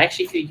 But I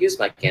actually could use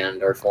my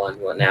Ganondorf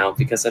one now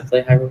because I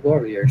play Hyrule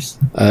Warriors.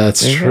 That's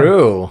There you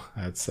true.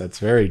 That's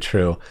very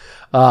true.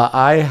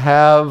 I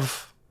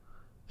have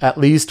at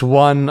least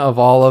one of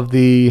all of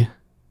the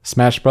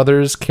Smash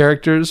Brothers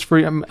characters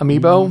for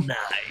amiibo.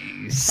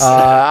 Nice.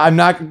 I'm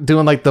not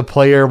doing like the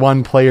player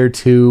 1, player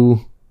 2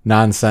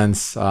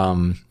 nonsense.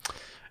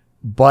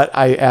 But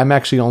I am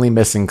actually only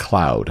missing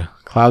Cloud.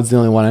 Cloud's the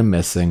only one I'm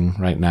missing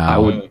right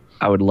now.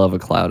 I would love a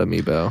Cloud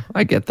amiibo.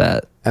 I get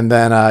that. And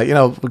then,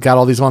 we got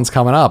all these ones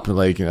coming up,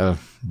 like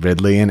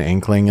Ridley and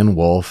Inkling and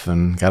Wolf,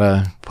 and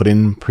gotta put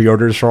in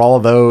pre-orders for all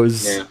of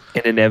those. Yeah.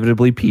 And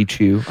inevitably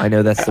Pichu. I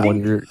know that's the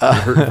one you're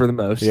hurting for the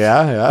most.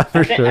 Yeah,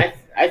 for sure.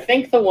 I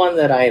think the one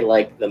that I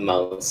like the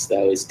most,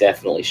 though, is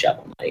definitely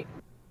Shovel Knight.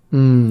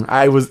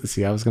 I was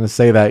going to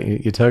say that.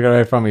 You took it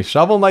right from me.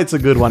 Shovel Knight's a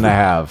good one to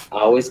have. I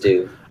always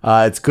do.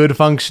 It's good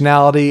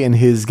functionality in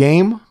his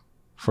game,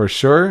 for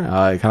sure.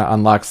 It kind of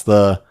unlocks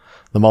the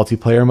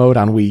multiplayer mode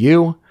on Wii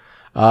U.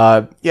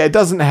 It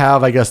doesn't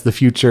have, I guess, the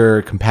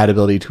future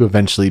compatibility to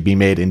eventually be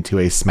made into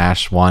a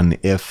Smash 1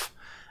 if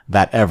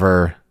that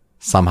ever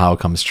somehow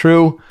comes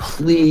true.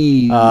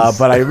 Please.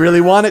 But I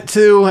really want it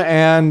to,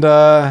 and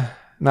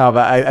but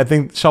I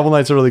think Shovel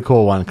Knight's a really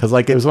cool one, because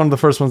like it was one of the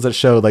first ones that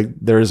showed like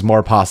there is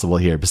more possible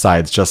here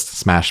besides just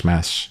smash.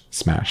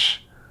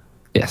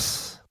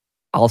 Yes.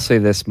 I'll say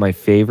this. My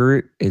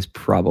favorite is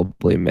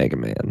probably Mega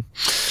Man.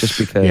 Just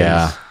because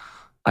Yeah.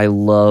 I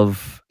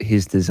love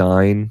his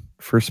design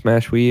for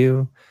Smash Wii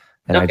U.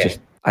 And Okay.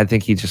 I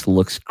think he just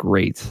looks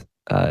great.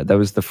 That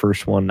was the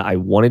first one I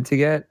wanted to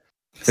get.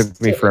 It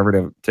took me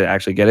forever to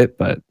actually get it,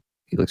 but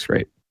he looks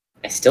great.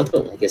 I still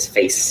don't like his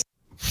face.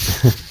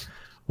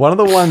 One of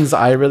the ones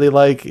I really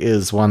like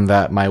is one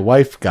that my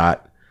wife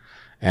got.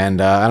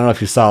 And I don't know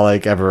if you saw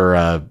like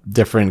ever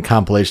different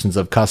compilations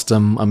of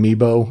custom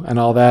amiibo and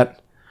all that.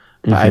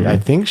 But I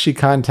think she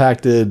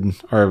contacted,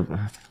 or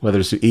whether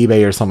it's through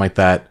eBay or something like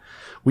that.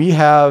 We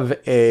have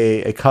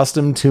a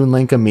custom Toon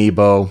Link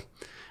amiibo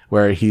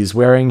where he's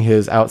wearing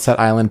his Outset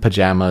Island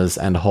pajamas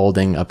and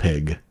holding a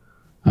pig.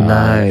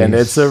 Nice. And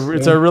it's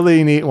a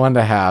really neat one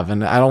to have.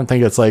 And I don't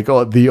think it's like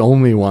the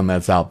only one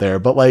that's out there,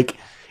 but like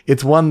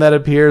it's one that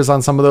appears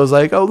on some of those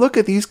like, oh, look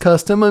at these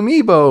custom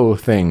amiibo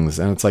things.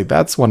 And it's like,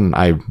 that's one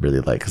I really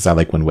like because I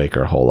like Wind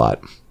Waker a whole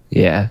lot.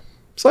 Yeah.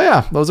 So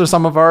yeah, those are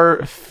some of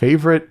our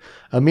favorite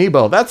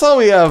amiibo. That's all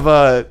we have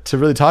to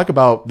really talk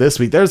about this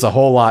week. There's a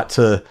whole lot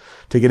to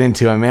get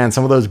into. And man,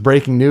 some of those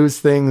breaking news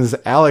things.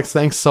 Alex,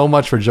 thanks so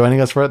much for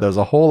joining us for it. That was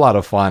a whole lot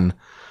of fun.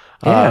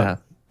 Yeah.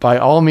 By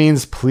all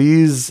means,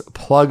 please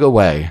plug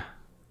away.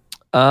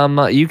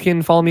 You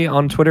can follow me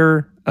on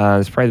Twitter.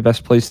 It's probably the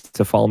best place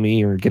to follow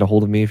me or get a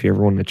hold of me if you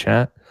ever want to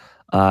chat.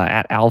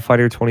 At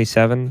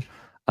Owlfighter27.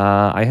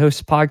 I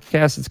host a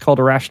podcast. It's called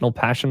Irrational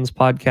Passions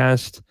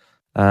Podcast.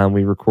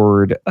 We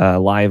record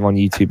live on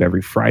YouTube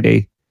every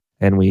Friday,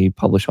 and we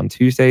publish on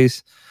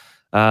Tuesdays.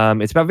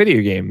 It's about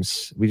video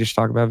games. We just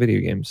talk about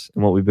video games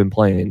and what we've been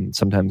playing,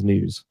 sometimes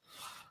news.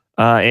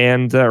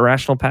 And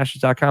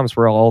irrationalpassions.com is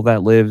where all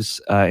that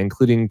lives,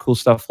 including cool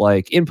stuff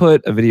like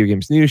Input, a video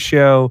games news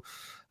show,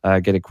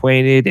 Get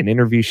Acquainted, an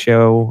interview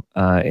show,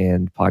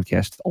 and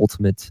Podcast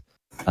Ultimate,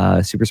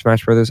 Super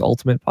Smash Brothers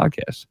Ultimate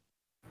Podcast.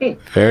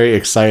 Very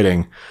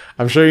exciting.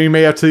 I'm sure you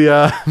may have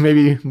to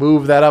maybe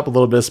move that up a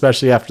little bit,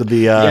 especially after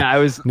the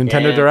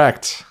Nintendo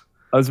Direct.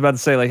 I was about to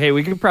say, like, hey,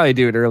 we could probably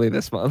do it early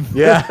this month.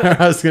 Yeah,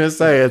 I was gonna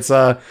say it's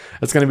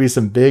gonna be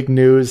some big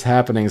news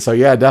happening. So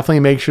yeah, definitely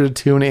make sure to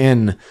tune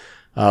in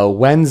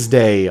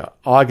Wednesday,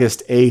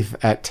 August 8th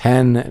at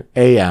 10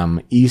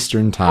 a.m.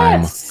 Eastern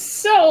time. That's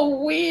so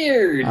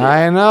weird.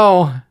 I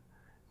know.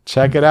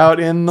 Check it out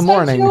in the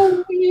morning. Such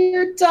a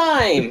weird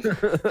time.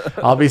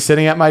 I'll be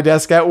sitting at my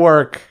desk at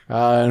work,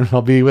 and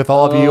I'll be with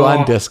all of you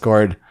on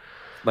Discord.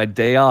 My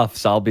day off,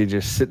 so I'll be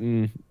just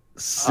sitting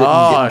sitting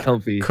Oh, getting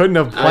comfy. couldn't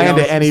have planned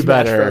know, it any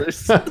Smash better.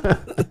 Brothers.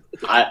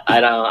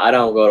 I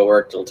don't go to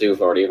work till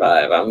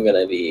 2:45. I'm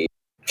gonna be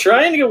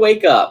trying to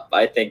wake up.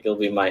 I think will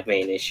be my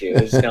main issue.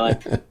 It's kind of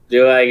like,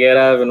 do I get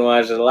up and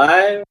watch it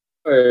live,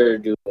 or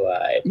do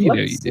I You know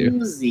play you do.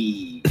 some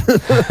Z?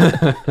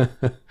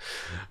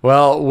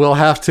 Well, we'll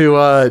have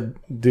to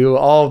do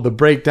all of the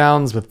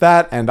breakdowns with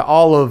that and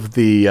all of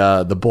the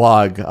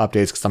blog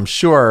updates, because I'm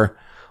sure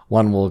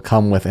one will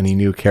come with any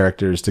new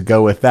characters to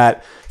go with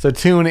that. So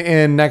tune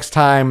in next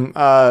time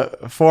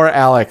for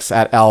Alex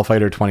at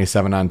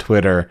AlFighter27 on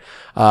Twitter.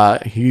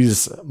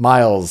 He's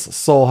Miles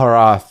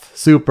Solharoth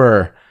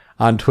Super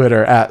on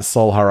Twitter at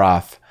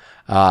Solharoth.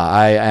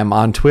 I am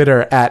on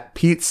Twitter at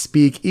Pete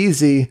Speak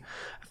Easy.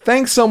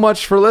 Thanks so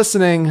much for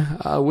listening.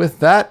 With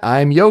that,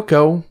 I'm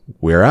Yoko.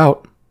 We're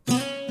out.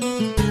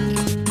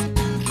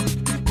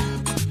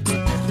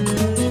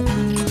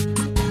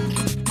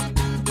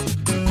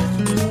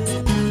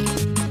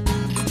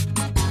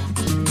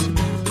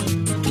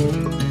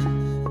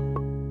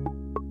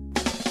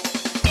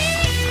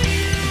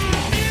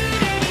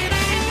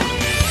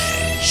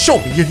 Show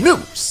me your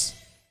news.